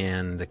eggs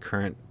in the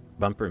current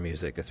bumper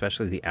music,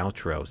 especially the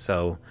outro.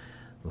 So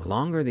the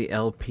longer the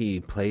LP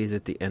plays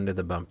at the end of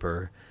the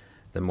bumper,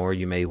 the more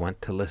you may want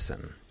to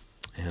listen.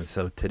 And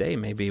so today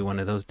may be one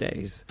of those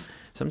days.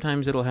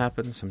 Sometimes it'll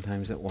happen,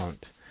 sometimes it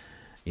won't.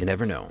 You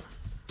never know.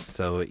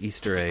 So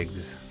Easter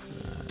eggs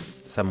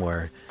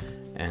somewhere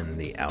and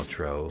the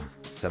outro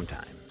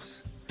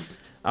sometimes.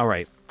 All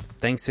right.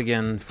 Thanks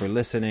again for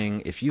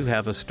listening. If you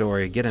have a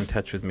story, get in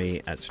touch with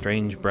me at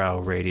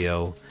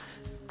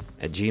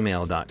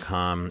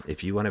strangebrowradio@gmail.com.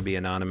 If you want to be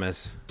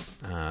anonymous,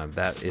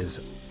 that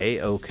is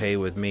A-OK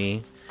with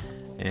me.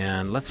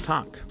 And let's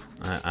talk.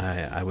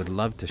 I would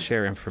love to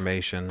share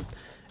information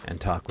and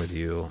talk with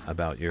you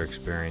about your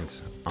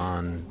experience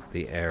on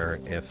the air,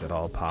 if at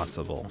all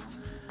possible.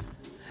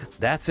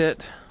 That's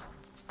it.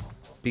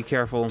 Be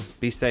careful,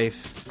 be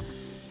safe,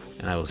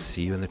 and I will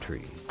see you in the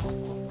tree.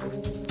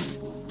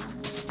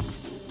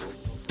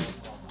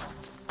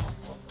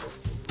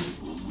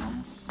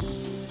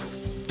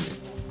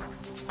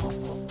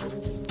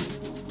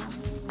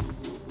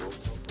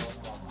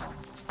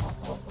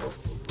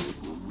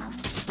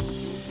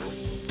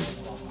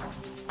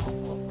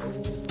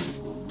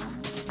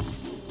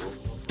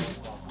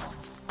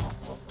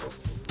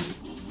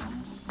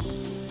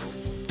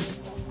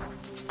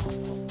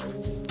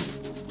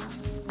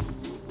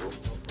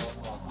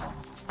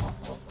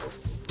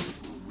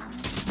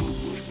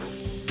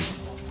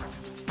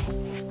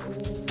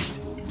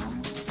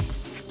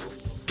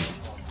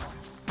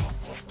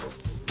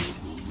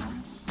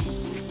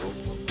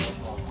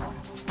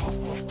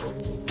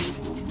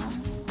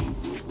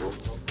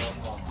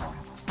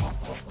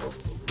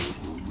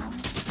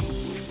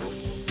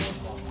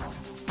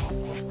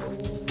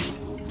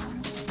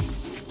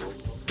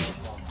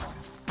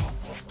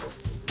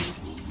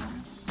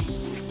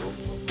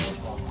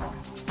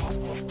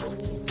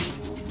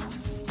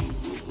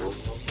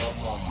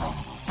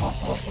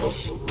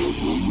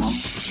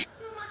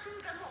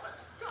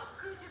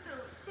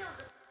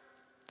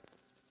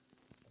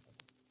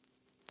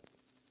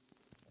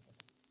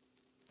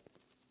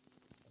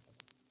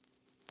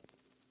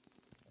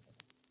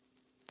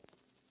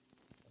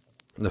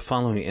 The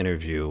following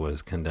interview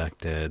was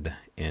conducted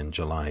in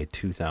July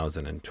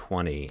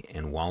 2020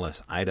 in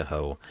Wallace,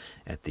 Idaho,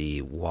 at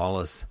the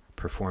Wallace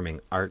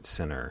Performing Arts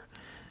Center.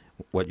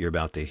 What you're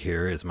about to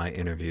hear is my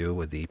interview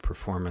with the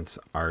Performance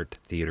Art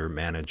Theater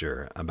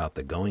manager about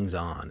the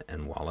goings-on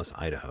in Wallace,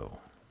 Idaho.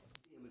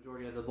 The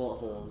majority of the bullet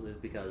holes is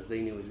because they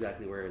knew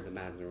exactly where the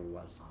man's room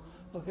was.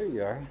 Oh, here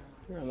you are.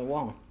 You're on the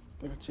wall.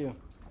 Look at you.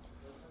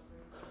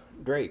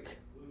 Drake.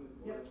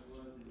 Yep.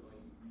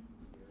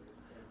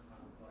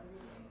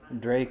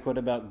 Drake, what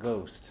about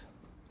Ghost?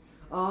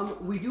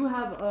 We do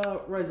have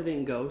a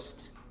resident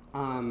ghost.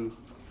 No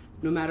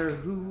matter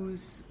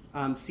who's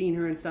seen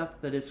her and stuff,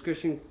 the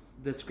description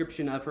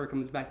of her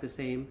comes back the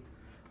same.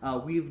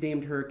 We've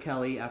named her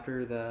Kelly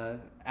after the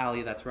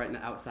alley that's right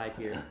outside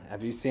here.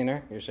 Have you seen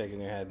her? You're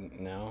shaking your head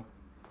no.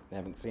 You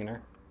haven't seen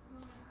her?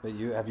 But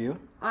have you?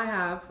 I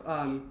have.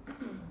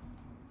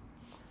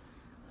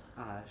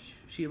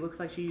 She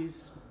looks like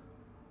she's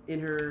in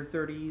her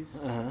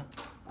 30s.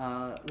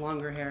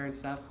 Longer hair and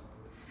stuff.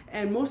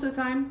 And most of the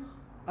time,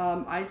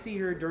 I see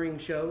her during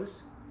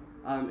shows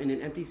in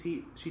an empty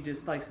seat. She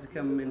just likes to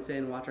come and sit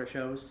and watch our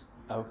shows.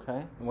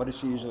 Okay. And what is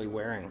she usually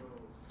wearing?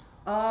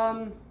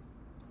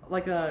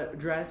 Like a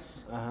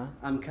dress.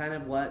 Kind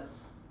of what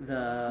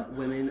the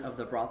women of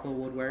the brothel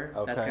would wear.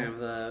 That's Okay. kind of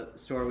the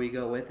store we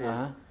go with. Is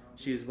Uh-huh.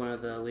 She's one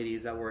of the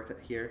ladies that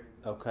worked here.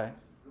 Okay.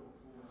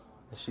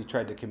 Has she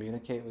tried to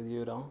communicate with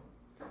you at all?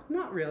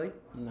 Not really.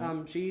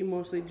 She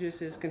mostly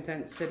just is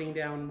content sitting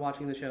down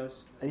watching the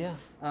shows. Yeah.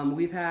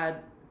 We've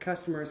had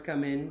customers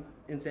come in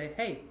and say,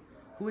 "Hey,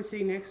 who is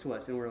sitting next to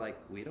us?" And we're like,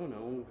 "We don't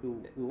know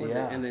who was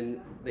Yeah. it." And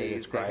then they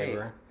describe say, "Hey."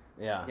 her.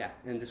 Yeah. Yeah,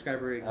 and describe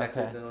her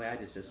exactly Okay. the way I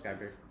just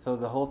described her. So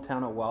the whole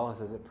town of Wallace,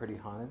 is it pretty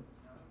haunted?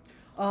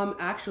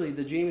 Actually,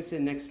 the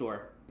Jameson next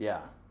door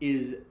Yeah.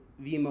 is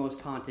the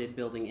most haunted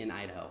building in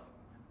Idaho.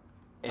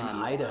 In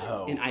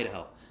Idaho. In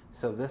Idaho.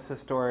 So this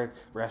historic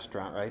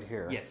restaurant right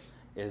here Yes.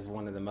 is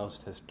one of the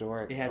most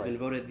historic It has been places.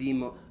 voted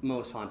the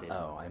most haunted.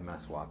 Oh, I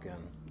must walk in.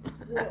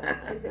 Well,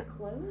 is it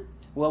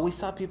closed? Well, we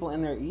saw people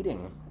in there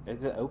eating.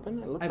 Is it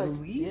open? It looks I like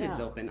believe yeah. it's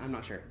open. I'm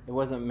not sure. It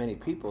wasn't many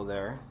people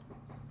there,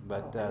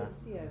 but I didn't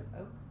see a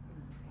open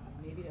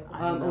sign. Maybe it I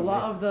don't opened. know. A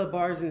lot of the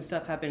bars and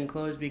stuff have been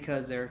closed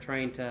because they're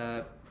trying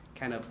to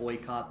kind of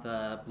boycott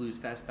the Blues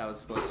Fest that was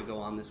supposed to go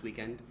on this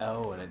weekend.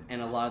 oh, and it,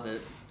 And a lot of the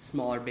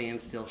smaller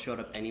bands still showed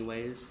up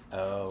anyways.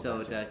 oh, So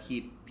gotcha. to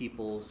keep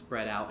people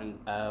spread out and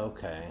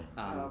Okay.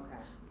 Okay.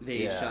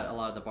 they Yeah. shut a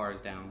lot of the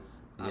bars down.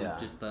 Yeah.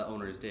 Just the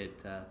owners did.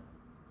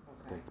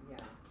 Okay.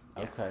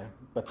 Yeah. Okay,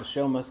 but the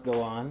show must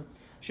go on.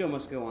 Show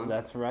must go on.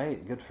 That's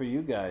right. Good for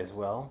you guys.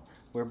 Well,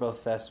 we're both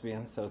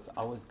thespians, so it's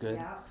always good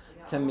Yeah,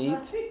 to meet.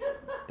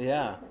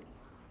 Yeah.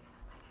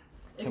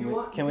 If Can you we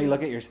want, can you we can-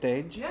 look at your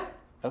stage? Yeah.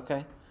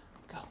 Okay.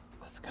 Go.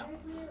 Let's go.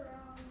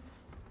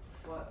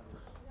 What?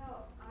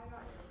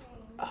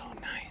 Oh,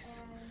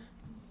 nice.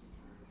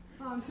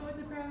 So it's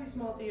a fairly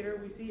small theater.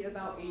 We see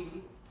about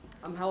 80.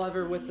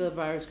 However, with the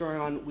virus going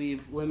on,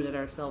 we've limited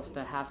ourselves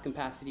to half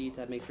capacity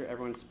to make sure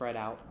everyone's spread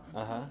out.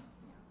 Uh-huh.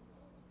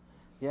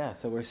 Yeah,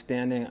 so we're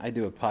standing. I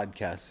do a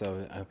podcast,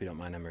 so I hope you don't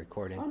mind I'm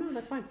recording. Oh no,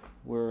 that's fine.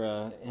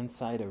 We're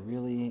inside a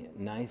really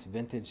nice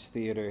vintage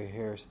theater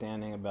here,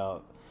 standing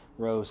about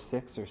row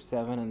 6 or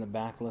 7 in the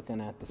back, looking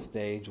at the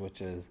stage,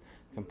 which is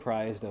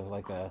comprised of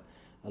like a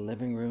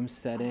living room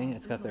setting.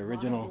 It's got the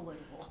original.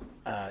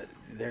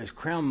 There's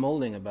crown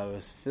molding above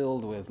us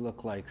filled with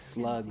look like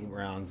slug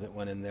rounds that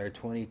went in there,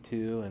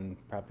 22 and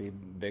probably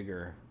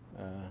bigger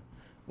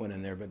went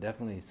in there, but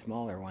definitely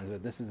smaller ones.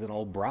 But this is an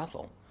old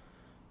brothel,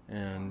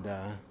 and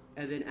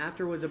And then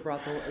after was a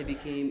brothel, it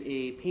became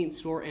a paint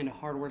store and a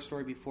hardware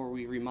store before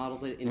we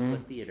remodeled it into a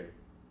theater.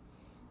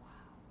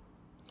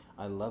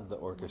 I love the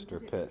orchestra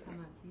When did pit. it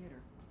become a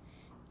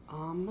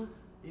theater?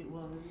 It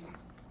was.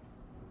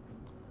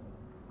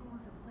 Oh,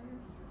 was it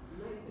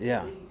player?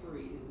 Yeah.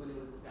 1983 is when it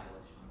was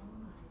established.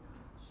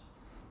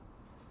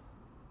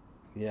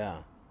 Yeah.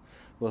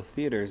 Well,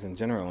 theaters in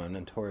general are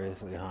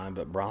notoriously haunted,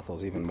 but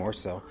brothels even more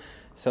so.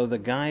 So the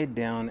guy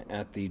down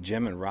at the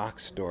Gem and Rock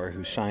store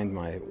who shined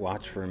my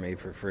watch for me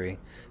for free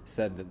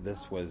said that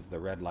this was the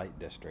red light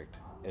district.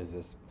 Is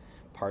this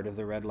part of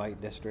the red light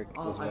district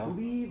as I well?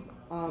 believe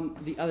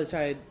the other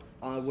side,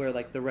 where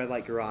like the red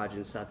light garage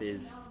and stuff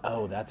is.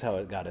 Oh, that's how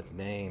it got its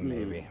name,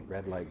 maybe.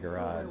 Red Light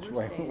Garage.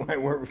 we're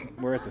staying.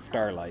 We're at the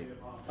Starlight.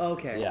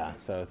 Okay. Yeah,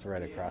 so it's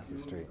right across the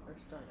street. Or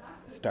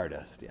Stardust?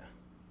 Stardust, yeah.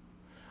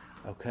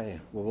 Okay,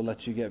 well, we'll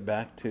let you get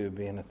back to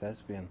being a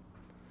thespian.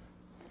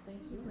 Thank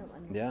you for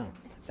letting me. Yeah,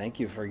 thank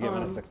you for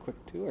giving us a quick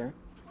tour.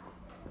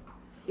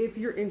 If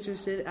you're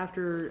interested,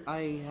 after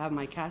I have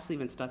my cast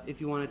leave and stuff,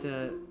 if you wanted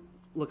to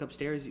look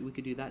upstairs, we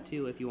could do that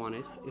too if you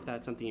wanted, if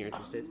that's something you're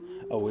interested.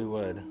 Oh, we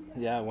would.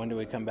 Yeah, when do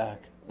we come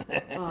back?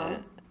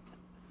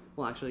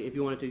 Well, actually, if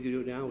you wanted to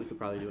do it now, we could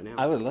probably do it now.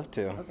 I would love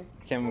to. Okay.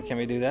 Can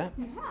we do that?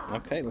 Yeah.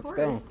 Okay, let's of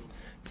go. course.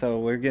 So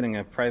we're getting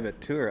a private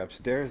tour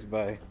upstairs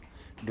by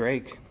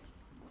Drake.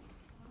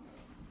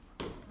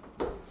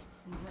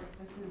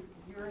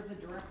 You're the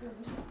director of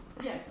the show?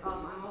 Yes,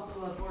 I'm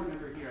also a board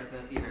member here at the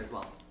theater as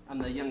well. I'm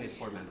the youngest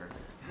board member.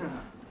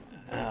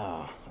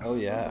 Oh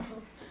yeah.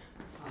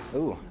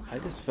 Ooh, I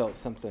just felt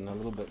something a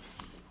little bit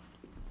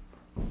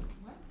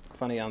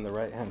funny on the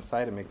right hand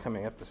side of me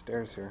coming up the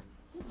stairs here.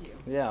 Did you?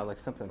 Yeah, like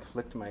something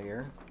flicked my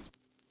ear.